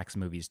Peter Jackson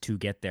movies to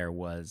get there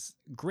was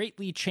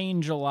greatly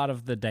change a lot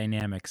of the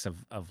dynamics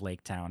of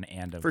Lake Town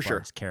and of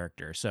Bard's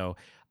character. So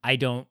I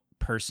don't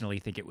personally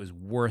think it was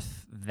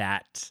worth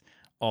that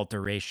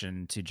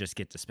alteration to just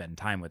get to spend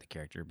time with the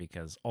character,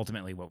 because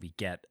ultimately what we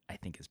get, I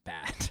think, is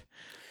bad.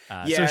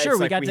 So sure,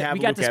 we got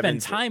to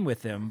spend time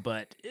with him,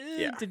 but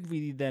did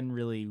we then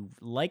really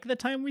like the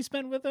time we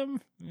spent with him?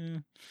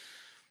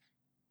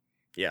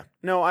 Yeah.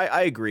 No,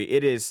 I agree.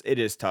 It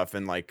is tough,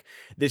 and like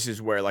this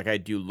is where like I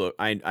do look.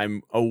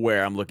 I'm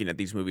aware I'm looking at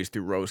these movies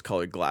through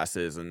rose-colored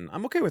glasses, and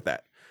I'm okay with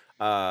that.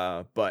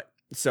 But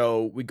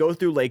so we go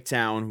through Lake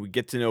Town. We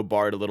get to know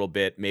Bard a little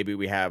bit. Maybe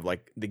we have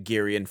like the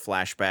Girion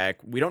flashback.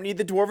 We don't need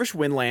the Dwarvish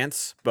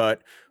Windlance,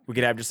 but we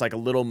could have just like a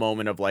little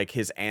moment of like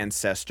his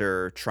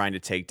ancestor trying to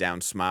take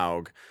down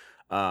Smaug.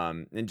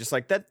 And just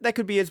like that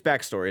could be his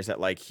backstory, is that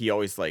like he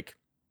always like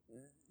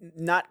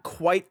not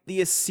quite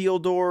the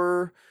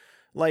Isildur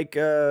like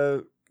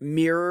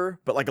mirror,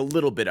 but like a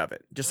little bit of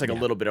it, just like a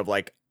little bit of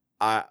like,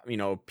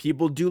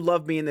 people do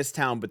love me in this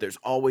town, but there's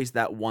always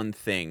that one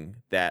thing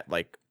that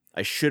like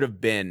I should have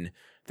been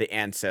the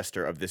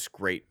ancestor of this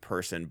great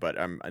person, but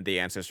I'm the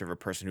ancestor of a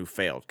person who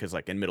failed, because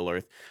like in Middle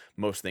Earth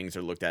most things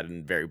are looked at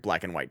in very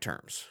black and white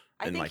terms.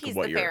 I think like he's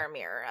the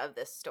Faramir of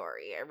this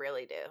story. I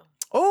really do.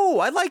 Oh,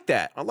 I like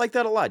that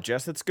a lot,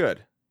 Jess. That's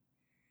good.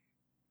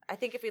 I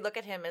think if we look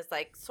at him as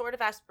like sort of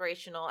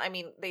aspirational, I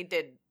mean, they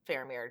did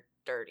Faramir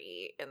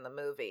dirty in the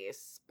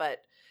movies,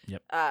 but you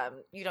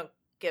don't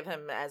give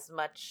him as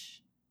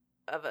much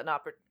of an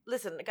opportunity.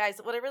 Listen, guys,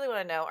 what I really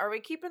want to know, are we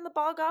keeping the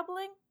ball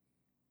gobbling?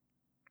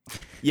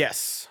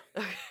 Yes.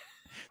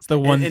 It's the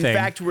one thing. In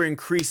fact, we're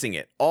increasing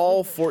it.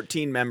 All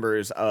 14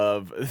 members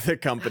of the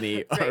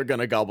company are going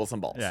to gobble some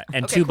balls. Yeah,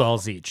 and two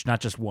balls each, not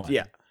just one.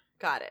 Yeah.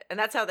 Got it. And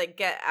that's how they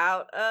get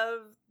out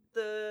of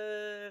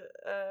the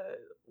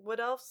what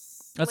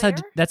else?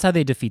 That's how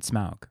they defeat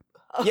Smaug.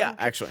 Oh, yeah,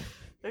 actually.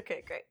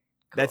 Okay, great.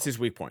 Cool. That's his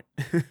weak point.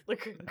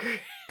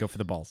 Go for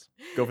the balls.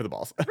 Go for the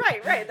balls.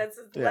 Right. That's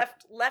his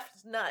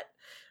left nut.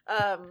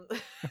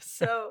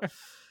 So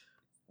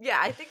yeah,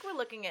 I think we're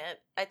looking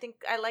at. I think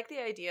I like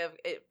the idea of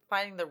it,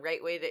 finding the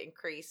right way to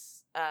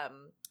increase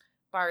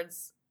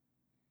Bard's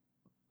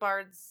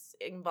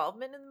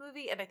involvement in the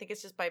movie, and I think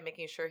it's just by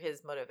making sure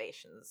his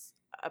motivation's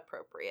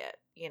appropriate.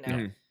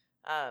 And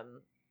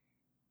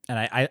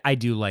I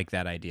do like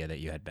that idea that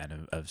you had,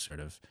 Ben, of sort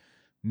of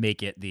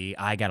make it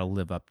I got to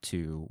live up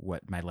to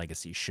what my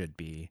legacy should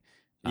be.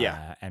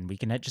 Yeah. And we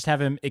can just have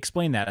him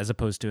explain that, as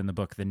opposed to in the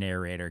book, the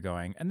narrator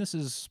going, and this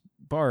is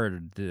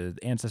Bard, the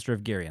ancestor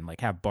of Girion.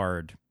 Like, have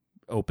Bard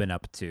open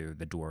up to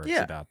the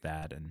dwarves about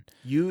that, and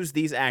use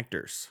these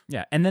actors.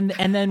 Yeah. And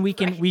then we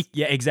can, right.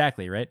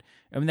 Exactly. Right.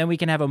 And then we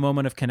can have a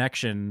moment of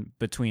connection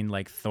between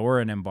like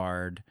Thorin and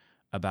Bard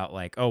about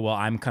like, oh, well,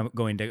 I'm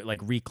going to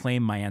like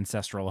reclaim my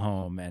ancestral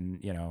home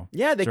and, they sort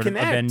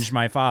connect. of avenge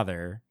my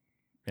father.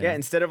 Yeah.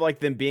 Instead of like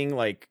them being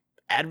like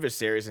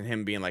adversaries and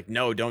him being like,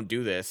 no, don't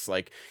do this.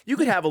 Like, you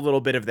could have a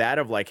little bit of that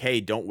of like, hey,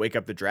 don't wake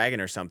up the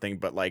dragon or something.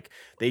 But like,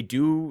 they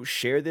do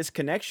share this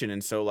connection.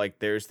 And so like,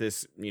 there's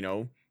this,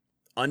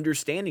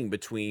 understanding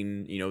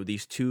between,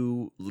 these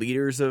two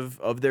leaders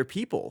of their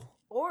people.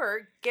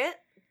 Or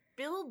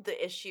build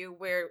the issue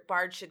where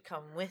Bard should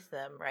come with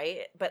them,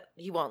 right? But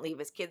he won't leave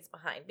his kids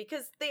behind,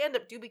 because they end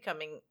up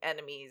becoming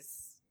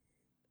enemies,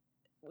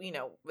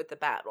 with the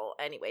battle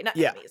anyway. Not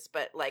enemies,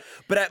 but like.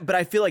 But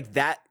I feel like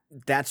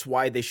that's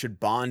why they should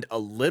bond a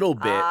little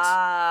bit,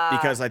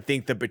 because I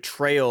think the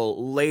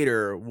betrayal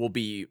later will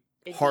be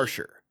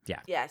harsher.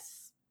 Yeah.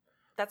 Yes.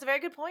 That's a very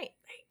good point.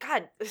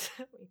 God,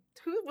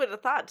 who would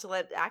have thought to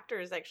let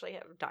actors actually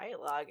have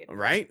dialogue?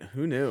 Right?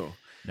 Who knew?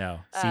 No.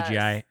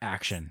 CGI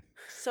action.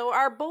 So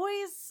our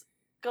boys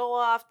go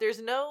off.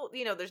 There's no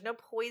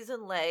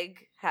poison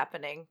leg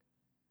happening.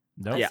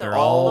 Nope. Yeah, they're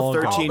all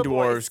 13 the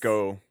dwarves boys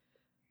go.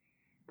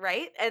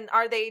 Right? And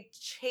are they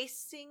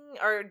chasing,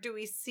 or do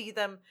we see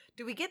them?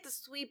 Do we get the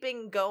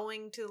sweeping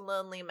going to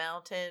Lonely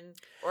Mountain?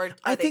 Or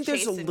I think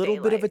there's a little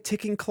bit of a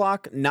ticking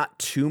clock, not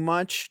too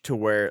much to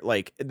where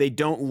like they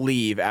don't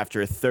leave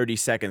after 30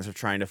 seconds of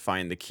trying to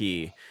find the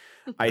key.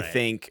 I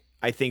think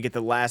at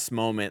the last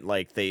moment,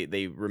 like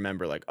they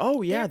remember like,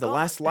 oh yeah, the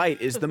last light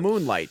is the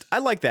moonlight. I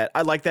like that.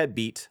 I like that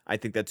beat. I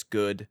think that's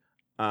good.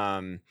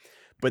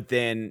 But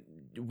then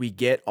we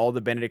get all the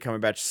Benedict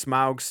Cumberbatch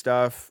Smaug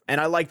stuff, and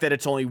I like that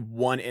it's only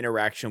one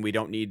interaction. We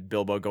don't need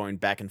Bilbo going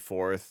back and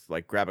forth,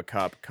 like grab a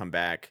cup, come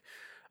back.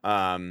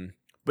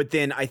 But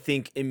then I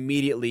think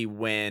immediately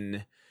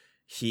when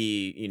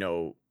he,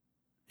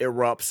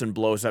 erupts and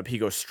blows up, he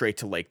goes straight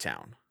to Lake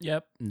Town.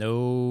 Yep.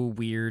 No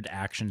weird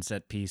action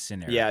set piece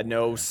scenario. Yeah,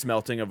 no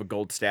smelting of a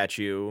gold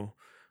statue.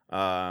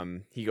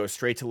 He goes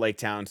straight to Lake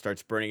Town,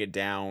 starts burning it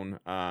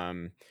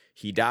down.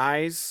 He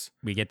dies.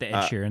 We get the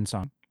Ed Sheeran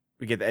song.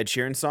 We get the Ed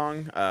Sheeran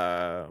song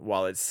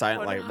while it's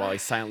silent, while he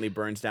silently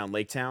burns down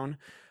Lake Town.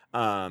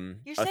 You're a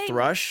saying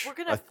thrush. We're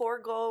gonna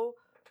forego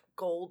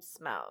gold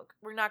Smaug.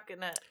 We're not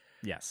gonna.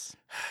 Yes.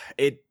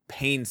 It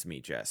pains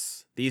me,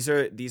 Jess. These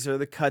are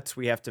the cuts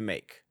we have to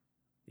make.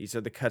 I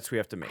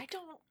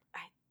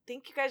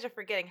think you guys are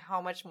forgetting how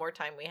much more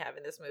time we have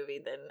in this movie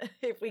than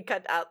if we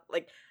cut out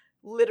like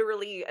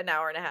literally an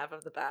hour and a half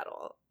of the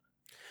battle.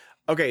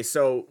 Okay,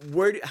 so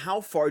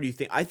how far do you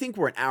think? I think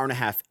we're an hour and a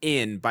half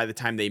in by the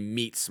time they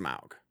meet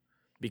Smaug,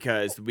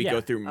 because we go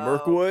through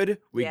Mirkwood,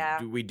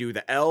 we do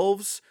the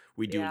elves,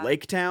 we do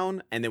Lake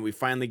Town, and then we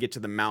finally get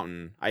to the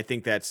mountain. I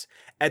think that's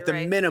at the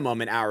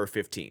minimum an hour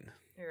 15.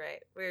 You're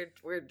right.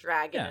 We're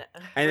dragging it.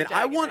 And then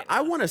I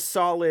want a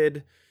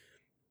solid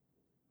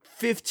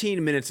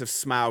 15 minutes of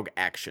Smaug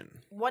action.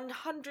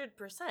 100%.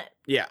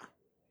 Yeah.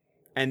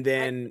 And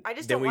then I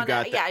just then don't want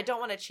to. Yeah, I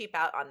don't want to cheap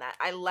out on that.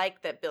 I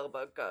like that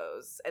Bilbo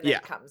goes and then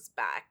comes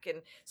back,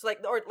 and so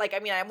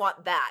I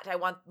want that. I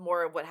want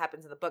more of what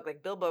happens in the book.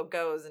 Like Bilbo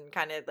goes and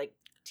kind of like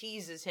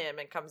teases him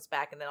and comes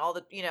back, and then all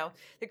the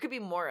there could be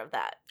more of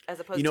that as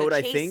opposed to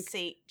I think?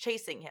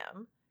 Chasing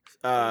him.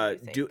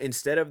 Do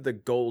instead of the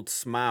gold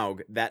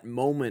Smaug, that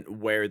moment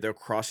where they're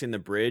crossing the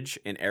bridge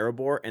in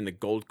Erebor and the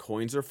gold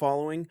coins are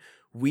following,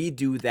 we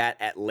do that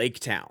at Lake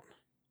Town,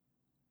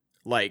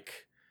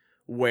 like.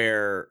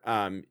 Where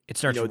it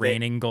starts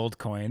raining gold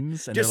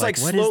coins and just like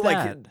slow, what is like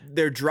that?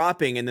 They're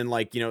dropping and then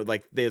like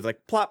they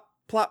like plop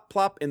plop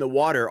plop in the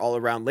water all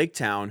around Lake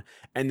Town,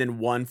 and then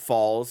one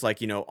falls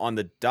like on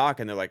the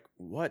dock and they're like,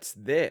 what's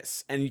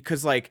this? And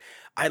because like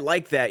I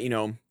like that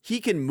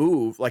he can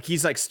move, like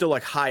he's like still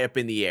like high up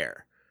in the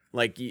air,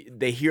 like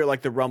they hear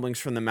like the rumblings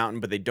from the mountain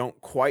but they don't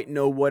quite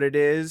know what it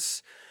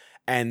is.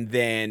 And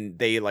then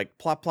they like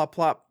plop, plop,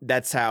 plop.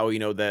 That's how,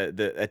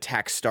 the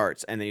attack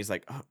starts. And then he's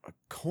like, oh, a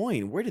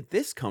coin? Where did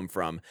this come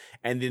from?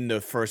 And then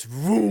the first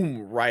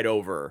vroom right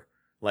over,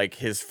 like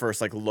his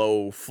first like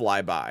low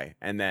flyby.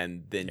 And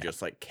then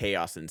just like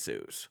chaos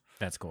ensues.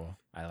 That's cool.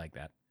 I like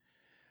that.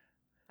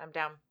 I'm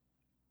down.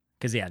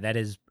 Because that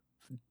is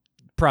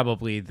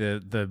probably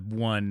the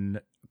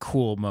one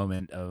cool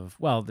moment of,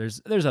 well,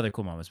 there's other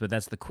cool moments, but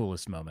that's the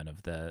coolest moment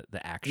of the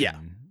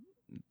action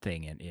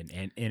thing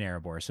in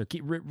Erebor. So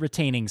keep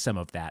retaining some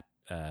of that,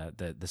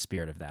 the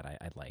spirit of that.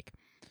 I like.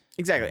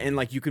 Exactly. And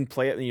like you can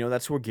play it,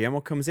 that's where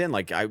Guillermo comes in.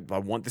 Like I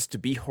want this to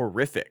be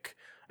horrific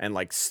and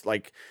like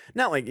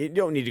not like you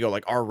don't need to go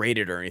like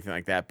R-rated or anything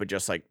like that, but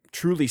just like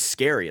truly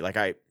scary. Like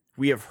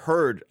we have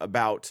heard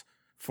about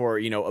for,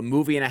 a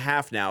movie and a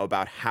half now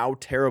about how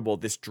terrible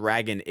this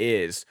dragon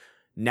is.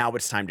 Now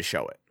it's time to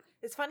show it.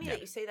 It's funny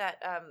that you say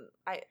that.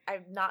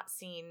 I've not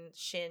seen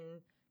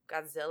Shin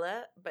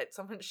Godzilla, but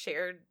someone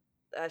shared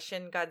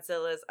Shin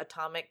Godzilla's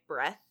atomic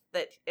breath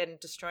and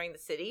destroying the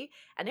city,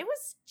 and it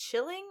was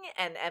chilling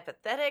and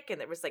empathetic,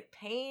 and there was like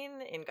pain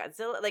in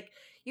Godzilla. Like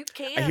you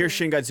can. I hear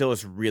Shin Godzilla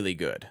is really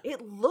good.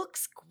 It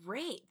looks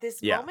great.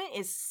 This moment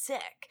is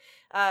sick.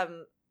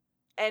 And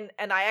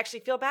I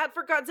actually feel bad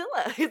for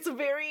Godzilla. It's a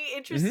very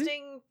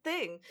interesting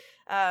thing.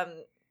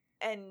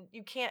 And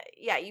you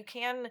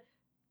can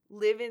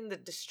live in the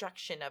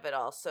destruction of it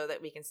all so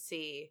that we can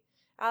see.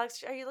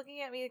 Alex, are you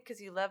looking at me because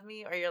you love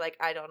me, or you're like,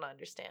 I don't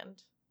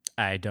understand?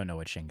 I don't know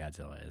what Shin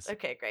Godzilla is.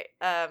 Okay, great.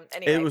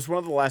 Anyway. It was one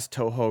of the last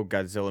Toho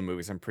Godzilla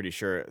movies, I'm pretty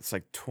sure. It's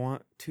like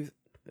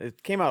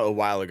it came out a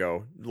while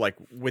ago, like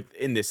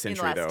within this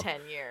century, in the last though.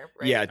 10 years,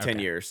 right? Yeah, 10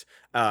 years.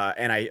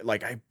 And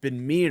I've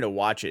been meaning to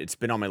watch it. It's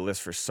been on my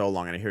list for so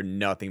long, and I hear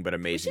nothing but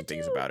amazing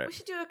things about it. We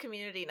should do a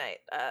community night.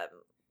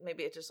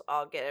 Maybe it just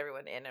I'll get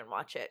everyone in and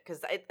watch it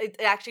because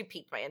it actually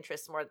piqued my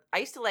interest more. I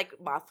used to like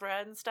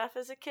Mothra and stuff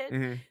as a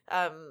kid,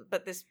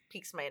 but this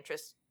piques my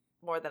interest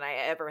more than I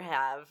ever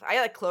have.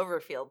 I like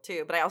Cloverfield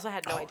too, but I also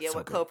had no idea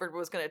what Cloverfield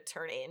was going to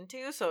turn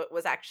into, so it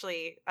was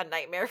actually a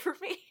nightmare for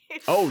me.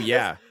 Oh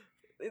yeah.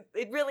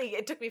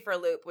 It took me for a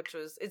loop, which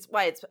was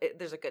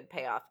there's a good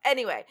payoff.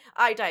 Anyway,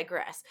 I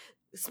digress.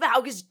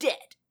 Smaug is dead.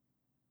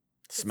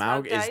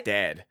 Smaug is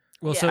dead.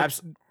 Well, so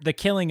the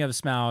killing of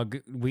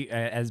Smaug,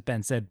 as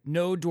Ben said,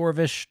 no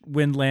dwarvish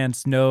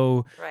windlance,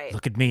 no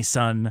look at me,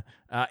 son.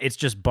 It's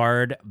just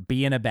Bard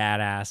being a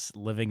badass,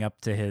 living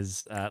up to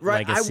his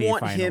legacy.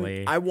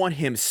 I want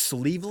him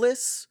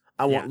sleeveless.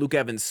 I want Luke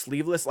Evans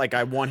sleeveless. Like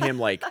I want him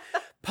like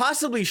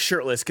possibly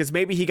shirtless because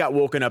maybe he got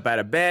woken up out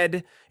of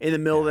bed in the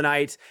middle of the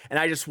night, and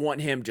I just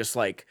want him just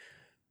like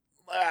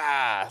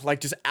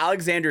just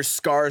Alexander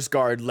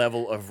Skarsgård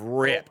level of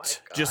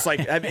ripped. Just like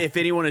if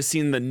anyone has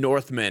seen The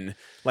Northman,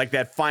 like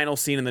that final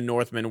scene in The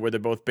Northman where they're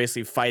both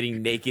basically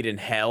fighting naked in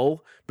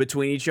hell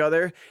between each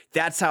other.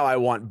 That's how I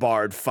want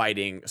Bard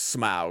fighting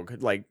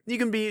Smaug. Like you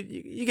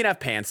can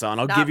have pants on.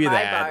 I'll give you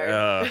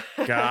that.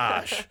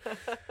 Gosh.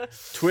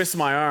 Twist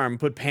my arm,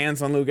 put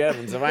pants on Luke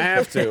Evans if I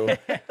have to.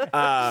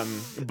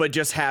 But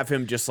just have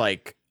him just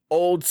like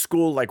old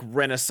school, like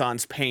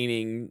Renaissance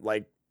painting,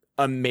 like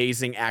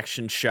amazing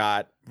action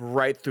shot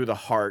right through the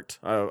heart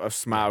of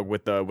Smaug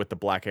with the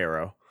black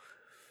arrow.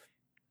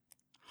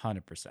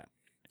 100%.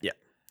 Yeah.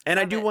 And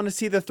I do want to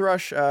see the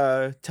Thrush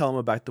tell him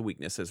about the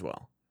weakness as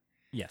well.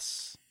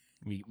 Yes.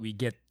 We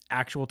get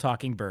actual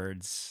talking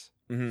birds.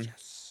 Mm-hmm.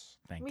 Yes.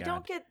 Thank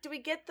God. Do we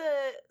get the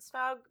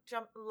Smaug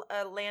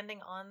landing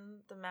on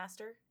the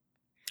Master?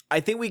 I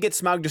think we get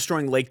Smaug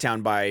destroying Lake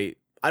Town by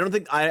I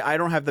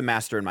don't have the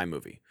Master in my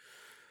movie.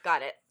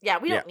 Got it. Yeah,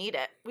 we don't need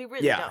it. We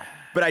really don't.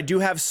 But I do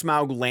have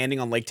Smaug landing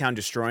on Lake Town,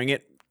 destroying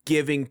it,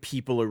 giving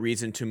people a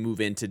reason to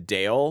move into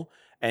Dale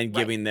and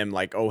giving them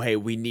like, oh, hey,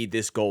 we need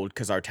this gold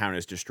because our town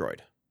is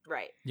destroyed.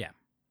 Right. Yeah.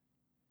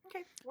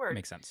 Okay, word.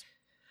 Makes sense.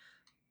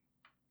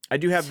 I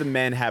do have the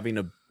men having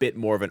a bit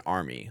more of an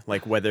army,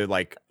 like whether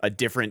like a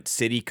different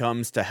city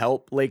comes to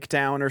help Lake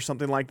Town or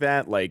something like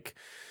that. Like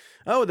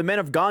oh, the men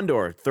of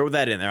Gondor, throw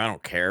that in there. I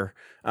don't care.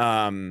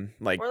 Or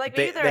like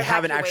maybe they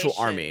have an actual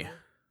army.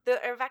 The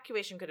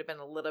evacuation could have been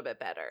a little bit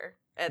better.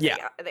 And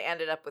they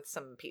ended up with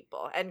some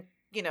people. And,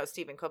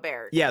 Stephen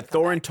Colbert. Yeah,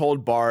 Thorin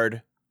told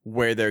Bard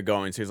where they're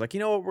going. So he's like, you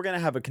know what? We're going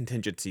to have a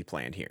contingency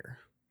plan here.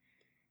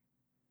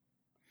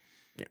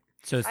 Yeah.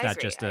 So it's not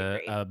just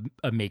a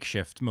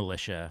makeshift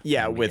militia.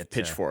 Yeah, with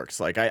pitchforks.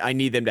 Like, I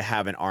need them to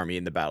have an army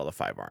in the Battle of the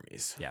Five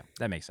Armies. Yeah,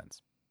 that makes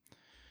sense.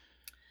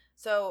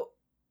 So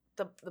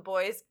the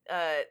boys,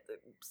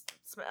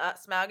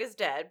 Smaug is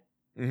dead.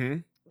 Mm-hmm.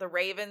 The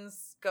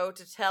Ravens go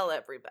to tell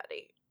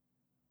everybody.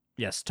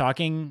 Yes,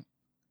 talking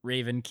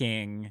Raven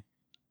King,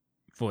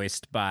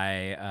 voiced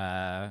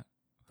by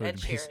Ed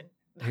Sheeran.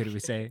 Who do we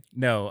say?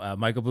 No,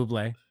 Michael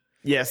Bublé.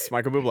 Yes,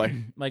 Michael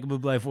Bublé. Michael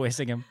Bublé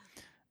voicing him.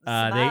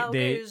 Smaug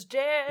is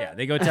dead. Yeah,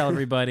 they go tell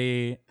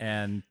everybody,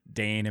 and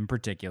Dane in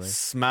particular.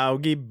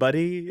 Smaugy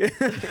buddy.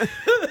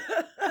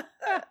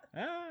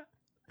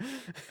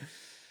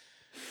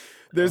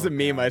 There's a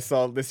meme I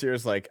saw this year.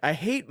 It's like, I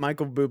hate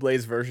Michael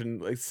Bublé's version,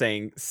 like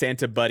saying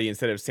Santa Buddy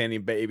instead of Santa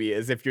Baby,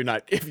 as if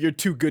you're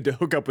too good to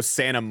hook up with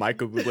Santa,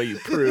 Michael Bublé, you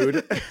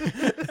prude.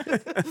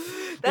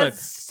 That's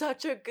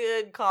such a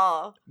good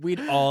call.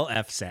 We'd all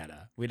F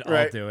Santa. We'd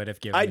all do it if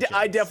given.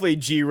 I definitely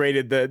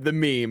G-rated the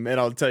meme, and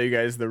I'll tell you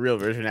guys the real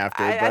version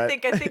after. I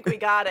think we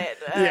got it.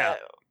 Yeah.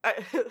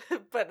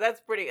 But it's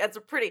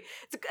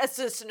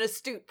just an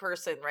astute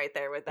person right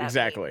there with that.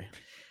 Exactly.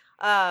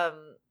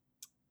 Meme.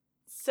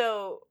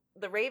 So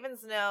the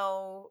Ravens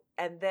know,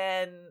 and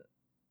then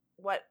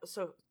what?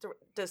 So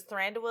does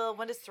Thranduil?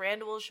 When does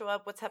Thranduil show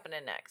up? What's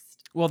happening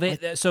next? Well,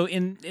 so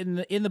in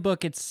the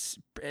book, it's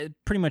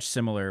pretty much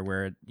similar,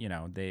 where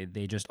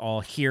they just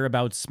all hear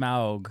about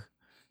Smaug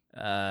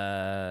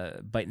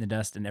biting the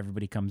dust, and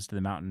everybody comes to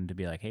the mountain to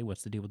be like, hey,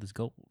 what's the deal with this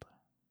gold?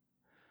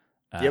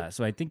 Yep.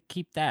 So I think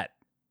keep that.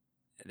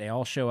 They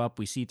all show up.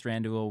 We see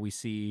Thranduil. We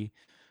see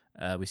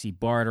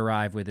Bard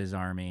arrive with his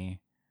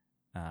army.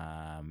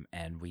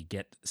 And we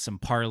get some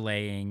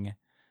parlaying,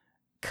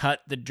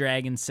 cut the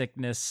dragon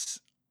sickness,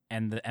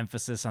 and the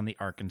emphasis on the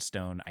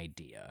Arkenstone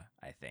idea,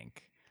 I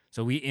think.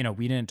 So we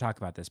didn't talk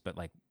about this, but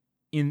like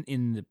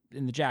in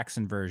the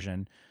Jackson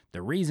version,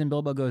 the reason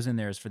Bilbo goes in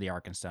there is for the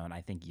Arkenstone.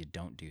 I think you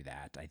don't do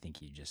that. I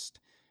think you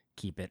just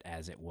keep it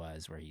as it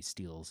was, where he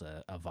steals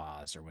a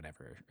vase or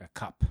whatever, a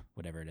cup,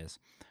 whatever it is.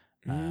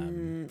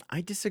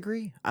 I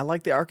disagree. I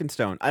like the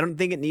Arkenstone. I don't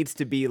think it needs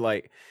to be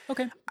like.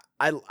 Okay.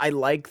 I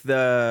like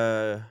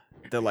the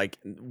like,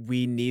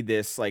 we need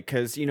this, like,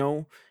 because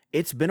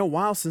it's been a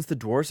while since the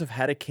dwarves have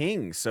had a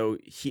king, so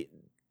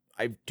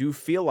I do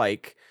feel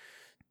like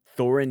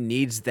Thorin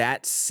needs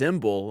that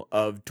symbol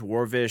of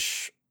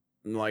dwarvish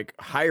like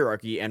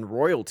hierarchy and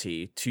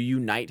royalty to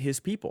unite his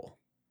people,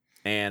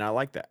 and I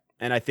like that.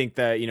 And I think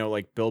that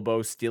like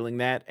Bilbo stealing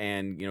that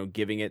and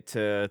giving it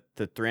to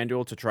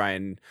Thranduil to try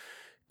and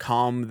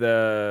calm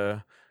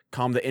the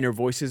inner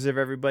voices of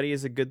everybody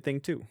is a good thing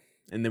too.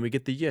 And then we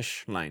get the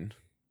yish line.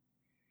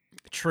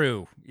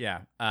 True.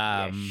 Yeah.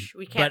 Yish.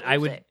 We can't.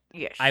 But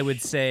Yish. I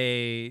would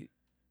say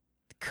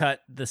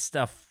cut the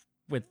stuff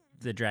with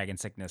the dragon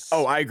sickness.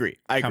 Oh, I agree.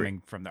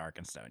 Coming from the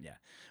Arkenstone. Yeah.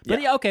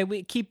 But yeah, okay.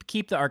 We keep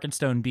the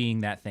Arkenstone being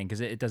that thing, because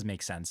it does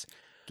make sense.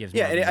 Gives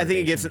and I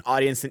think it gives an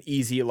audience an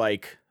easy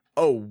like,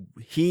 oh,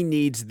 he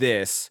needs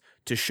this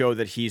to show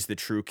that he's the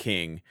true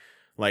king.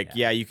 Like,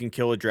 yeah, you can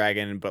kill a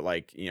dragon, but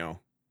like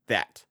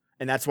that,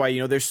 and that's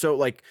why there's so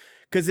like.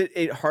 Because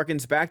it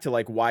harkens back to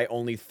like why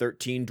only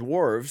 13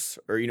 dwarves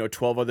or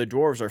 12 other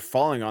dwarves are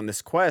falling on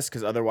this quest,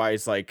 because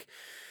otherwise like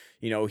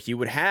he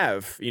would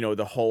have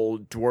the whole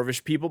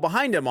dwarvish people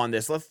behind him on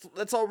this.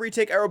 Let's all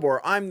retake Erebor.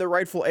 I'm the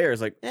rightful heir.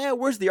 It's like,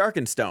 where's the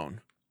Arkenstone?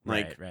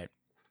 Like, right.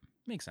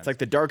 Makes sense. It's like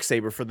the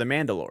Darksaber for the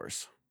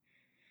Mandalores.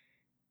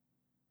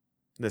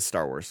 This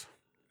Star Wars.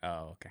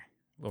 Oh, okay.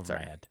 Over my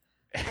head.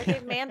 Are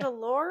they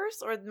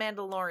Mandalores or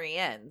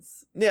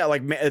Mandalorians? Yeah,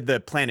 like the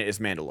planet is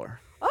Mandalore.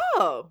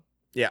 Oh.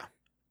 Yeah.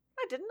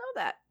 I didn't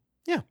know that.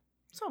 Yeah.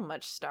 So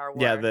much Star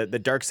Wars. Yeah, the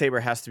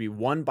Darksaber has to be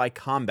won by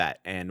combat,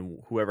 and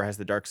whoever has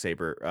the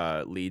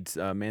Darksaber leads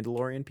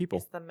Mandalorian people.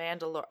 It's the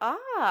Mandalore.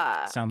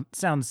 Ah.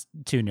 Sounds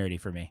too nerdy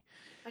for me.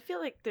 I feel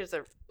like there's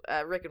a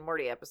Rick and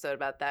Morty episode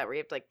about that where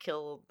you have to like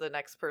kill the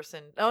next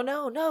person. Oh,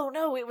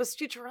 no. It was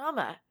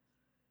Futurama.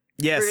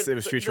 Yes, it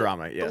was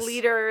Futurama. Yes. The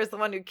leader is the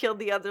one who killed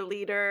the other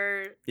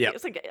leader. Yeah.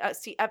 It's like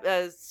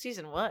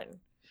season 1.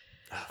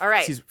 All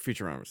right.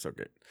 Futurama was so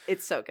good.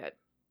 It's so good.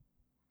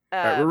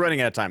 All right, we're running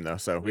out of time though,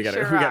 so we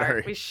gotta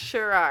hurry. We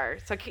sure are.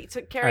 So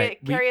carry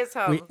us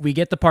home. We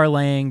get the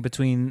parlaying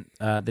between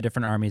the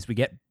different armies. We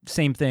get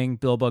same thing,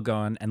 Bilbo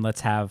going, and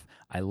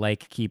I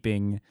like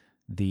keeping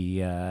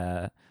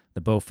the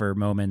Beaufort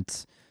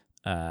moment,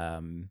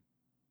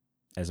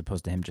 as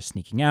opposed to him just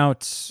sneaking out.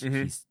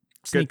 Mm-hmm. He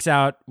sneaks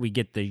out. We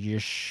get the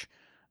yish,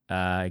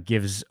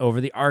 gives over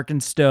the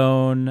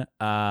Arkenstone,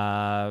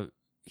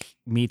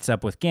 meets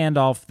up with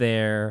Gandalf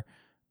there.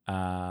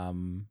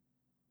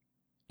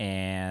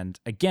 And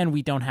again,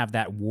 we don't have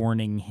that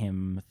warning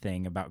him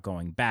thing about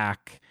going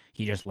back.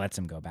 He just lets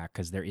him go back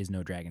because there is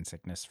no dragon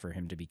sickness for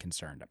him to be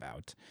concerned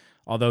about.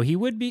 Although he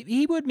would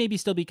maybe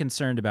still be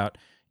concerned about,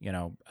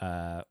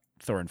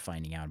 Thorin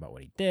finding out about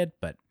what he did.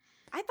 But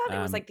I thought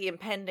it was like the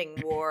impending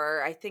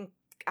war.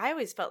 I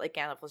always felt like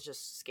Gandalf was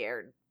just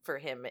scared for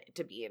him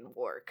to be in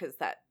war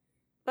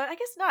but I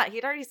guess not.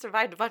 He'd already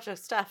survived a bunch of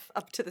stuff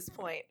up to this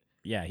point.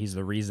 Yeah, he's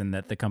the reason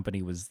that the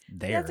company was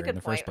there in the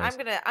first place.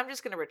 I'm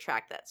just gonna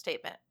retract that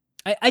statement.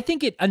 I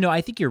think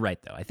you're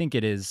right though. I think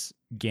it is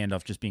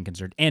Gandalf just being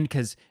concerned, and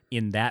because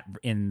in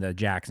the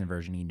Jackson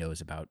version, he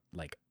knows about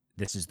like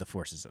this is the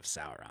forces of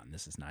Sauron.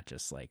 This is not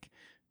just like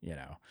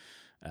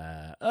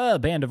a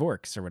band of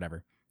orcs or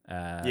whatever.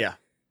 That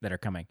are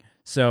coming.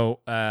 So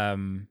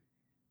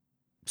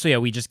yeah,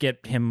 we just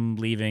get him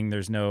leaving.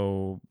 There's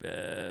no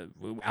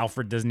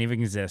Alfred doesn't even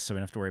exist, so we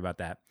don't have to worry about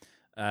that.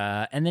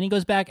 And then he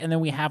goes back, and then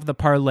we have the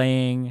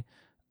parlaying,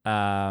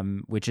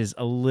 which is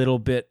a little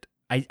bit.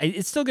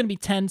 It's still going to be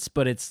tense,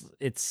 but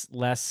it's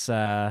less. We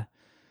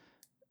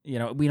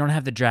don't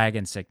have the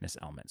dragon sickness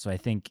element, so I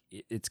think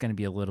it's going to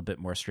be a little bit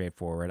more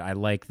straightforward. I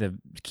like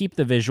keep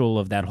the visual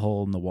of that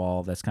hole in the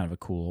wall. That's kind of a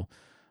cool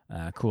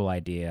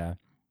idea.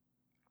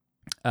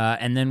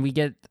 And then we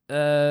get,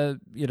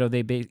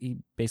 he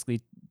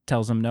basically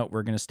tells them, no,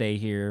 we're going to stay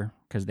here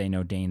because they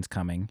know Dane's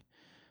coming.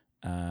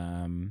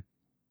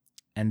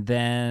 And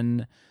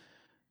then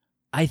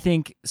I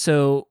think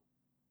so.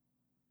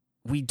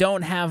 We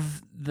don't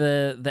have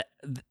the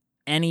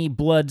any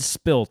blood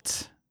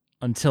spilt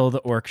until the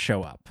orcs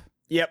show up.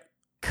 Yep.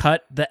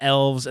 Cut the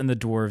elves and the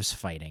dwarves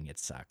fighting. It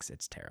sucks.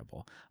 It's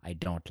terrible. I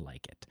don't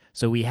like it.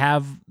 So we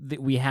have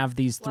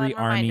these three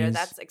armies.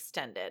 That's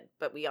extended,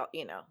 but we all,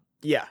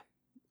 Yeah.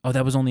 Oh,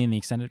 that was only in the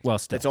extended. Well,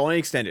 still, it's only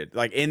extended.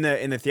 Like in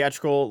the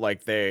theatrical,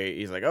 like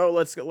he's like, oh,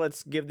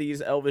 let's give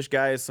these elvish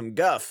guys some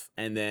guff,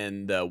 and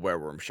then the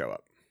werewolves show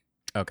up.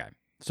 Okay,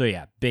 so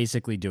yeah,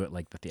 basically do it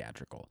like the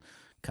theatrical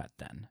cut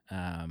then.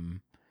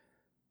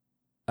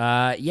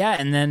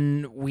 And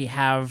then we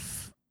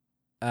have,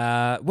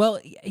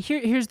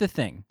 here's the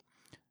thing,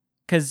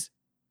 because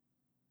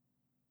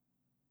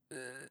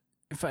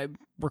if I'm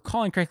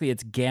recalling correctly,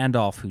 it's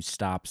Gandalf who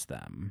stops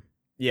them.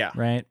 Yeah.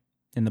 Right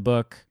in the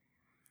book.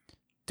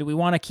 Do we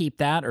want to keep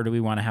that, or do we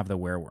want to have the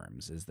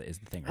werewolves? Is the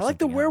thing? I like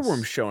the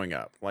werewolves showing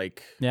up.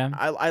 Like, yeah,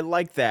 I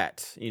like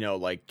that.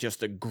 Like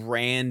just a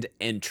grand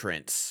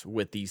entrance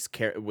with these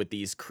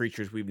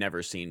creatures we've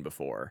never seen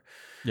before.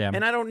 Yeah,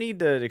 and I don't need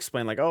to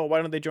explain like, oh,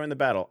 why don't they join the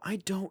battle? I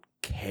don't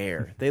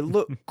care. They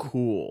look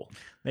cool.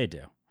 They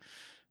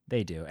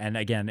do. And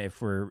again, if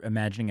we're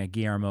imagining a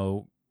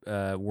Guillermo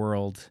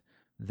world,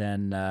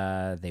 then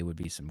they would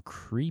be some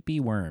creepy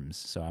worms.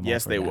 So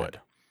yes, they would.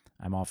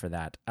 I'm all for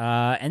that.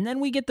 And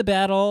then we get the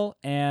battle,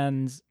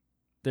 and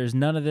there's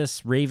none of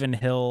this Raven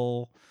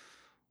Hill.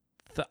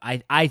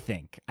 I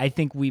think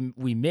we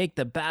make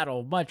the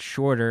battle much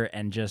shorter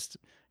and just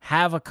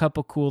have a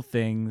couple cool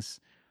things.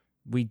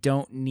 We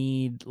don't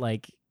need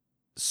like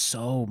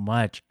so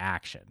much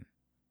action.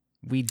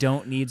 We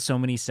don't need so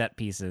many set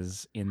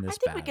pieces in this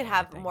battle. We could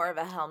have more of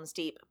a Helm's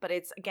Deep, but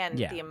it's again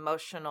the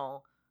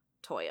emotional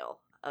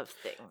toil of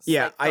things.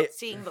 Yeah,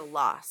 seeing the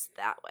loss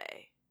that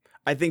way.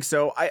 I think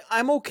so.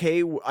 I'm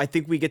okay. I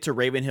think we get to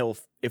Ravenhill.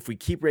 If we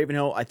keep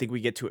Ravenhill, I think we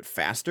get to it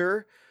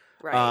faster.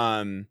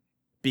 Right.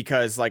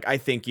 Because like, I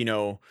think,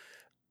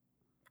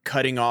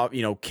 cutting off,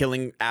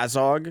 killing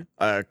Azog,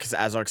 because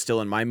Azog's still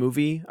in my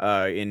movie,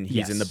 and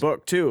he's in the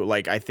book too.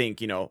 Like, I think,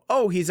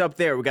 he's up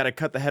there. We got to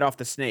cut the head off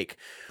the snake.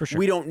 For sure.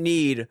 We don't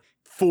need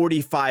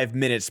 45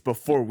 minutes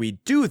before we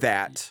do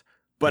that.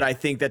 But I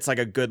think that's like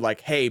a good, like,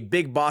 hey,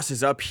 big boss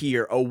is up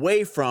here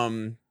away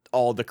from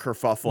all the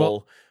kerfuffle.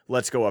 Well,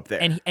 let's go up there.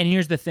 And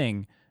here's the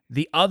thing.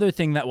 The other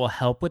thing that will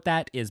help with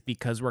that is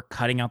because we're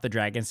cutting out the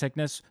dragon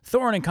sickness,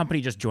 Thorin and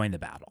company just join the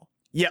battle.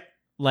 Yep.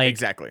 Like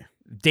exactly.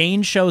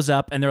 Dane shows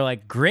up and they're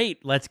like,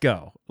 great, let's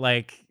go.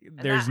 Like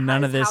there's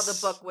none of this. How the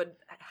book would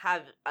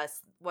have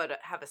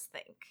us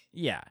think.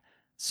 Yeah.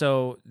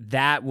 So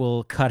that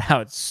will cut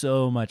out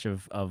so much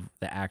of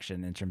the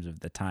action in terms of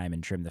the time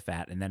and trim the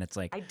fat. And then it's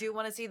like, I do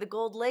want to see the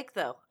Gold Lake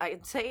though. I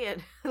can say it.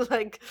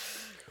 Like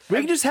we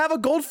can just have a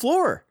gold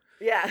floor.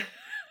 Yeah.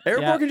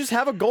 Everyone can just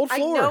have a gold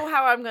floor. I know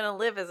how I'm going to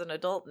live as an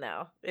adult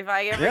now. If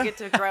I ever get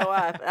to grow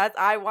up,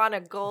 I want a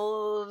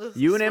gold.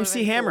 You and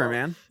MC Hammer,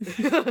 man.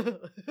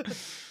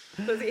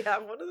 Does he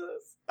have one of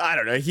those? I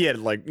don't know.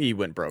 He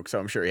went broke, so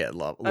I'm sure he had a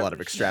lot of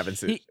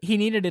extravagances. He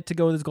needed it to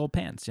go with his gold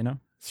pants,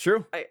 It's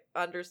true. I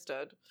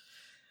understood.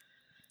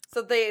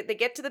 So they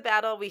get to the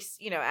battle. We,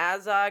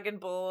 Azog and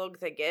Bolg,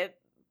 they get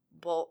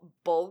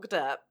bulged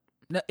up.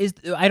 No,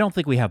 I don't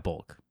think we have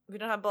Bolg. We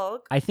don't have Bolg?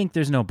 I think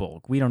there's no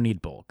Bolg. We don't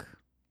need Bolg.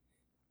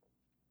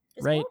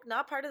 Is Bolg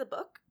not part of the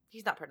book?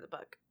 He's not part of the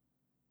book.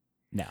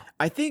 No.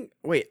 I think,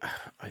 wait,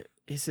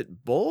 is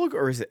it Bolg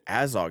or is it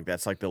Azog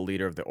that's like the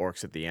leader of the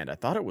orcs at the end? I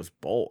thought it was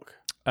Bolg.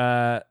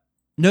 No,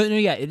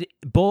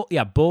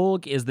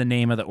 Bolg is the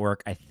name of the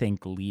orc, I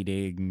think,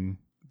 leading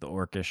the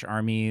orcish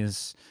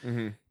armies.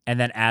 Mm-hmm. And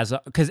then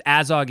Azog, because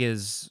Azog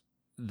is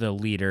the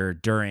leader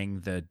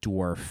during the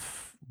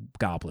dwarf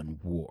goblin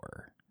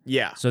war.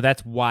 Yeah. So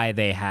that's why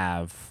they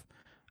have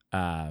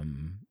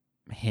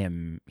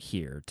him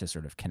here to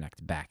sort of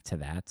connect back to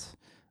that.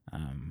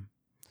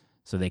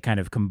 So they kind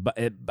of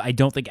I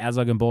don't think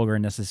Azog and Bolg are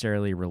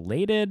necessarily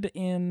related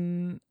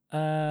in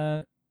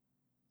the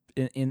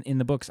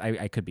books.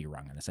 I could be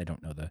wrong on this. I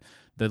don't know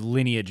the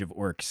lineage of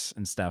orcs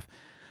and stuff.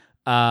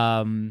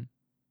 I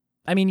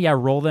mean, yeah,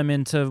 roll them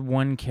into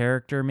one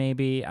character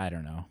maybe. I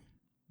don't know.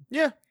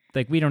 Yeah.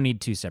 Like, we don't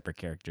need two separate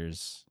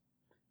characters.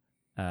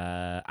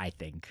 I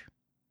think.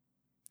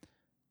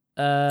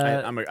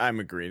 I'm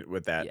agreeing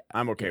with that. Yeah,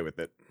 I'm okay with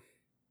it.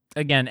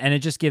 Again, and it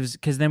just gives,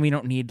 because then we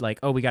don't need like,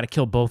 oh, we got to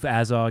kill both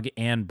Azog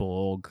and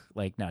Bolg.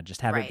 Like, no,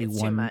 just have it be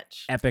one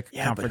epic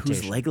confrontation. But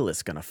who's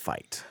Legolas gonna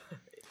fight?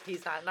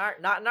 He's not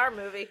in our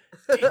movie.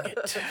 Dang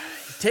it!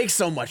 Takes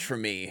so much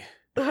from me.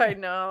 I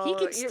know.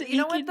 He can you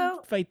know what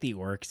though? Fight the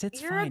orcs.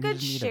 It's you're fine. A good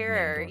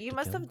sharer. You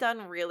must have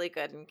done really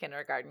good in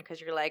kindergarten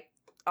because you're like,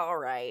 all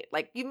right,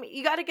 like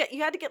you had to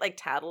get like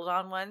tattled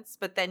on once,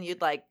 but then you'd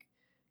like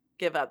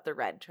give up the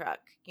red truck,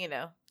 you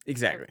know.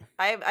 Exactly.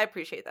 I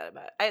appreciate that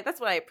that's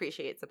what I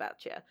appreciate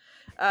about you.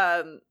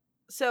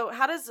 So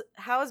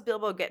how is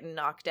Bilbo getting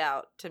knocked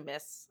out to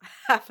miss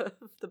half of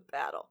the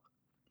battle?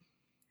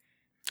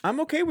 I'm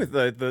okay with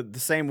the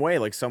same way,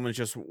 like someone's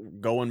just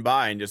going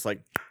by and just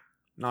like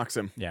knocks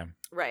him. Yeah.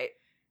 Right.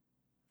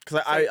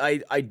 Because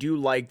I do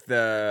like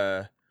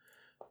the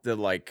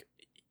like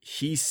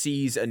he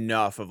sees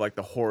enough of like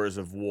the horrors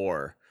of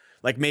war.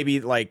 Like maybe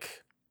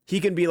like he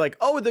can be like,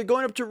 oh, they're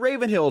going up to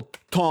Ravenhill,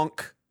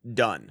 tonk,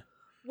 done.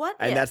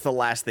 And that's the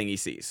last thing he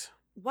sees.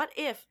 What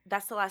if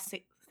that's the last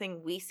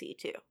thing we see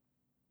too?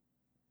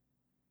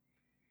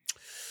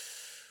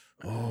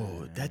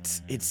 Oh,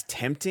 it's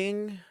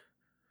tempting,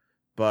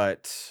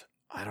 but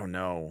I don't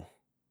know.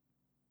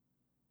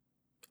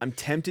 I'm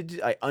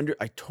tempted. I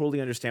totally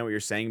understand what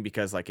you're saying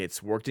because like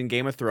it's worked in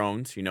Game of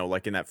Thrones, you know,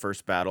 like in that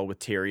first battle with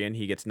Tyrion,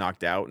 he gets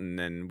knocked out and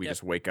then we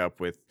just wake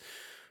up with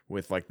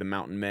like the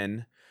mountain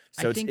men.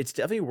 So it's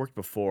definitely worked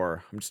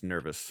before. I'm just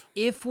nervous.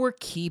 If we're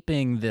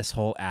keeping this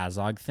whole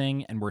Azog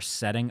thing and we're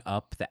setting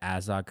up the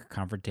Azog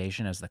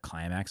confrontation as the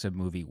climax of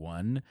movie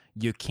 1,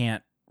 you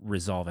can't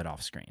resolve it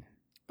off screen.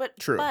 But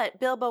true. But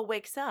Bilbo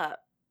wakes up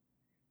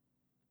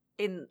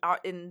in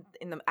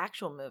the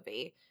actual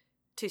movie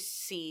to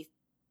see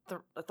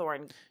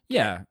Thorin.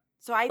 Yeah.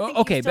 So I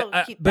think you still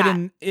keep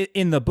that. But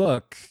in the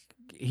book,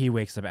 he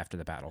wakes up after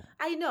the battle.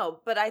 I know,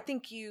 but I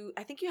think you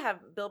have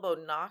Bilbo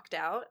knocked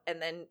out and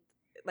then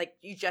like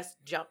you just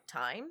jump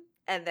time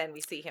and then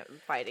we see him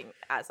fighting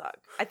Azog.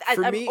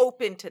 I'm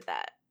open to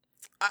that.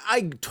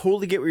 I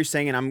totally get what you're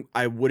saying, and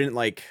I wouldn't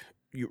like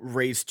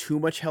raise too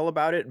much hell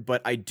about it,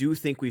 but I do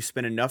think we've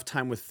spent enough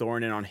time with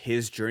Thorin and on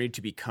his journey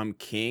to become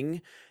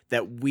king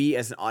that we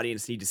as an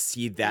audience need to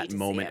see that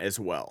moment as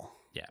well.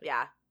 Yeah.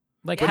 Yeah.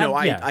 Like,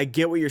 I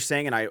get what you're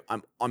saying, and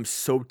I'm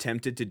so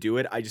tempted to do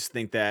it. I just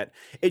think that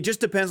it just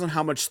depends on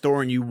how much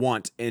Thorin you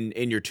want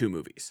in your 2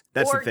 movies.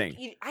 That's the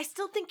thing. I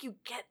still think you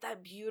get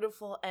that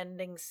beautiful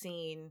ending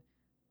scene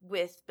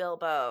with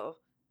Bilbo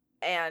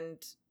and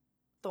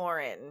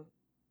Thorin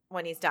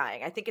when he's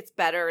dying. I think it's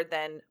better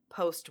than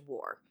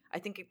post-war. I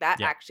think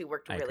that actually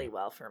worked really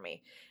well for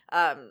me.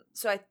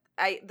 So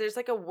I there's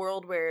like a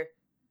world where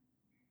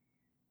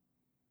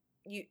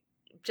you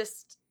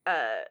just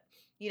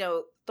you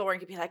know, Thorin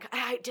could be like,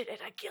 I did it,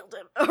 I killed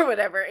him, or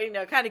whatever, you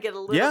know, kind of get a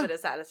little bit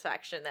of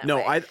satisfaction that way. No,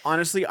 I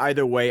honestly,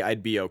 either way,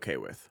 I'd be okay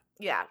with.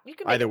 Yeah, you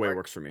can. Either way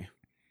works for me.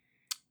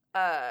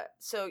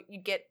 So you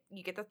get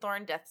the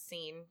Thorin death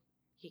scene.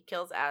 He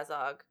kills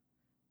Azog.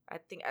 I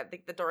think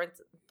the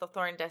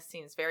Thorin death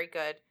scene is very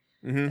good.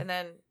 Mm-hmm. And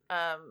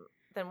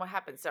then what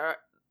happens? Then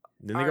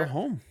they go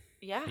home.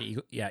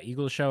 Yeah.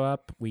 Eagles show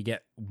up. We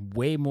get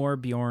way more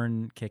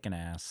Bjorn kicking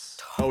ass.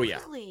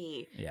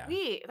 Totally. Yeah.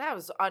 That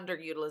was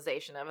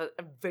underutilization of a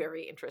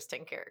very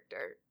interesting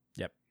character.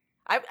 Yep.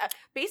 I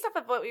based off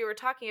of what we were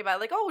talking about,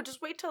 like, oh,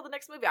 just wait till the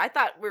next movie. I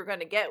thought we were going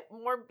to get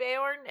more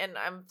Bjorn, and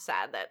I'm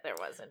sad that there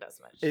wasn't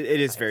as much.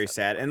 It is very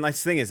sad. And like,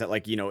 the thing is that,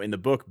 like, you know, in the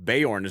book,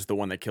 Bjorn is the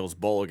one that kills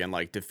Bolg and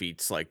like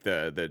defeats like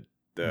the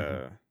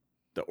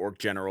orc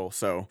general.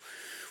 So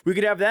we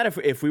could have that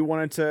if we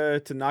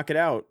wanted to knock it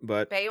out.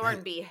 But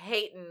Bjorn be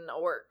hating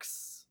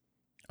orcs.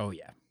 Oh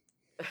yeah.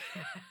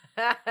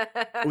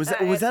 Was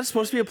that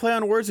supposed to be a play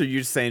on words, or are you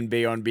just saying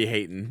Bjorn be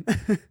hating?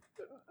 Both.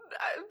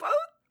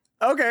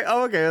 Okay.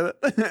 Oh, okay.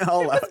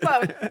 I'll allow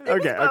it.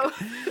 Okay.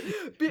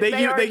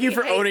 Thank you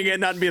for owning it,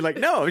 and not being like,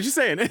 no, I was just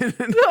saying it.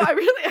 No, I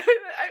really.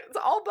 It's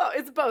all both.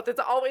 It's both. It's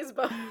always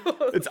both.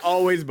 It's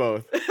always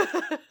both.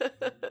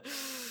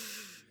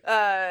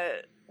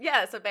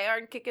 Yeah, so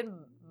Bjorn kicking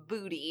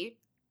booty.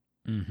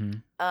 Mm-hmm.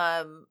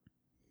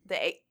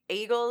 The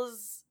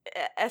Eagles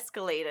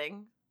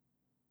escalating.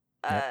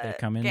 They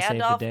come in, save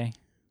the day.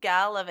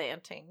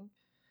 Gallivanting.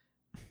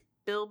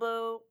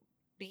 Bilbo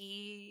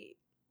be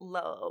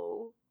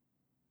low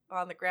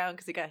on the ground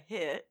because he got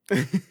hit.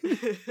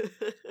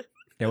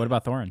 Yeah, what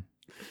about Thorin?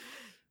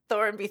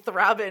 Thorin be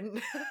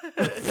throbbing.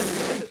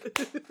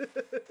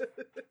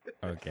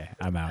 Okay,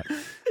 I'm out.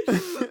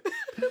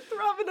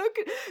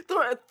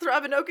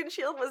 Throbbing Oaken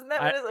Shield, wasn't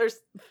that what it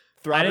was?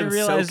 Throbbing I didn't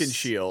realize Soaken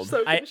Shield.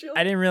 I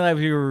didn't realize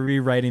we were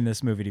rewriting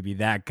this movie to be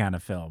that kind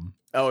of film.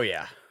 Oh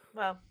yeah.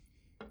 Well,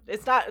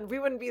 it's not. We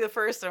wouldn't be the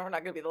first, and we're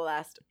not going to be the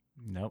last.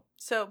 Nope.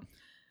 So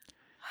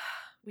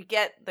we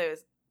get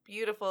this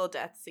beautiful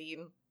death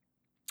scene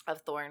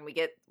of Thorin.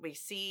 We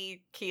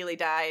see Keely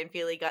die and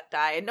Feely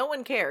die, and no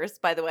one cares,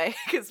 by the way,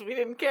 because we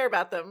didn't care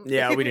about them.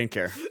 Yeah, we didn't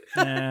care.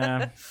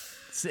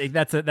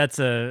 That's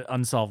a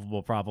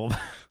unsolvable problem.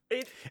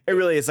 It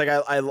really is. Like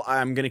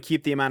I'm gonna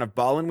keep the amount of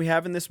Balin we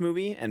have in this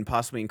movie and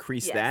possibly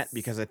increase that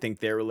because I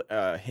think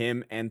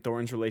him and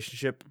Thorin's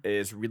relationship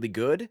is really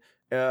good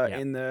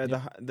in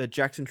the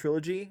Jackson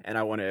trilogy, and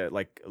I want to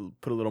like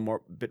put a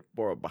bit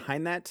more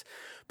behind that.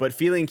 But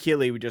Feely and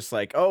Keely, we just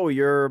like, oh,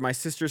 you're my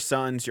sister's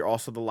sons. You're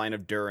also the line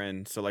of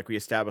Durin, so like we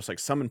established like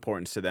some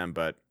importance to them,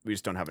 but we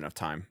just don't have enough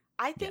time.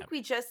 I think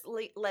we just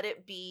let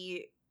it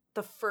be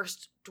the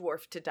first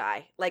dwarf to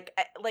die.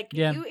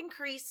 You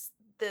increase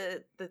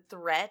the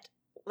threat.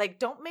 Like,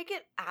 don't make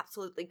it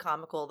absolutely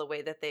comical the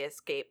way that they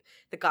escape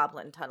the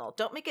goblin tunnel.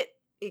 Don't make it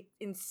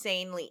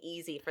insanely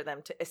easy for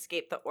them to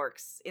escape the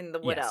orcs in the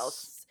wood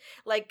elves.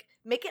 Like,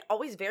 make it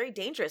always very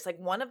dangerous. Like,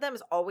 one of them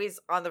is always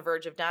on the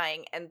verge of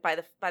dying, and by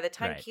the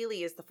time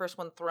Keely is the first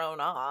one thrown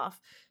off,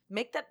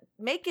 make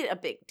it a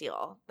big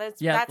deal.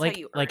 That's like, how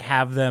you like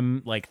have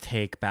them like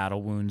take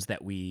battle wounds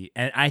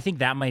and I think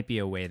that might be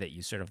a way that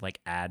you sort of like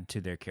add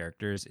to their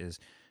characters is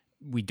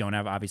we don't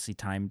have obviously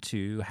time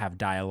to have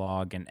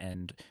dialogue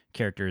and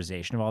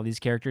characterization of all these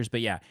characters, but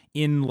yeah,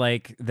 in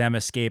like them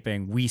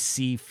escaping, we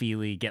see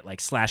Feely get like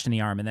slashed in the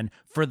arm, and then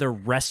for the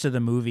rest of the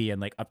movie and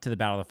like up to the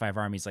Battle of the Five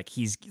Armies, like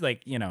he's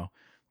like, you know,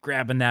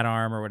 grabbing that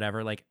arm or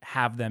whatever, like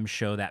have them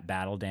show that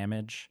battle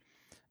damage.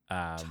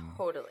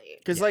 Totally.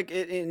 Because like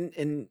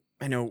in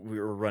I know we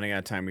were running out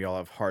of time. We all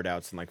have hard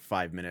outs in like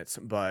 5 minutes,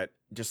 but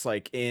just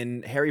like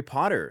in Harry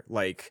Potter,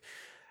 like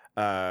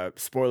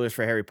spoilers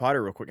for Harry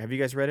Potter real quick. Have you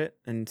guys read it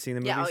and seen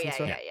the movies and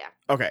stuff? Yeah.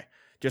 Okay.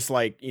 Just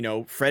like, you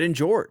know, Fred and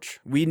George.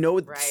 We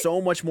know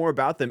so much more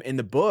about them in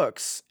the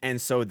books,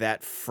 and so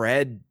that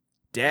Fred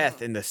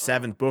death in the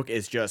seventh book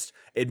is just,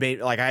 it made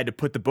like I had to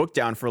put the book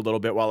down for a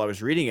little bit while I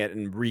was reading it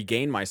and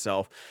regain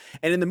myself.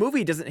 And in the movie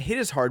it doesn't hit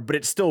as hard, but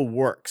it still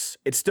works.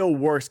 It still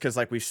works because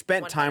like we've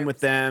spent 100%. Time with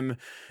them,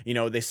 you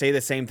know, they say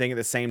the same thing at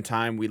the same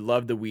time. We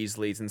love the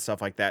Weasleys and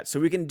stuff like that, so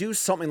we can do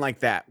something like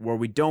that where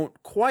we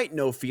don't quite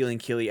know Feely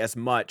and Keely as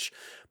much,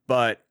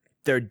 but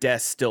their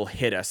deaths still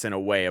hit us in a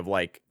way of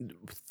like,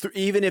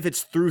 even if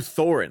it's through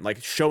Thorin,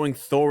 like showing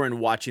Thorin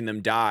watching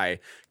them die,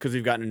 because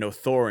we've gotten to know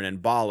Thorin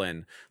and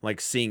Balin, like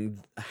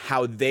seeing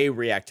how they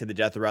react to the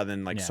death rather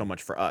than like so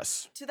much for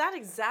us. To that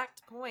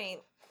exact point,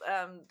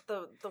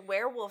 the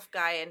werewolf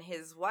guy and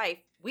his wife,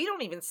 we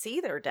don't even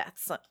see their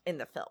deaths in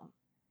the film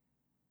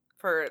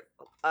for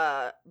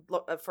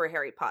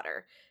Harry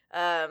Potter.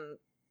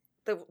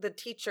 The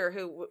teacher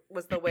who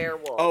was the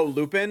werewolf. Oh,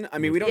 Lupin? I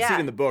mean, we don't see it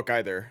in the book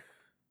either.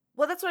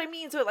 Well, that's what I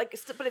mean. So, like,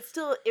 but it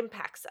still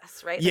impacts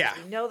us, right? Yeah.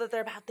 Like, we know that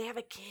they have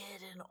a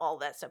kid and all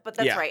that stuff. But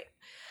that's right.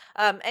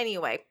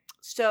 Anyway,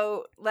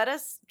 so let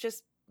us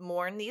just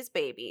mourn these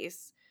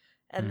babies,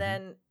 and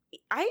then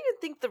I even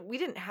think that we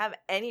didn't have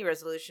any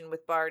resolution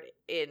with Bard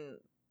in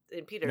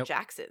Peter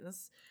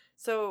Jackson's.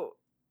 So,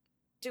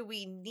 do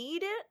we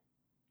need it?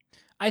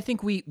 I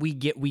think we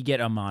get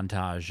a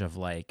montage of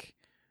like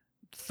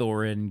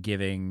Thorin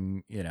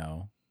giving, you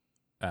know.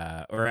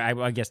 Or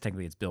I guess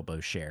technically it's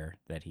Bilbo's share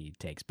that he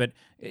takes, but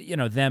you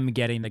know, them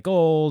getting the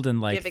gold and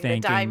like giving the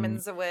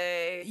diamonds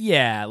away.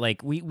 Yeah,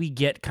 like we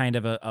get kind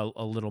of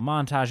a little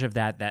montage of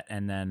that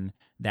and then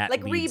that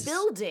like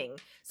rebuilding.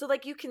 So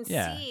like you can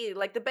see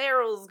like the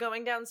barrels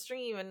going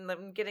downstream and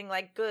them getting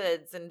like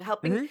goods and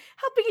helping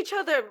each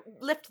other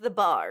lift the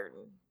barn.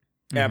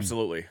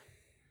 Absolutely.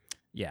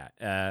 Yeah.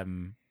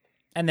 And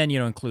then, you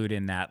know, include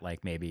in that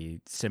like maybe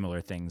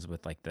similar things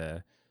with like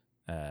the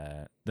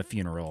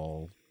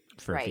funeral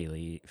for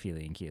Feely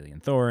and Keely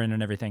and Thorin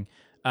and everything.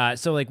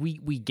 So like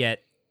we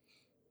get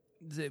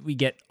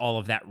all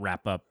of that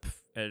wrap up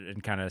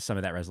and kind of some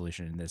of that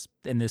resolution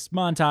in this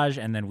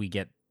montage, and then we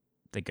get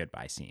the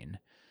goodbye scene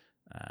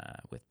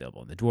with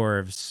Bilbo and the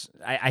dwarves.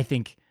 I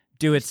think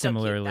do it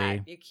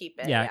similarly. You keep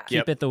it. Yeah,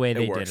 keep it the way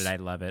they did it. I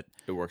love it.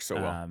 It works so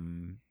well.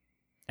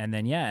 And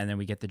then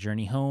we get the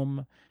journey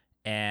home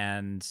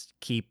and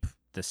keep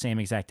the same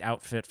exact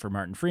outfit for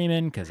Martin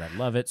Freeman because I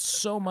love it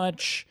so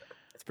much.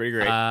 It's pretty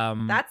great.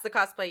 That's the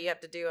cosplay you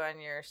have to do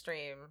on your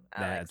stream,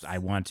 Alex. I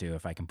want to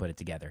if I can put it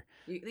together.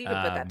 You can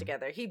put that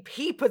together.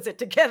 He puts it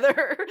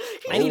together.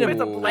 I need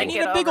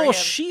a big old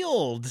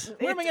shield.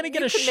 Where am I going to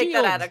get a shield? You can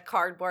make that out of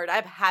cardboard.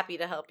 I'm happy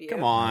to help you.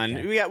 Come on.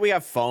 Okay. We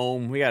got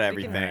foam. We got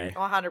everything.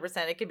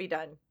 100%. It can be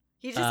done.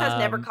 He just has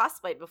never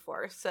cosplayed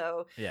before,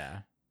 so. Yeah.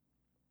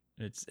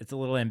 It's a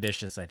little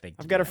ambitious, I think.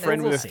 I've got a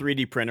friend with a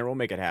 3D printer. We'll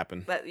make it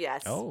happen. But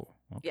yes. Oh.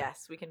 Okay.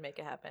 Yes, we can make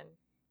it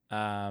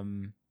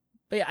happen.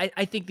 But yeah,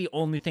 I think the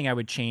only thing I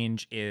would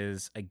change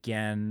is,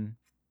 again,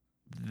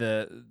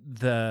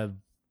 the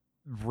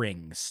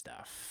ring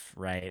stuff,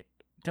 right?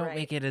 Don't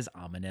make it as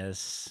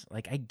ominous.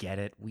 Like, I get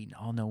it. We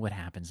all know what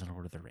happens in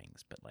Lord of the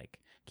Rings, but like,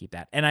 keep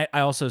that. And I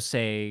also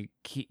say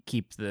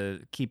keep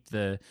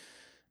the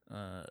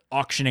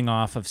auctioning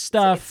off of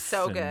stuff. It's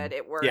so good.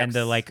 It works. And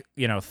the like,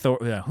 Thor.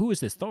 Who is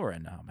this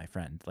Thorin? Oh, my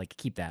friend. Like,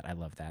 keep that. I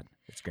love that.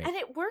 It's great. And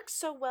it works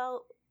so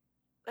well.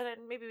 And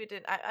maybe we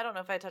didn't. I don't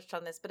know if I touched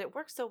on this, but it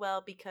works so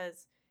well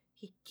because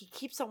he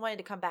keeps on wanting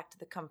to come back to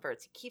the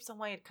comforts. He keeps on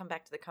wanting to come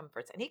back to the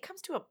comforts, and he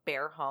comes to a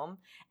bare home,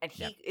 and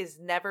he is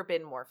never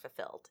been more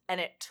fulfilled,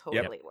 and it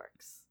totally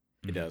works.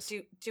 It does.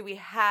 Do we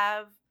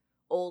have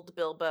old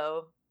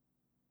Bilbo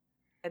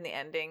in the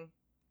ending,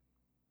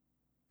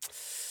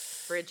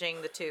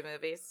 bridging the two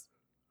movies?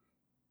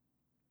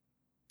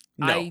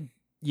 No.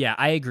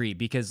 I agree,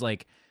 because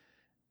like,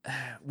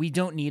 we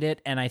don't need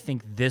it, and I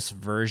think this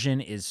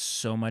version is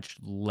so much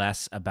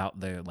less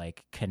about the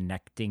like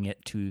connecting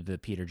it to the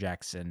Peter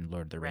Jackson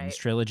Lord of the Rings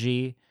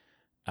trilogy,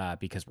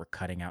 because we're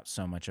cutting out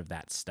so much of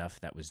that stuff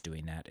that was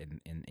doing that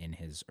in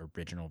his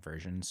original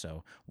version.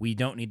 So we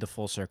don't need the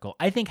full circle.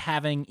 I think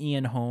having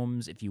Ian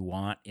Holmes, if you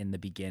want, in the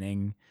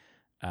beginning,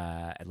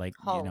 like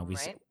Holm,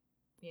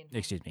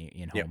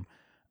 Ian Holm.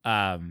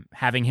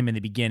 Having him in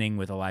the beginning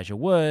with Elijah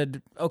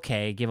Wood,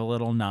 okay, give a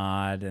little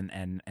nod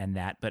and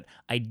that, but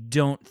I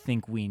don't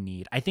think we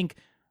need. I think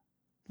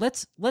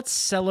let's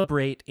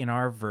celebrate in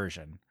our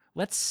version.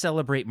 Let's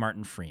celebrate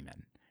Martin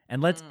Freeman,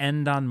 and let's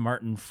end on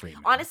Martin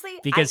Freeman. Honestly,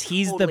 because I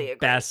he's totally the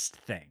agree. best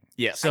thing.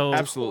 Yes, so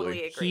absolutely.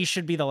 Totally agree. He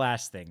should be the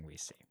last thing we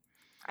see.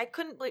 I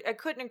couldn't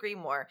agree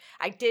more.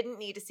 I didn't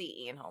need to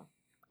see Ian Holm.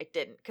 I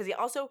didn't, because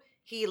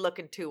he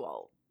looking too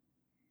old.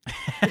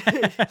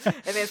 And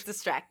it's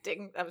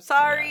distracting. I'm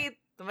sorry,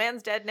 the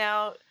man's dead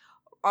now.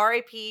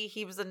 R.I.P.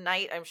 He was a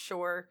knight, I'm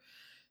sure.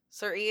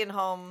 Sir Ian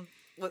Holm,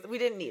 we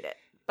didn't need it.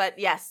 But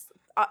yes,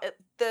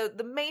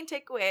 the main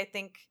takeaway, I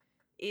think,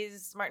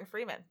 is Martin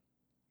Freeman.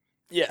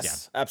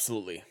 Yes,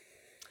 absolutely.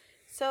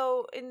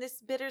 So in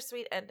this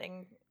bittersweet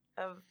ending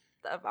of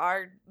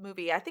our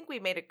movie, I think we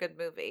made a good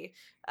movie.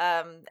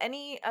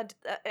 Any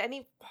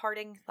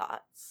parting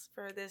thoughts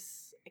for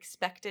this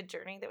expected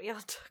journey that we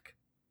all took?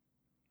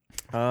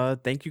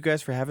 Thank you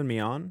guys for having me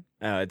on.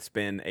 It's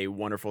been a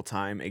wonderful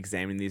time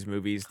examining these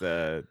movies,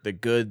 the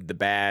good, the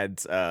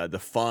bads, the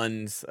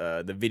funs,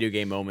 the video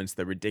game moments,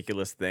 the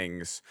ridiculous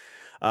things.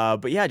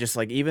 But yeah, just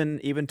like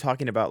even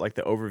talking about like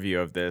the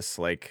overview of this,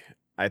 like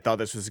I thought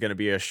this was going to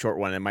be a short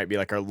one. It might be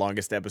like our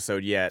longest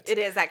episode yet. It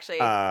is actually.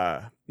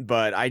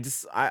 But I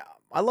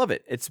love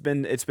it. It's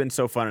been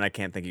so fun, and I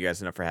can't thank you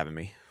guys enough for having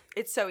me.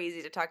 It's so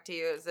easy to talk to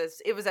you.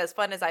 It was as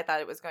fun as I thought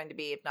it was going to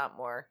be, if not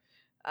more.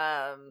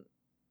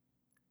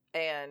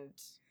 And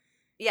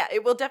yeah,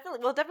 we'll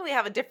definitely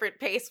have a different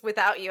pace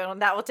without you,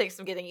 and that will take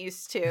some getting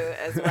used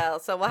to as well.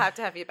 So we'll have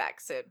to have you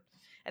back soon.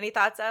 Any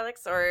thoughts,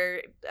 Alex?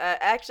 Or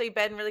actually,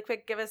 Ben, really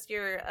quick, give us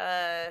your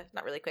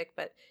not really quick,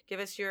 but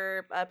give us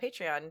your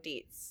Patreon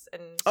deets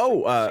and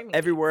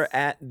everywhere deets.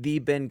 at the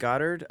Ben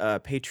Goddard,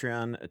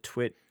 Patreon,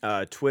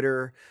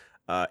 Twitter,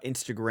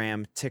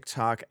 Instagram,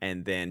 TikTok,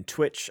 and then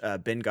Twitch,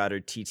 Ben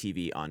Goddard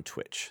TTV on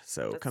Twitch.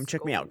 So come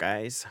check me out,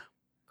 guys.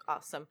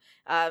 Awesome.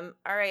 All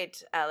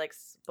right,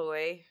 Alex,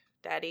 boy,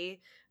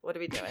 daddy, what are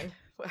we doing?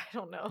 I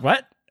don't know.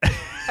 What?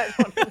 I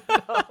don't know.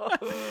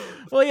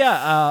 Well,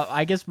 yeah,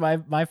 I guess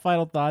my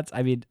final thoughts.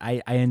 I mean,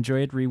 I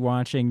enjoyed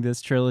rewatching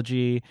this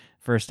trilogy.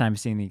 First time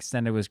seeing the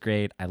extended was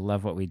great. I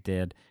love what we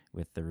did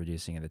with the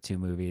reducing of the two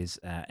movies.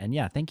 And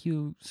yeah, thank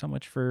you so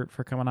much for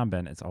coming on,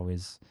 Ben. It's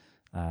always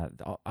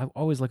I'm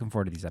always looking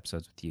forward to these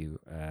episodes with you.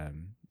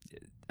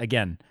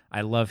 Again,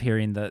 I love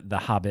hearing the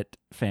Hobbit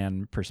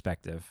fan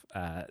perspective.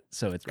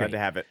 So it's glad great to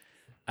have it.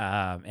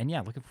 And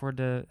yeah, looking forward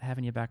to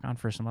having you back on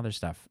for some other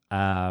stuff.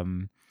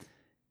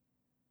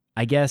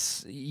 I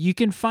guess you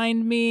can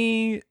find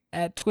me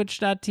at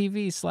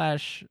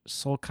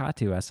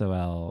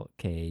twitch.tv/Solkatu,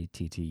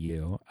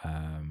 SOLKTTU.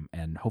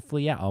 And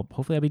hopefully I'll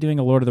be doing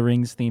a Lord of the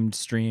Rings themed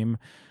stream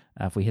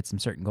if we hit some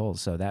certain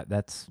goals. So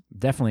that's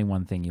definitely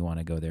one thing you want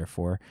to go there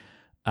for.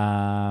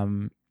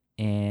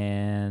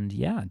 And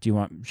yeah,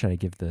 should I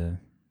give the...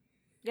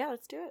 Yeah,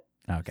 let's do it.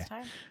 Okay.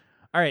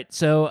 All right.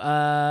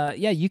 So,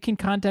 you can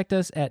contact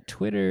us at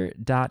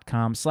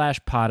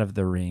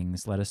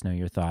twitter.com/podoftherings. Let us know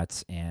your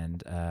thoughts,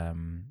 and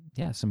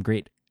some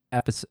great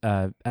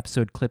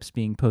episode clips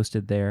being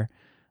posted there.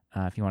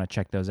 If you want to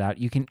check those out,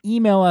 you can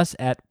email us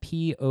at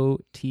you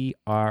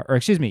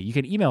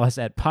can email us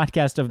at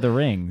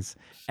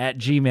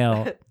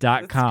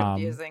podcastoftherings@gmail.com.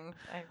 Confusing.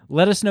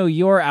 Let us know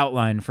your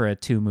outline for a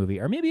 2-movie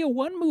or maybe a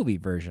 1-movie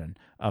version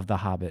of The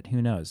Hobbit.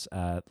 Who knows?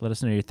 Let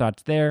us know your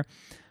thoughts there.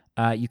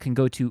 You can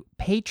go to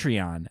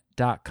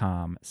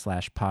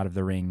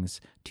patreon.com/podoftherings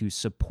to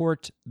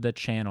support the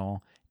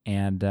channel,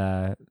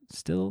 and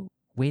still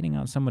waiting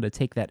on someone to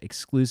take that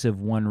exclusive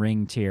One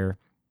Ring tier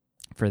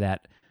for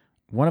that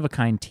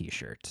one-of-a-kind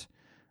t-shirt.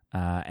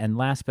 And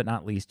last but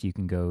not least, you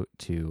can go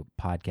to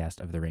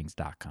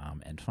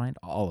podcastoftherings.com and find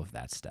all of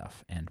that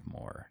stuff and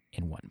more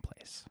in one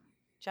place.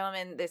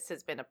 Gentlemen, this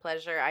has been a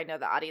pleasure. I know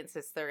the audience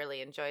has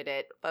thoroughly enjoyed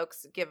it.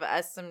 Folks, give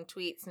us some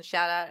tweets and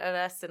shout out at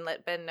us and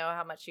let Ben know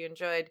how much you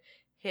enjoyed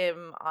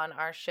him on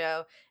our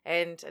show.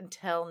 And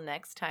until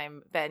next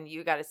time, Ben,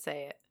 you got to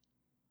say it.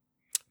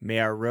 May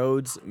our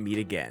roads meet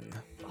again.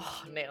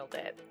 Oh, nailed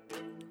it.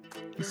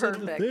 You said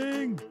the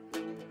thing.